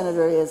U.S.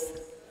 senator is?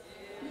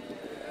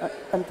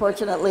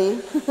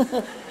 Unfortunately,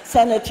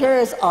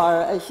 senators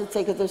are, I should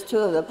say, because there's 2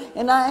 of them.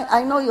 And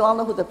I know you all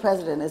know who the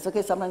president is.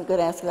 Okay, so I'm going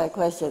to ask you that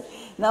question.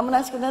 Now I'm going to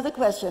ask you another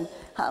question.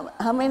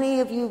 How many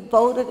of you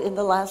voted in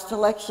the last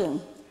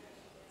election?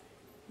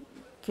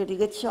 Pretty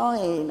good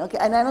showing. Okay,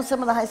 and I know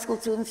some of the high school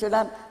students are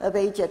not of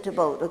age yet to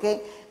vote.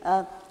 Okay,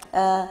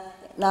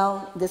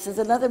 now this is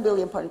another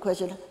really important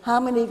question. How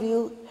many of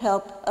you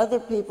helped other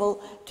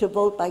people to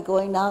vote by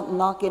going out and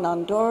knocking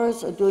on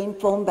doors or doing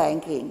phone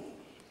banking?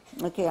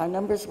 Okay, our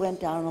numbers went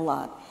down a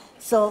lot.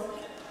 So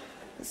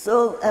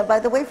by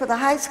the way, for the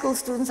high school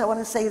students, I want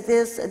to say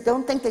this: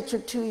 don't think that you're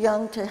too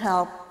young to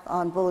help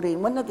on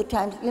voting. One of the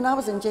times, I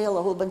was in jail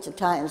a whole bunch of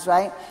times,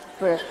 right?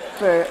 For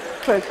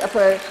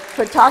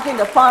talking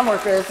to farm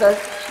workers,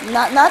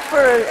 not for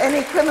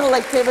any criminal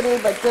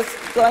activity, but just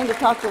going to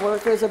talk to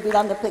workers or be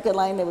on the picket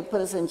line. They would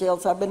put us in jail.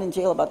 So I've been in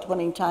jail about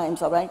 20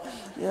 times, all right?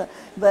 Yeah.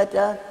 But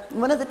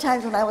one of the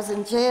times when I was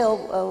in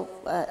jail,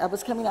 I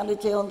was coming out of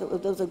jail, and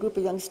there was a group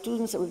of young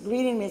students that were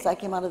greeting me as I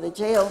came out of the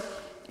jail,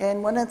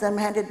 and one of them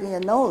handed me a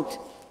note,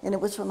 and it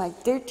was from my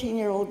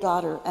 13-year-old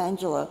daughter,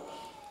 Angela,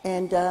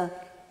 and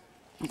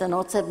the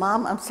note said,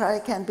 "Mom, I'm sorry I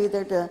can't be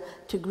there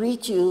to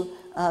greet you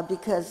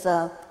because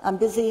I'm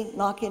busy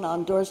knocking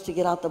on doors to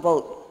get out the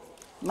vote."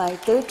 My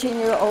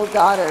 13-year-old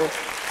daughter.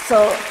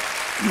 So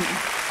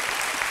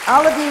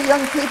all of you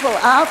young people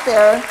out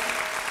there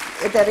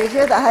that are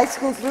here, the high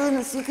school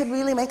students, you could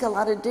really make a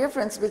lot of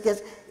difference,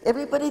 because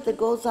everybody that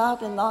goes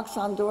out and knocks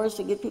on doors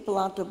to get people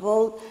out to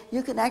vote,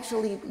 you can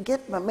actually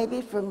get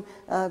maybe from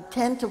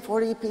 10 to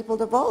 40 people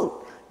to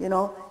vote.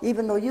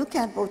 Even though you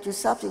can't vote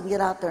yourself, you can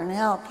get out there and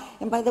help.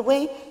 And by the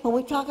way, when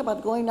we talk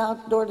about going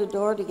out door to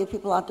door to get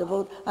people out to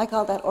vote, I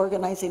call that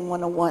organizing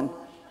 101.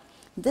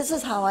 This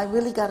is how I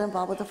really got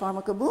involved with the farm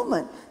worker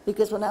movement,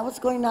 because when I was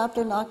going out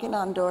there knocking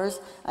on doors,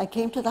 I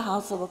came to the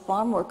house of a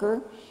farm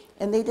worker,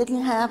 and they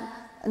didn't have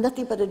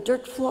nothing but a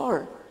dirt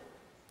floor.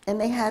 And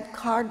they had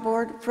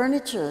cardboard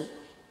furniture,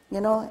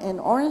 and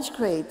orange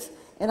crates.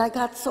 And I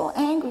got so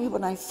angry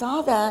when I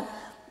saw that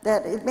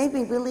it made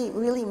me really,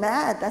 really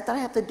mad. I thought I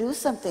had to do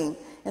something.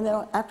 And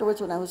then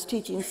afterwards, when I was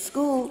teaching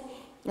school,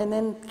 and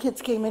then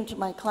kids came into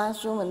my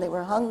classroom and they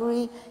were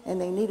hungry and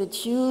they needed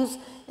shoes,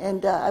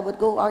 and I would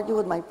go argue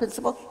with my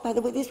principal. By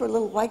the way, these were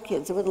little white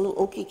kids. They were the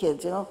little Okie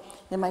kids,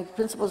 And my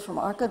principal was from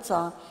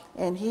Arkansas,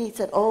 and he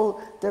said, "Oh,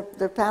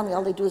 their family,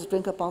 all they do is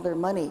drink up all their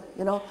money,"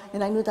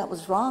 And I knew that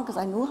was wrong, because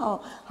I knew how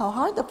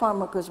hard the farm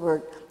workers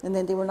worked, and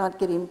then they were not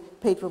getting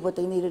paid for what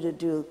they needed to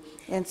do.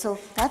 And so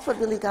that's what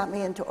really got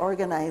me into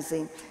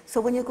organizing. So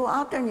when you go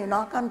out there and you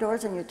knock on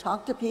doors and you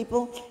talk to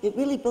people, it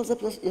really builds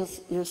up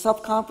your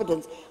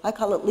self-confidence. I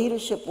call it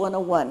Leadership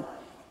 101.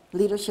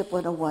 Leadership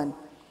 101.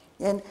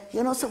 And,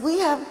 you know, so we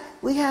have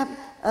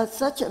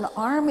such an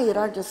army at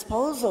our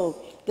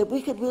disposal that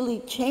we could really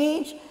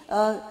change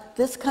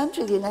this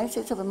country, the United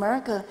States of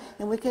America,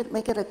 and we could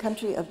make it a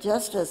country of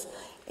justice.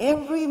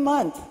 Every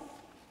month,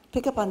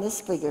 pick up on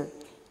this figure,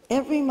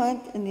 every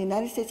month in the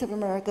United States of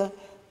America,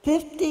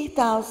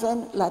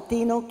 50,000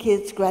 Latino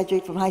kids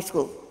graduate from high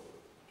school.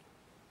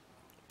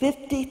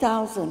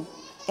 50,000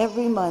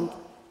 every month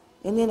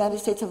in the United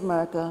States of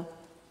America.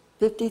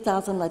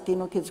 50,000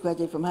 Latino kids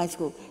graduate from high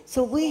school.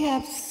 So we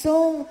have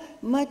so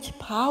much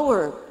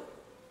power.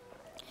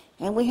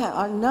 And we have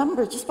our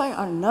numbers, just by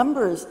our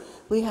numbers,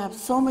 we have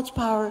so much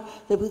power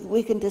that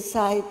we can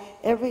decide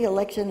every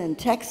election in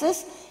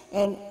Texas.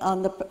 And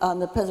on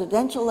the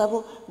presidential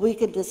level, we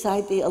can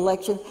decide the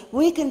election.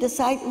 We can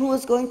decide who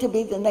is going to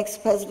be the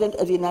next president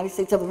of the United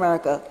States of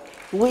America.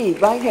 We,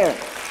 right here.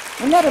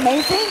 Isn't that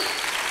amazing?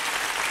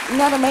 Isn't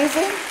that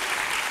amazing?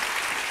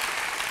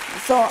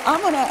 So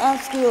I'm going to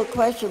ask you a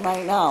question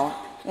right now.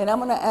 And I'm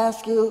going to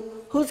ask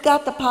you, who's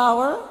got the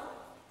power?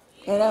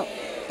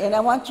 And I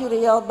want you to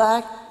yell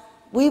back,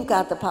 we've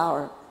got the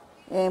power.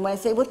 And when I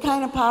say what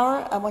kind of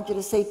power, I want you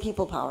to say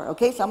people power.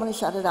 Okay, so I'm going to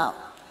shout it out.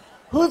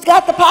 Who's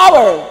got the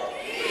power?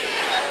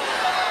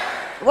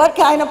 What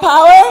kind of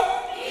power?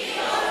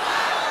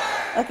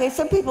 Okay,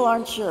 some people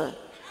aren't sure.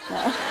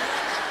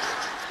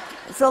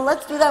 So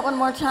let's do that one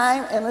more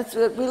time, and let's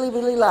do it really,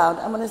 really loud.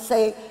 I'm going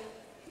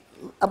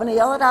to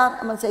yell it out.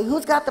 I'm going to say,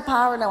 who's got the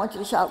power? And I want you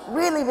to shout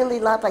really, really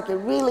loud, like you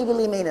really,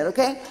 really mean it,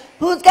 okay?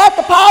 Who's got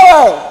the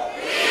power?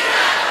 We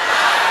got the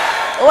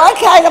power. What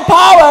kind of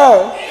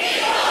power?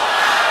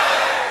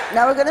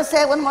 Now we're going to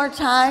say it one more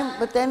time,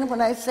 but then when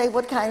I say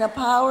what kind of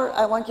power,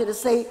 I want you to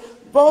say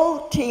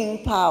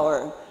voting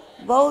power.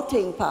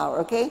 Voting power,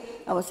 okay?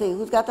 I'm going to say,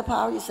 who's got the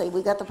power? You say,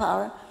 we got the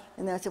power.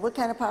 And then I say, what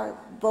kind of power?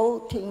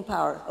 Voting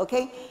power,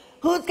 okay?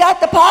 Who's got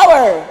the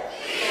power?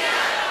 We got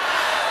the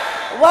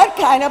power. What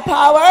kind of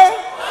power?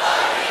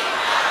 Voting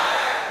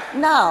power.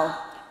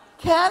 Now,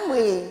 can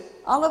we,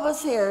 all of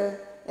us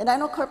here, and I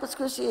know Corpus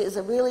Christi is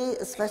a really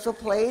special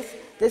place.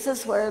 This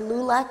is where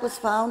LULAC was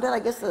founded. I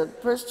guess the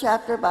first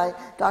chapter by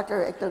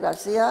Dr. Hector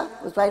Garcia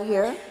was right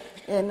here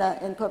in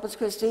Corpus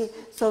Christi.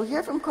 So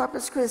you're from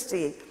Corpus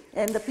Christi,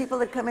 and the people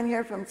that come in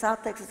here from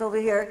South Texas over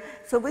here,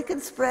 so we can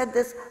spread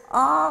this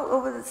all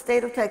over the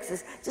state of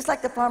Texas. Just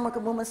like the farm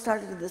worker movement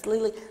started in this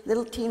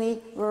little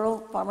teeny rural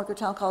farm worker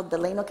town called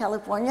Delano,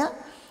 California,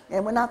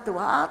 and went out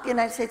throughout the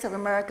United States of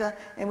America,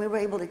 and we were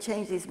able to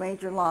change these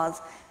major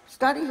laws.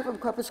 Starting here from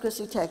Corpus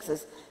Christi,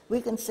 Texas, we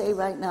can say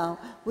right now,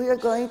 we are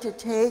going to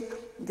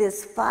take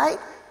this fight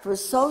for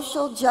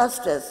social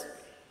justice.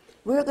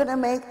 We're going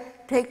to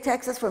take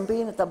Texas from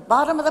being at the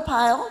bottom of the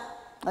pile,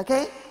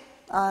 okay,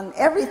 on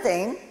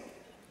everything,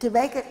 to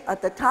make it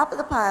at the top of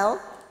the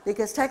pile,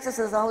 because Texas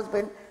has always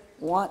been,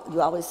 you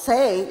always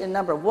say, in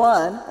number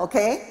one,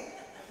 okay?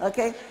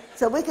 Okay,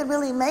 so we can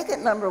really make it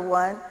number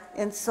one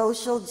in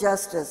social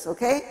justice,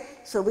 okay?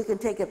 So we can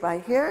take it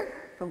right here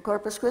from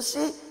Corpus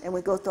Christi, and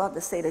we go throughout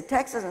the state of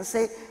Texas and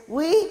say,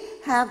 we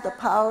have the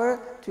power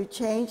to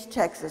change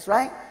Texas,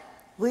 right?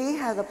 We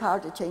have the power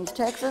to change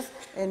Texas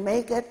and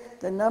make it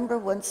the number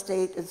one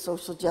state in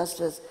social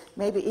justice,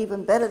 maybe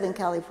even better than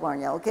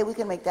California, okay? We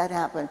can make that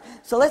happen.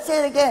 So let's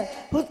say it again.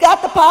 Who's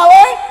got the power?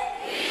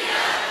 We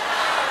got the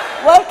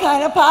power. What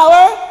kind of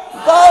power?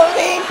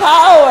 Voting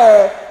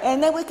power.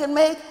 And then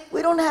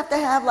we don't have to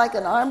have like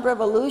an armed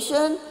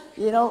revolution,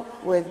 you know,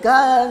 with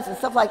guns and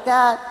stuff like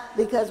that,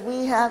 because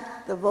we have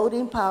the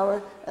voting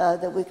power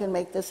that we can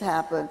make this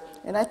happen.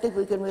 And I think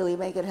we can really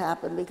make it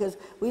happen, because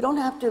we don't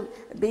have to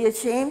be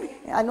ashamed.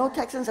 I know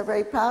Texans are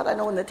very proud. I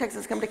know when the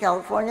Texans come to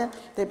California,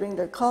 they bring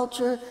their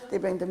culture, they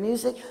bring the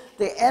music,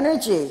 the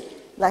energy.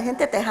 La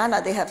gente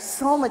tejana, they have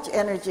so much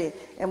energy.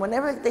 And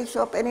whenever they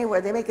show up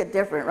anywhere, they make it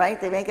different, right?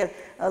 They make it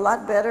a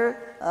lot better,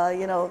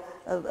 you know,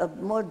 a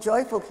more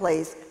joyful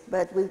place.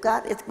 But we've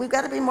got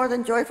to be more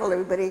than joyful,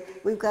 everybody.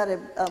 We've got to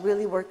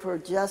really work for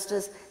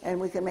justice, and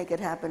we can make it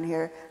happen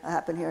here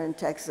in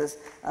Texas.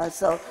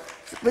 So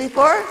I'm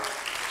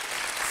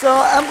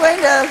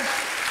going to,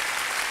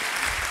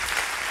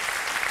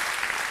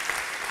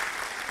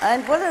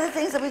 and one of the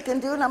things that we can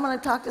do, and I'm going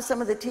to talk to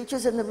some of the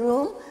teachers in the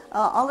room,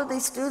 all of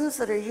these students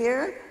that are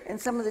here, and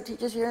some of the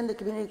teachers here in the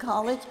community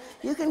college,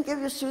 you can give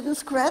your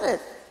students credit.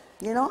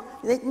 You know,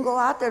 they can go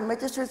out there and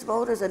register as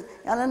voters, and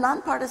on a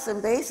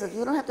nonpartisan basis.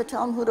 You don't have to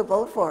tell them who to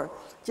vote for.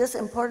 Just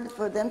important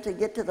for them to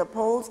get to the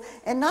polls,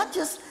 and not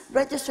just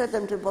register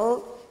them to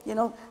vote. You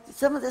know,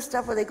 some of this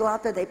stuff where they go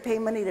out there, they pay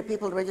money to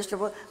people to register to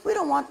vote. We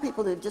don't want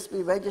people to just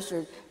be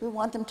registered. We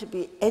want them to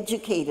be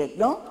educated,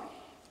 no?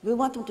 We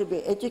want them to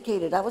be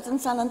educated. I was in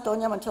San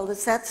Antonio. I'm going to tell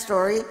this sad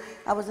story.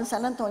 I was in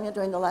San Antonio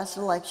during the last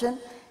election,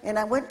 and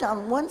I went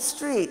down one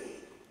street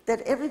that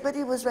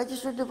everybody was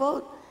registered to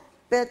vote.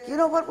 But you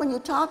know what, when you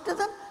talk to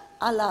them,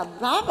 a la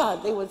brava,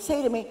 they would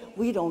say to me,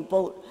 we don't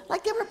vote.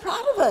 Like they were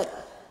proud of it.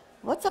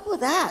 What's up with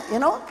that, you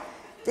know?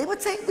 They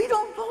would say, we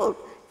don't vote.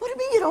 What do you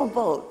mean you don't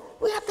vote?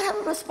 We have to have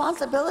a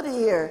responsibility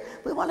here.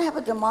 We want to have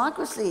a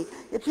democracy.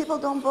 If people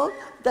don't vote,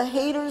 the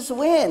haters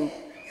win.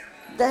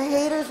 The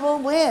haters will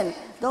win.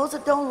 Those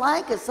that don't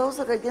like us, those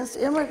that are against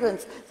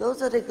immigrants, those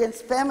that are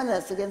against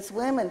feminists, against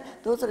women,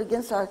 those that are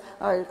against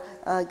our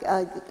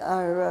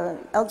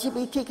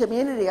LGBT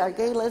community, our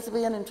gay,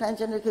 lesbian, and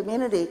transgender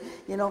community,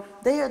 you know,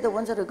 they are the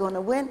ones that are going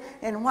to win.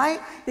 And why?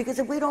 Because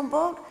if we don't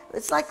vote,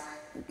 it's like,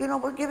 you know,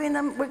 we're giving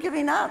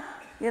up.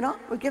 You know,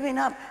 we're giving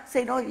up.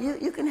 Say, no,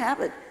 you can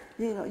have it.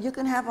 You know, you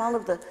can have all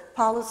of the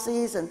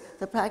policies and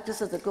the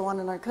practices that go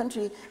on in our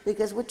country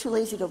because we're too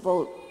lazy to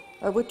vote,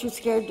 or we're too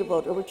scared to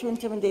vote, or we're too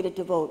intimidated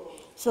to vote.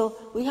 So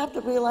we have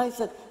to realize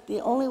that the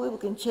only way we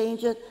can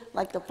change it,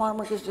 like the farm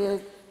workers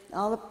did,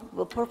 all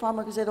the poor farm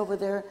workers did over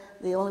there,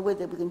 the only way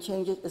that we can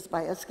change it is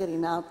by us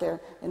getting out there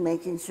and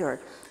making sure.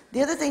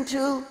 The other thing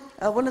too,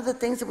 one of the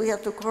things that we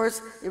have to, of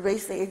course,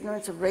 erase the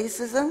ignorance of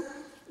racism.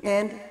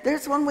 And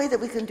there's one way that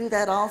we can do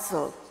that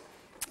also.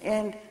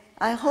 And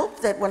I hope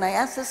that when I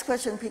ask this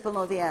question, people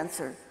know the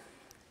answer.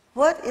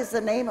 What is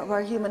the name of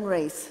our human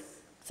race?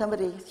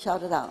 Somebody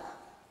shout it out.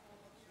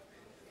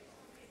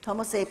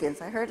 Homo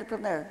sapiens. I heard it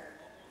from there.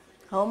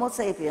 Homo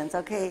sapiens,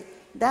 okay.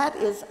 That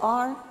is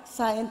our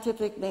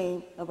scientific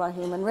name of our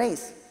human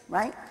race,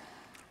 right?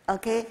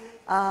 Okay,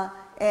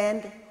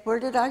 and where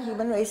did our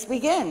human race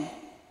begin?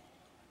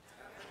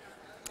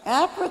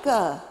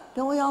 Africa.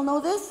 Don't we all know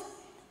this?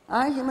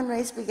 Our human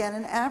race began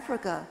in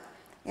Africa.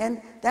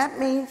 And that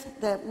means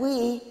that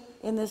we,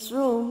 in this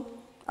room,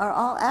 are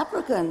all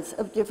Africans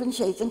of different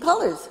shades and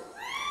colors.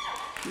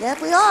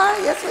 Yes, we are.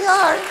 Yes, we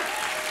are.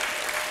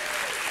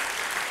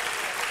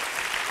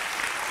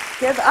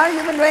 Because our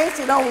human race,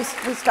 you know,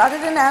 we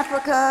started in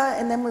Africa,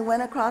 and then we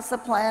went across the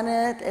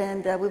planet,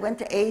 and we went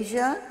to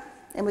Asia,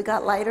 and we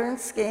got lighter in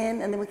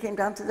skin, and then we came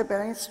down to the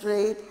Bering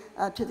Strait,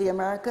 to the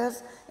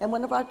Americas, and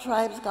one of our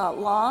tribes got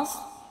lost,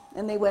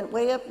 and they went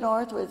way up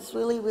north where it's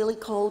really, really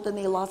cold, and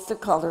they lost their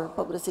color.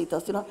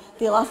 Pobrecitos, you know,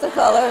 they lost their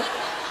color.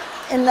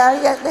 And now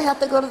they have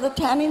to go to the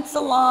tanning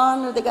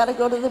salon, or they got to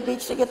go to the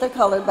beach to get their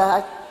color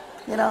back,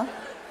 you know.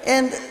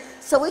 And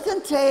so we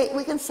can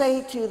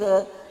say to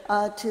the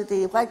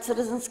White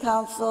Citizens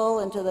Council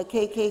and to the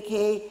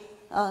KKK,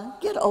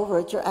 get over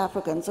it, you're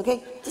Africans,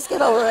 okay? Just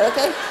get over it,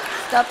 okay?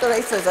 Stop the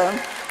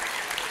racism.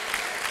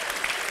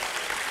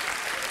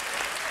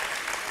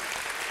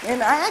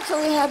 And I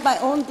actually had my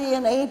own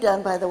DNA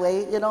done, by the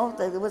way. You know,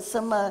 there was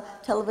some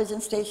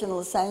television station in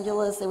Los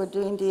Angeles. They were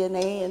doing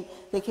DNA, and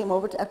they came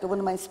over after one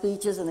of my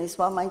speeches, and they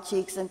swab my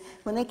cheeks. And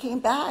when they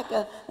came back,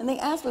 and they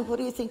asked me, "What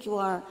do you think you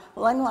are?"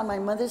 Well, I know on my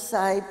mother's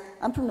side,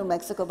 I'm from New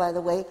Mexico, by the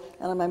way,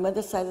 and on my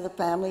mother's side of the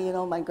family, you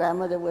know, my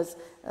grandmother was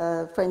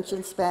French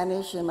and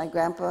Spanish, and my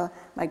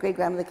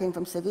great-grandmother came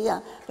from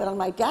Sevilla. But on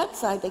my dad's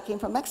side, they came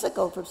from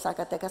Mexico, from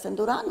Zacatecas and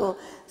Durango.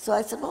 So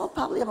I said, well,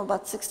 probably I'm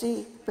about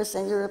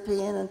 60%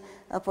 European and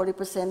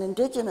 40%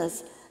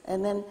 indigenous.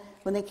 And then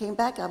when they came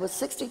back, I was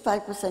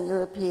 65%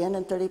 European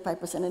and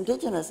 35%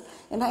 indigenous.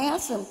 And I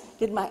asked them,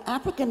 did my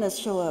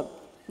Africanness show up?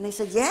 And they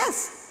said,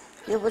 yes,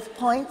 it was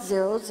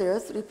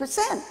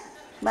 0.003%.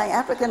 My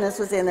Africanness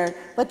was in there.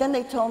 But then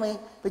they told me,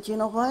 but you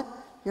know what?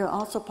 You're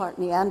also part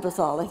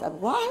Neanderthal. I said,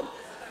 what?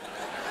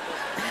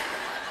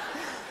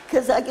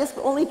 Because I guess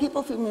only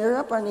people from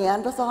Europe are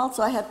Neanderthal,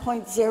 so I had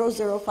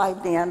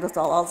 0.005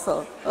 Neanderthal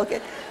also.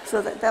 Okay,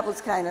 so that was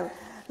kind of.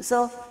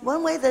 So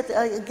one way that,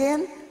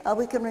 again,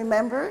 we can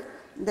remember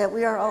that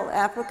we are all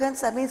Africans,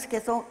 that means que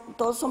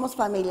todos somos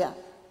familia,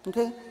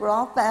 okay? We're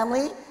all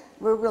family.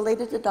 We're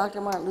related to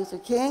Dr. Martin Luther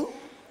King.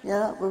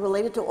 Yeah, we're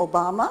related to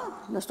Obama,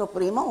 nuestro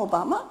primo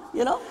Obama,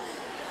 you know?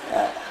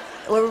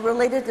 We're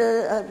related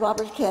to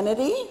Robert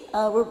Kennedy.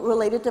 We're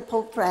related to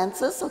Pope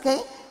Francis,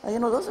 okay? You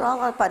know, those are all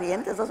our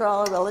parientes, those are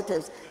all our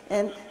relatives.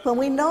 And when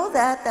we know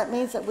that, that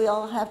means that we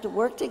all have to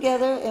work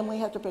together, and we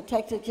have to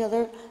protect each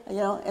other, you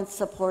know, and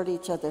support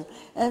each other.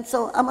 And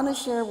so I'm going to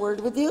share a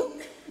word with you.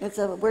 It's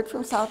a word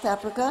from South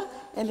Africa,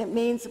 and it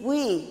means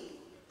we,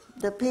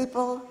 the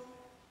people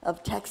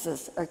of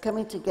Texas, are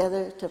coming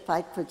together to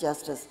fight for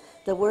justice.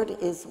 The word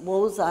is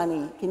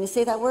Wozani. Can you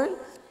say that word?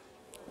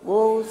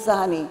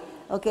 Wozani.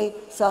 Okay,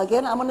 so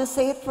again, I'm going to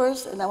say it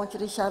first, and I want you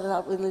to shout it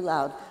out really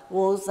loud.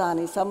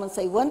 Wozani. So I'm going to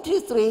say 1,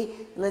 2, 3.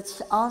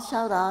 Let's all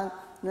shout out.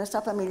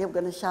 Nuestra familia, we're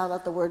going to shout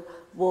out the word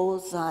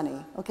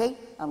Wozani. Okay?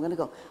 I'm going to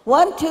go.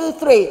 1, 2,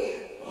 3.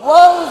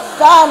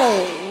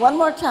 Wozani. One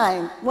more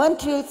time. 1,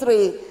 2,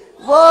 3.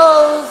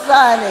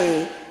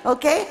 Wozani.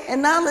 Okay? And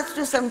now let's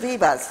do some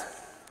vivas.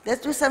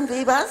 Let's do some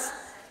vivas.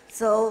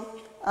 So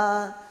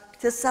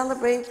to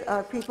celebrate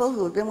our people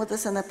who have been with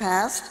us in the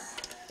past,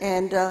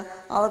 and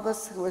all of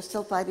us who are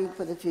still fighting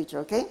for the future,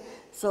 okay?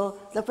 So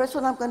the first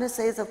one I'm going to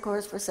say is, of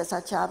course, for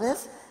César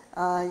Chávez,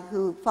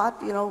 who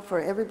fought, you know, for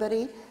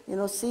everybody. You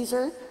know,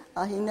 César,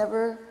 he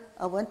never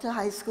went to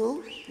high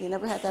school. He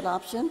never had that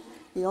option.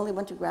 He only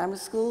went to grammar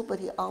school, but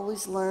he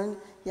always learned.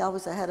 He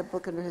always had a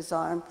book under his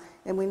arm.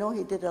 And we know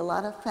he did a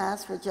lot of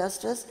fasts for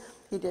justice.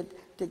 He did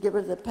to get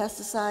rid of the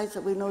pesticides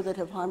that we know that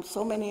have harmed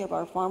so many of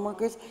our farm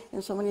workers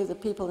and so many of the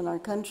people in our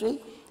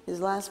country. His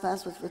last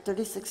fast was for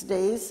 36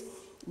 days.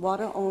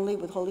 Water only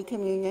with Holy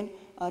Communion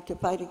to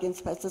fight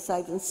against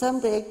pesticides. And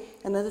someday,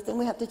 another thing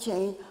we have to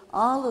change,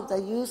 all of the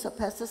use of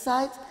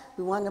pesticides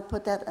we want to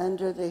put that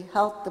under the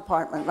health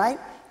department, right?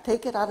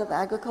 Take it out of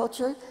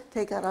agriculture,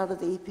 take it out of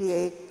the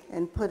EPA,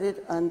 and put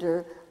it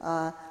under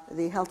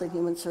the Health and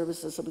Human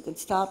Services so we can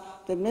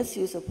stop the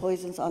misuse of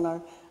poisons on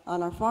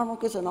our farm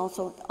workers and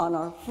also on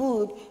our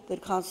food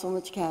that cause so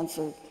much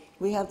cancer.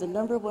 We have the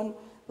 #1,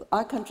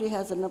 our country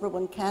has the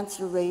 #1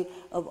 cancer rate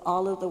of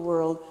all of the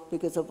world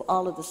because of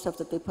all of the stuff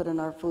that they put in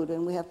our food,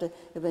 and we have to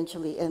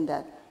eventually end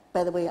that.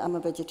 By the way, I'm a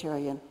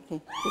vegetarian.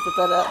 Okay,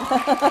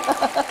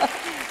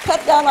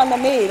 cut down on the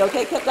meat.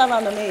 Okay, cut down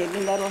on the meat,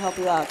 and that'll help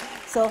you out.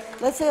 So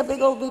let's say a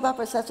big old viva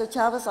for César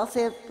Chávez.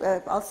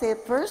 I'll say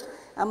it first.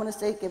 I'm going to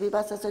say que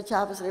viva César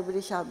Chávez, and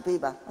everybody shout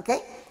viva.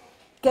 Okay?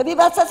 Que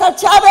viva César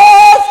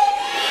Chávez.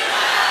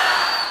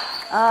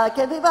 Viva.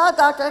 Que viva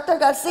Dr.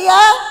 García.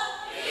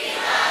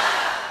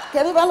 Viva.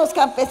 Que vivan los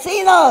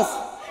campesinos.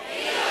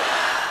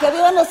 Viva. Que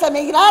vivan los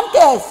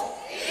emigrantes.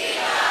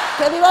 Viva.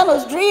 Que vivan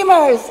los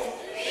dreamers.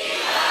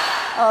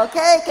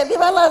 Okay, que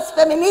vivan las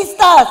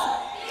feministas.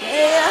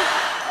 Yeah.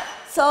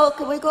 So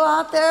can we go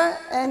out there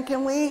and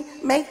can we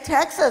make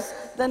Texas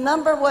the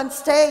 #1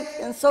 state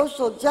in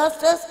social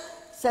justice?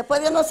 ¿Se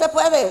puede o no se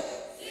puede?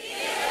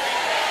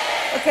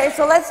 Okay,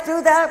 so let's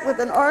do that with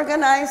an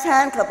organized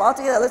hand clap. All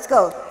together, let's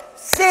go.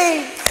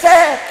 Sí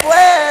se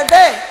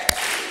puede.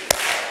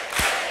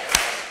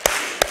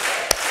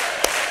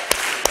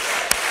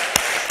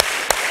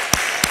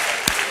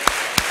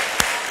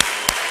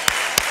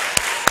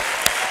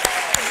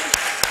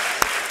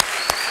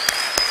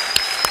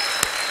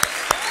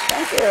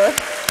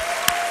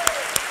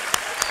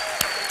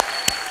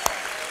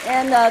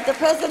 And the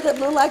president of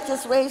LULAC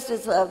just raised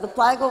his, the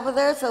flag over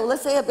there, so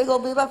let's say a big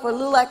old viva for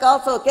LULAC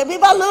also. Que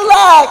viva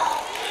LULAC!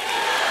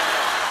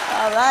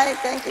 All right,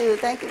 thank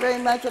you very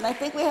much. And I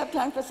think we have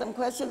time for some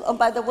questions. Oh,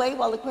 by the way,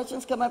 while the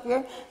questions come up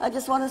here, I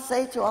just want to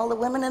say to all the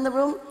women in the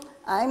room,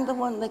 I'm the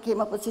one that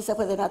came up with Si se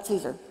puede, not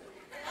Caesar.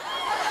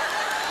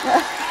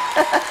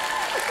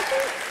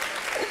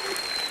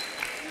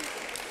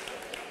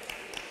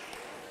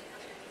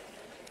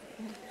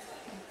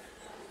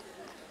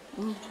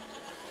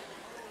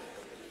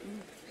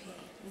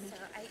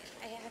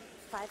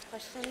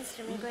 Questions.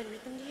 Do you want me to go ahead and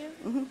read them to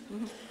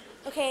you?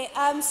 Okay,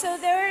 so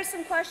there are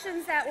some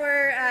questions that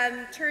were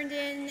turned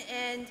in,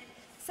 and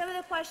some of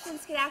the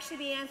questions could actually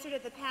be answered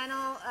at the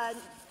panel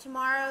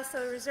tomorrow, so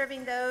we're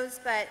reserving those,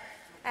 but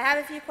I have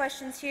a few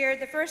questions here.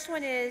 The first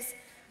one is,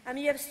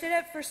 you have stood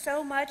up for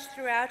so much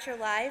throughout your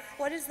life.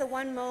 What is the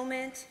one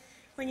moment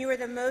when you were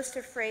the most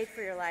afraid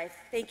for your life?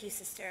 Thank you,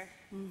 sister.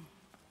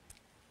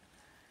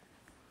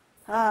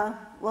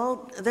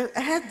 Well,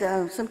 I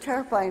had some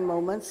terrifying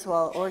moments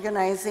while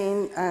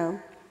organizing.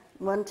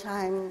 One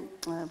time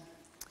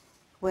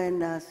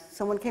when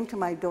someone came to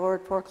my door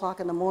at 4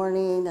 o'clock in the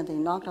morning and they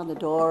knocked on the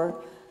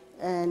door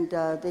and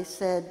they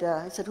said,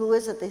 I said, who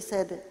is it? They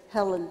said,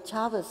 Helen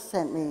Chavez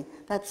sent me.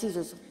 That's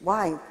Caesar's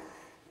wife.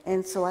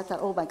 And so I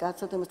thought, oh my God,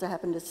 something must have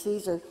happened to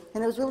Caesar.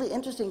 And it was really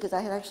interesting because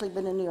I had actually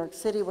been in New York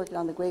City working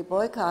on the Great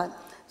Boycott,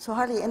 so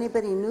hardly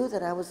anybody knew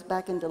that I was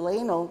back in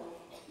Delano.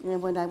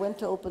 And when I went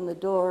to open the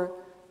door,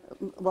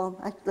 well,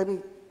 let me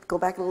go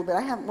back a little bit.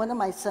 I have one of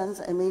my sons,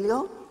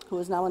 Emilio, who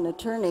is now an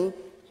attorney.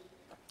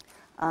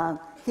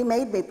 He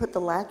made me put the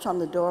latch on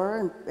the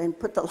door and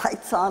put the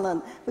lights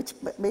on, which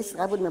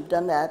basically I wouldn't have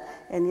done that,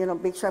 and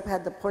make sure I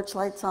had the porch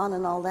lights on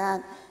and all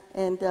that.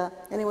 And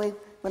anyway,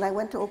 when I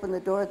went to open the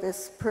door,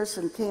 this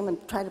person came and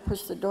tried to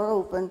push the door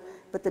open,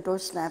 but the door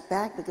snapped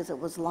back because it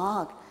was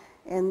locked.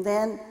 And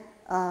then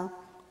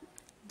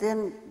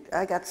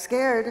I got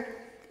scared,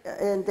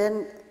 and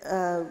then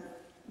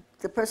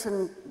the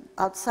person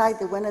outside,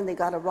 they went and they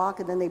got a rock,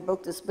 and then they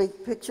broke this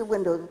big picture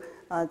window,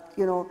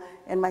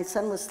 and my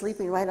son was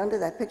sleeping right under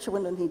that picture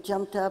window, and he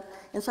jumped up.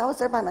 And so I was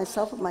there by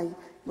myself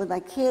with my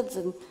kids,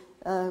 and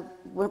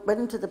went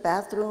into the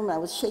bathroom. I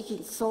was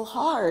shaking so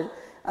hard.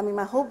 I mean,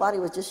 my whole body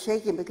was just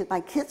shaking because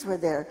my kids were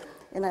there.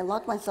 And I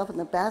locked myself in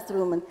the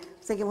bathroom and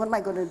thinking, what am I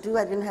going to do?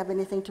 I didn't have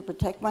anything to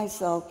protect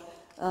myself.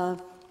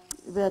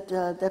 But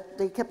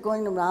they kept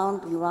going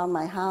around and around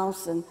my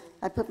house, and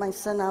I put my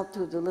son out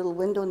through the little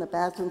window in the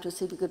bathroom to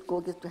see if he could go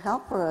get the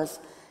help for us.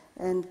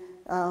 And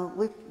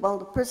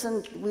the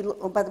person,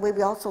 by the way,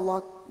 we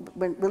also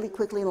went really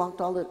quickly and locked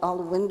all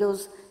the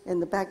windows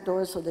and the back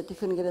doors so that they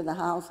couldn't get in the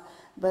house.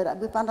 But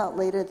we found out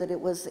later that it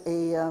was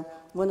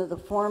one of the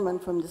foremen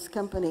from this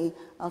company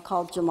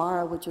called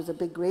Jamara, which was a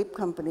big grape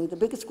company, the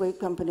biggest grape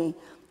company,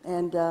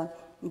 and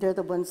they're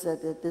the ones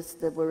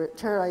that were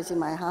terrorizing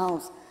my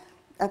house.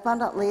 I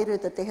found out later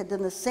that they had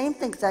done the same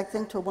exact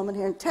thing to a woman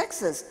here in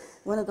Texas,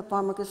 one of the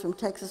farm workers from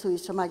Texas who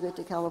used to migrate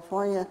to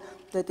California,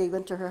 that they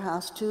went to her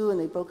house too, and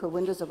they broke her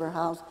windows of her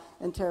house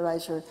and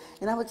terrorized her.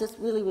 And I was just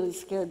really, really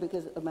scared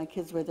because my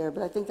kids were there.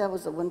 But I think that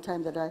was the one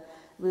time that I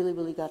really,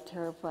 really got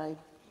terrified.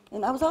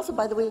 And I was also,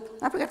 by the way,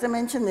 I forgot to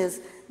mention this,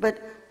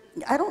 but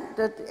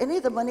any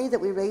of the money that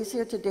we raise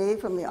here today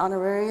from the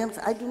honorariums,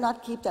 I do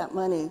not keep that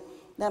money.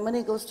 That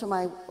money goes to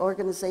my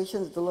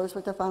organization, the Dolores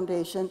Huerta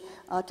Foundation,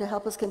 to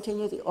help us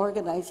continue the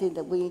organizing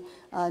that we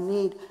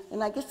need.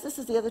 And I guess this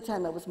is the other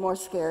time I was more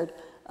scared.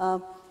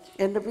 And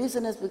the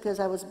reason is because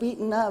I was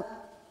beaten up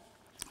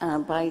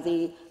by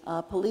the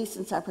police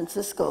in San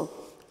Francisco.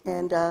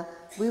 And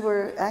we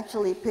were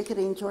actually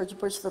picketing George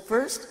Bush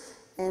I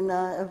in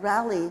a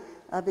rally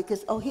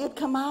because, he had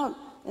come out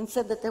and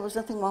said that there was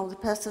nothing wrong with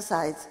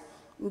pesticides.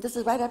 And this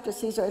is right after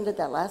Cesar ended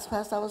that last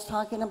fast I was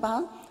talking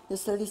about,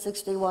 his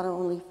 36-day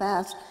water-only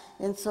fast.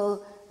 And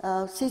so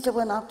Cesar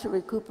went off to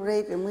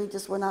recuperate, and we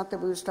just went out there.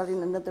 We were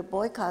starting another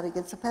boycott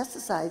against the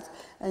pesticides,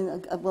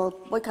 and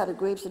boycotted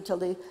grapes until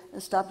they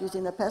stopped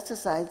using the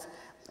pesticides.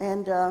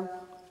 And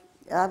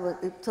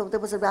so there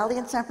was a rally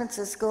in San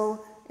Francisco,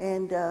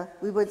 and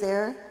we were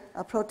there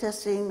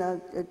protesting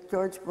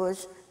George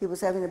Bush. He was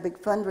having a big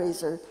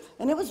fundraiser.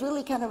 And it was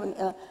really kind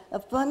of a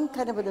fun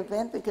kind of an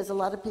event because a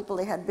lot of people,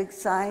 they had big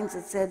signs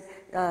that said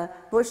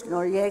Bush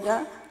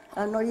Noriega.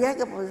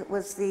 Noriega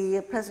was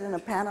the president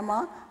of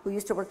Panama who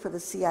used to work for the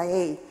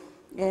CIA.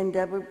 And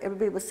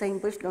everybody was saying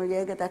Bush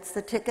Noriega, that's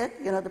the ticket,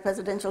 you know, the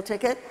presidential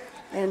ticket.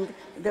 And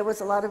there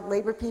was a lot of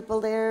labor people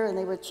there, and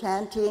they were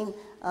chanting,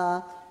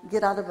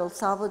 get out of El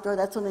Salvador.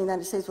 That's when the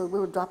United States, we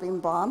were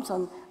dropping bombs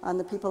on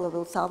the people of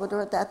El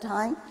Salvador at that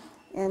time.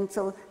 And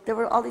so there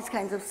were all these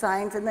kinds of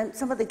signs. And then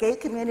some of the gay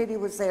community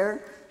was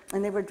there,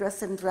 and they were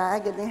dressed in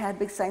drag, and they had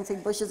big signs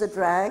saying, Bush is a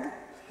drag,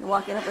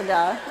 walking up and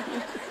down.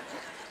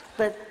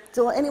 But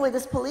so anyway,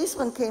 this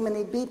policeman came and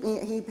he beat me.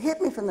 He hit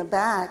me from the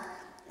back,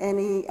 and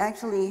he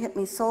actually hit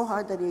me so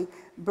hard that he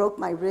broke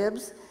my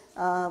ribs,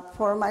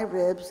 4 of my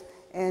ribs,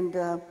 and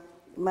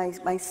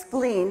my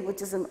spleen,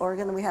 which is an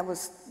organ that we have,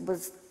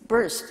 was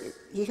burst.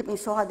 He hit me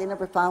so hard they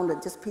never found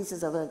it, just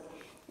pieces of it.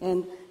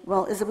 And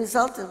well, as a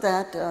result of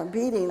that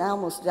beating, I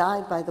almost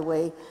died, by the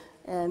way,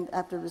 and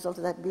after the result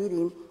of that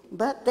beating.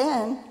 But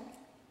then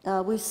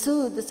we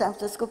sued the San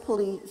Francisco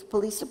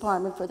Police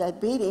Department for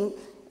that beating.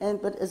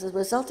 But as a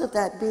result of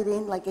that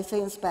beating, like I say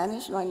in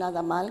Spanish, no hay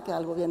nada mal que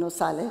al gobierno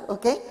sale,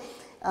 okay?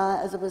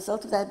 As a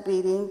result of that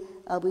beating,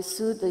 we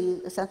sued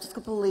the San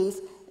Francisco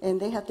police, and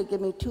they have to give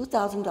me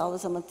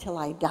 $2,000 until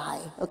I die,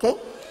 okay?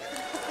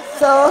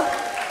 So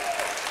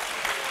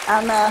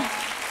I'm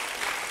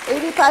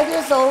 85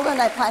 years old, and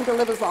I plan to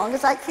live as long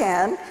as I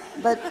can,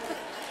 but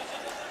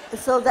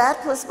so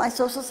that plus my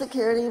Social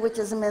Security, which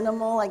is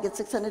minimal. I get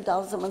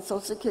 $600 a month Social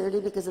Security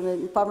because in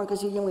the Farm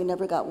Workers Union we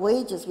never got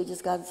wages, we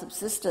just got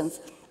subsistence.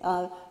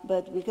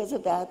 But because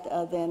of that,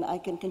 then I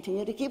can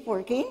continue to keep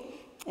working,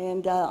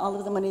 and all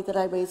of the money that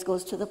I raise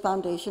goes to the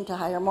foundation to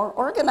hire more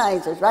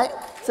organizers, right?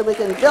 So we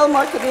can build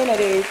more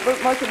communities,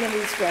 more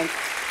community strength.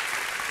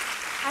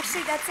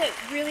 Actually, that's a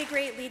really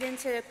great lead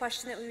into a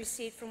question that we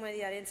received from one of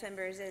the audience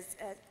members is,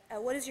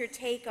 what is your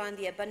take on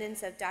the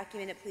abundance of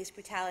documented police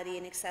brutality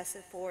and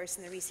excessive force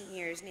in the recent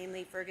years,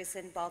 namely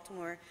Ferguson,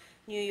 Baltimore,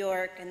 New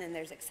York, and then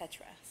there's et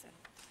cetera? So.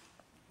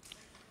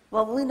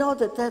 Well, we know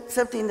that that's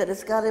something that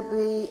has got to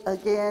be,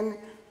 again,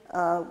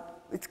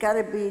 it's got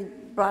to be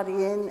brought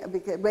in,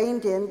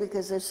 reined in,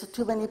 because there's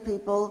too many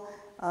people,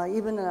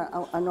 even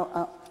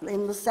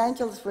in Los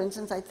Angeles, for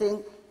instance, I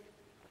think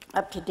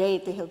up to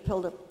date, they have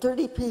killed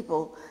 30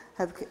 people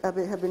have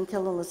been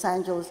killed in Los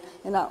Angeles.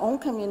 In our own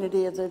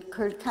community of the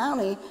Curd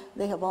County,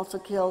 they have also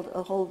killed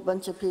a whole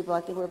bunch of people.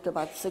 I think we're up to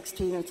about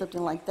 16 or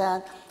something like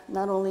that.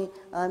 Not only,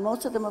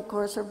 most of them, of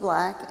course, are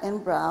black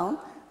and brown,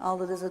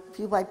 although there's a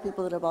few white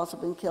people that have also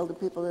been killed, and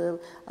people that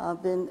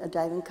have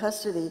died in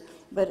custody.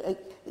 But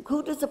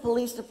who does the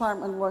police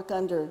department work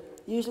under?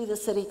 Usually the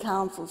city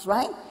councils,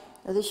 right?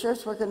 The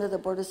sheriffs work under the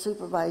Board of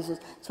Supervisors.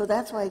 So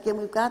that's why, again,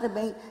 we've got to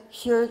make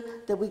sure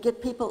that we get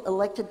people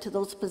elected to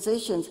those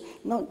positions.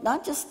 No,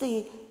 not just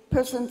the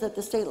persons at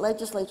the state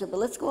legislature, but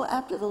let's go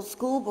after those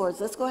school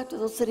boards. Let's go after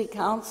those city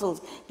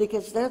councils,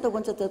 because they're the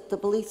ones that the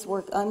police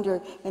work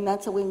under, and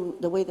that's the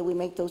way that we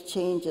make those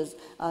changes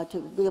to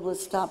be able to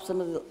stop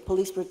some of the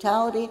police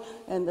brutality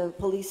and the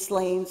police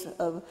slayings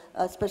of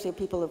especially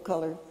people of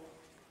color.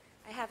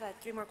 I have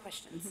 3 more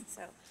questions. Mm-hmm.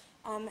 So.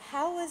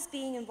 How was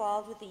being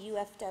involved with the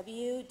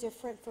UFW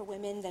different for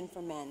women than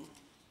for men?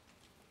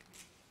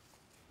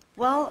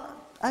 Well,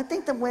 I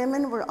think the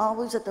women were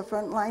always at the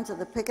front lines of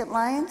the picket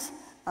lines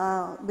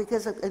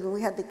because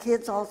we had the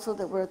kids also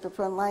that were at the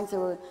front lines.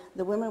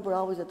 The women were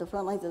always at the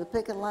front lines of the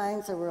picket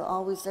lines. They were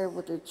always there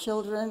with their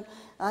children.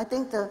 I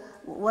think the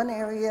one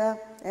area,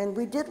 and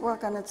we did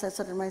work on it,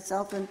 César and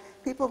myself, and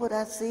people would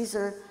ask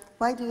César,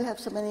 why do you have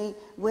so many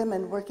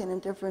women working in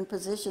different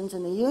positions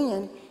in the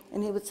union?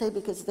 And he would say,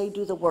 because they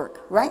do the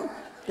work, right?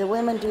 The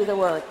women do the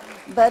work.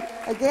 But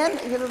again,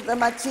 you know, the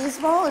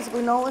machismo, as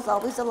we know, is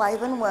always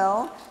alive and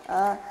well.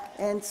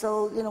 And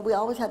so, you know, we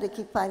always had to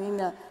keep fighting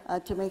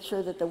to make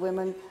sure that the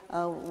women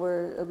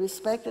were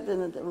respected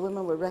and that the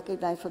women were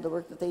recognized for the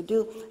work that they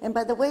do. And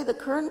by the way, the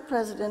current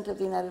president of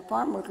the United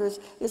Farm Workers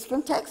is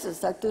from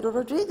Texas, Arturo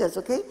Rodriguez,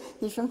 okay?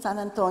 He's from San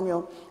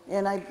Antonio.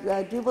 And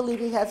I do believe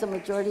he has a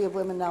majority of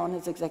women now on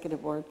his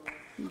executive board.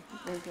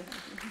 Very good.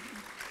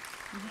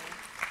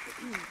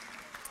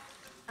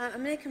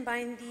 I'm going to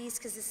combine these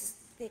because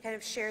they kind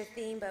of share a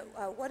theme, but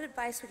what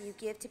advice would you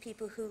give to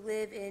people who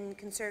live in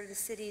conservative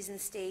cities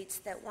and states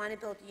that want to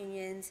build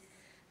unions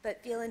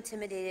but feel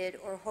intimidated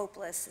or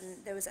hopeless?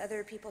 And there was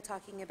other people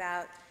talking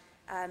about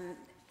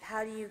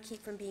how do you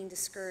keep from being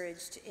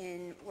discouraged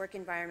in work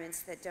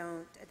environments that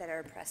are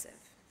oppressive?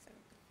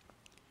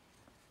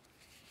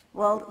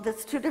 Well,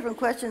 that's two different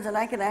questions, and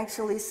I can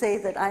actually say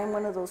that I'm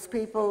one of those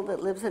people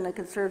that lives in a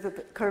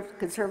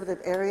conservative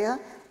area.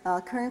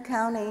 Kern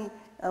County,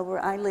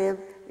 where I live,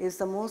 is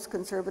the most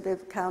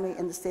conservative county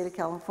in the state of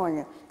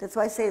California. That's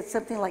why I say it's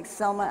something like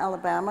Selma,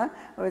 Alabama,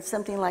 or it's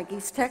something like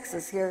East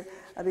Texas here,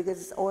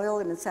 because it's oil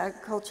and it's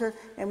agriculture,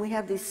 and we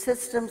have these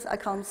systems, I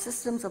call them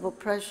systems of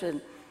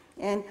oppression.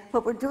 And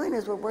what we're doing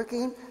is we're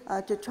working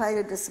to try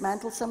to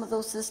dismantle some of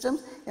those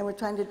systems, and we're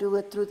trying to do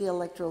it through the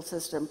electoral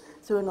system,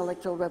 through an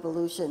electoral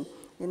revolution.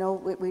 You know,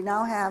 we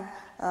now have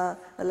a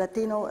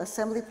Latino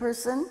assembly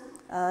person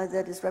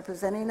that is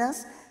representing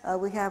us.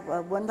 We have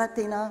one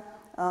Latina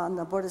on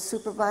the Board of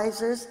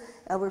Supervisors.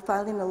 We're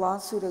filing a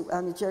lawsuit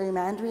on the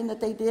gerrymandering that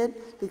they did,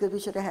 because we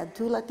should have had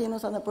 2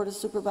 Latinos on the Board of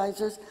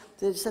Supervisors.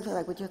 There's something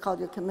like what you call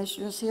your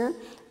commissioners here,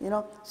 you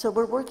know. So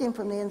we're working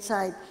from the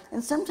inside.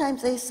 And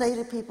sometimes they say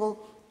to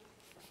people,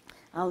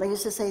 they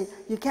used to say,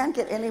 you can't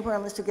get anywhere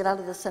unless you get out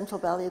of the Central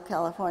Valley of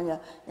California.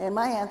 And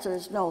my answer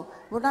is no,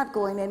 we're not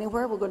going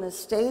anywhere. We're going to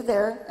stay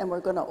there, and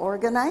we're going to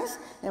organize,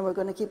 and we're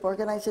going to keep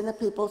organizing the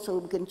people so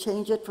we can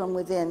change it from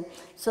within.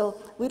 So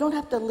we don't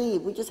have to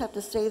leave. We just have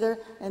to stay there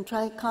and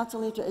try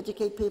constantly to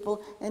educate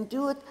people and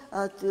do it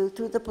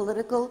through the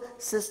political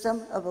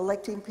system of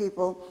electing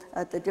people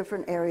at the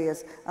different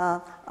areas.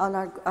 On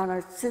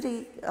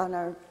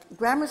our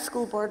grammar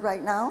school board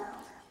right now,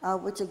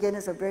 which again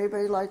is a very,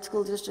 very large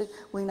school district,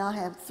 we now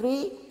have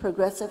 3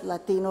 progressive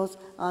Latinos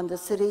on the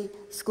city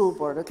school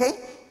board,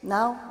 okay?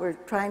 Now we're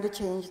trying to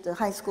change the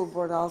high school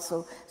board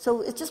also.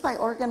 So it's just by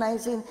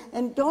organizing,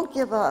 and don't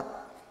give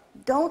up.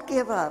 Don't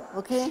give up,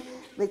 okay?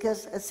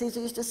 Because as Cesar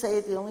used to say,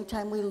 the only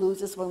time we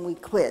lose is when we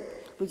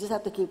quit. We just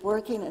have to keep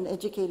working and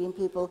educating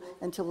people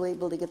until we're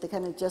able to get the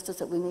kind of justice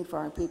that we need for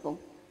our people.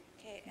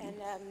 And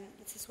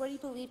it says, what do you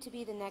believe to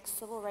be the next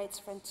civil rights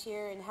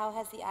frontier, and how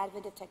has the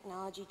advent of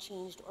technology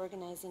changed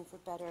organizing for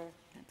better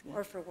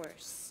or for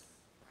worse?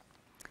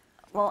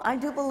 Well, I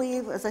do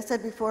believe, as I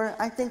said before,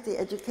 I think the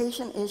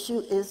education issue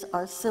is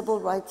our civil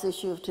rights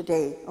issue of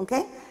today,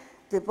 okay?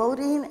 The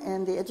voting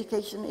and the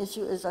education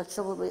issue is our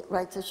civil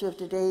rights issue of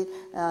today,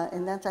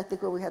 and that's, I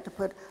think, where we have to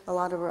put a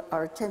lot of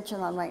our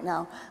attention on right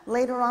now.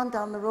 Later on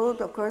down the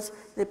road, of course,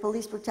 the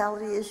police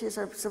brutality issues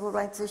are civil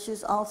rights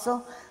issues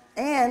also,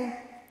 and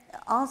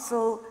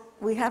also,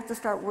 we have to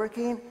start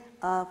working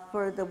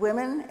for the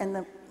women,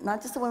 and not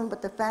just the women,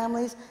 but the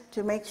families,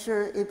 to make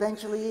sure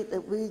eventually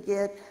that we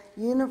get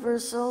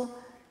universal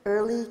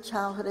early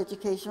childhood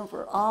education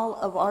for all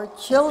of our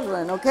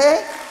children,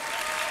 okay?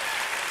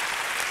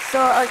 So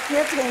our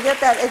kids can get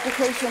that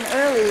education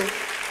early.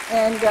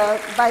 And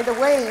by the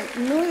way,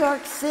 New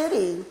York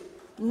City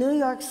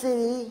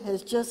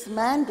has just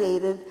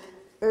mandated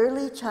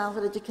early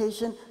childhood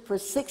education for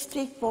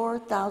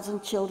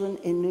 64,000 children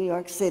in New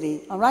York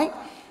City, all right?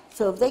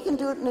 So if they can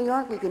do it in New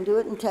York, we can do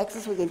it in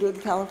Texas, we can do it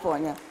in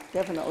California,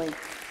 definitely. Good.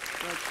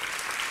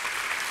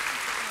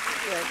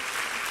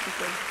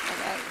 Okay. All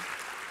right.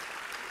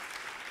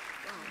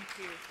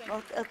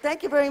 Well,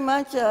 thank you very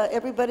much,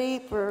 everybody,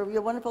 for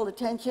your wonderful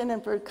attention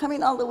and for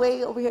coming all the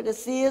way over here to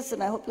see us,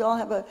 and I hope you all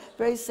have a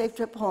very safe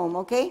trip home,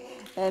 okay?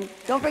 And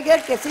don't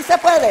forget que sí se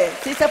puede,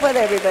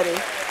 everybody.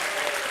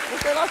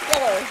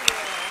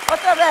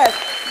 Otra vez.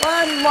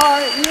 One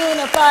more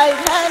unified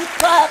hand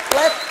clap.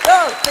 Let's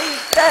go. Sí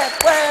se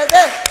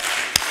puede.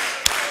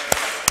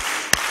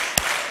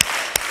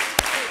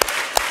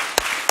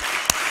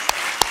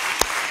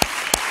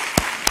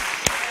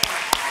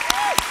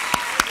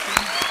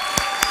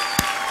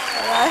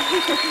 All right.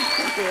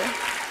 Thank you.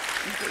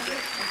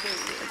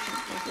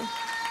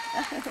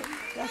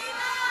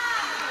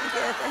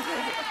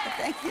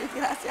 Thank you.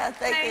 Gracias.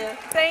 Thank you.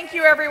 Thank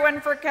you, everyone,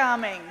 for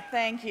coming.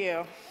 Thank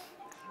you.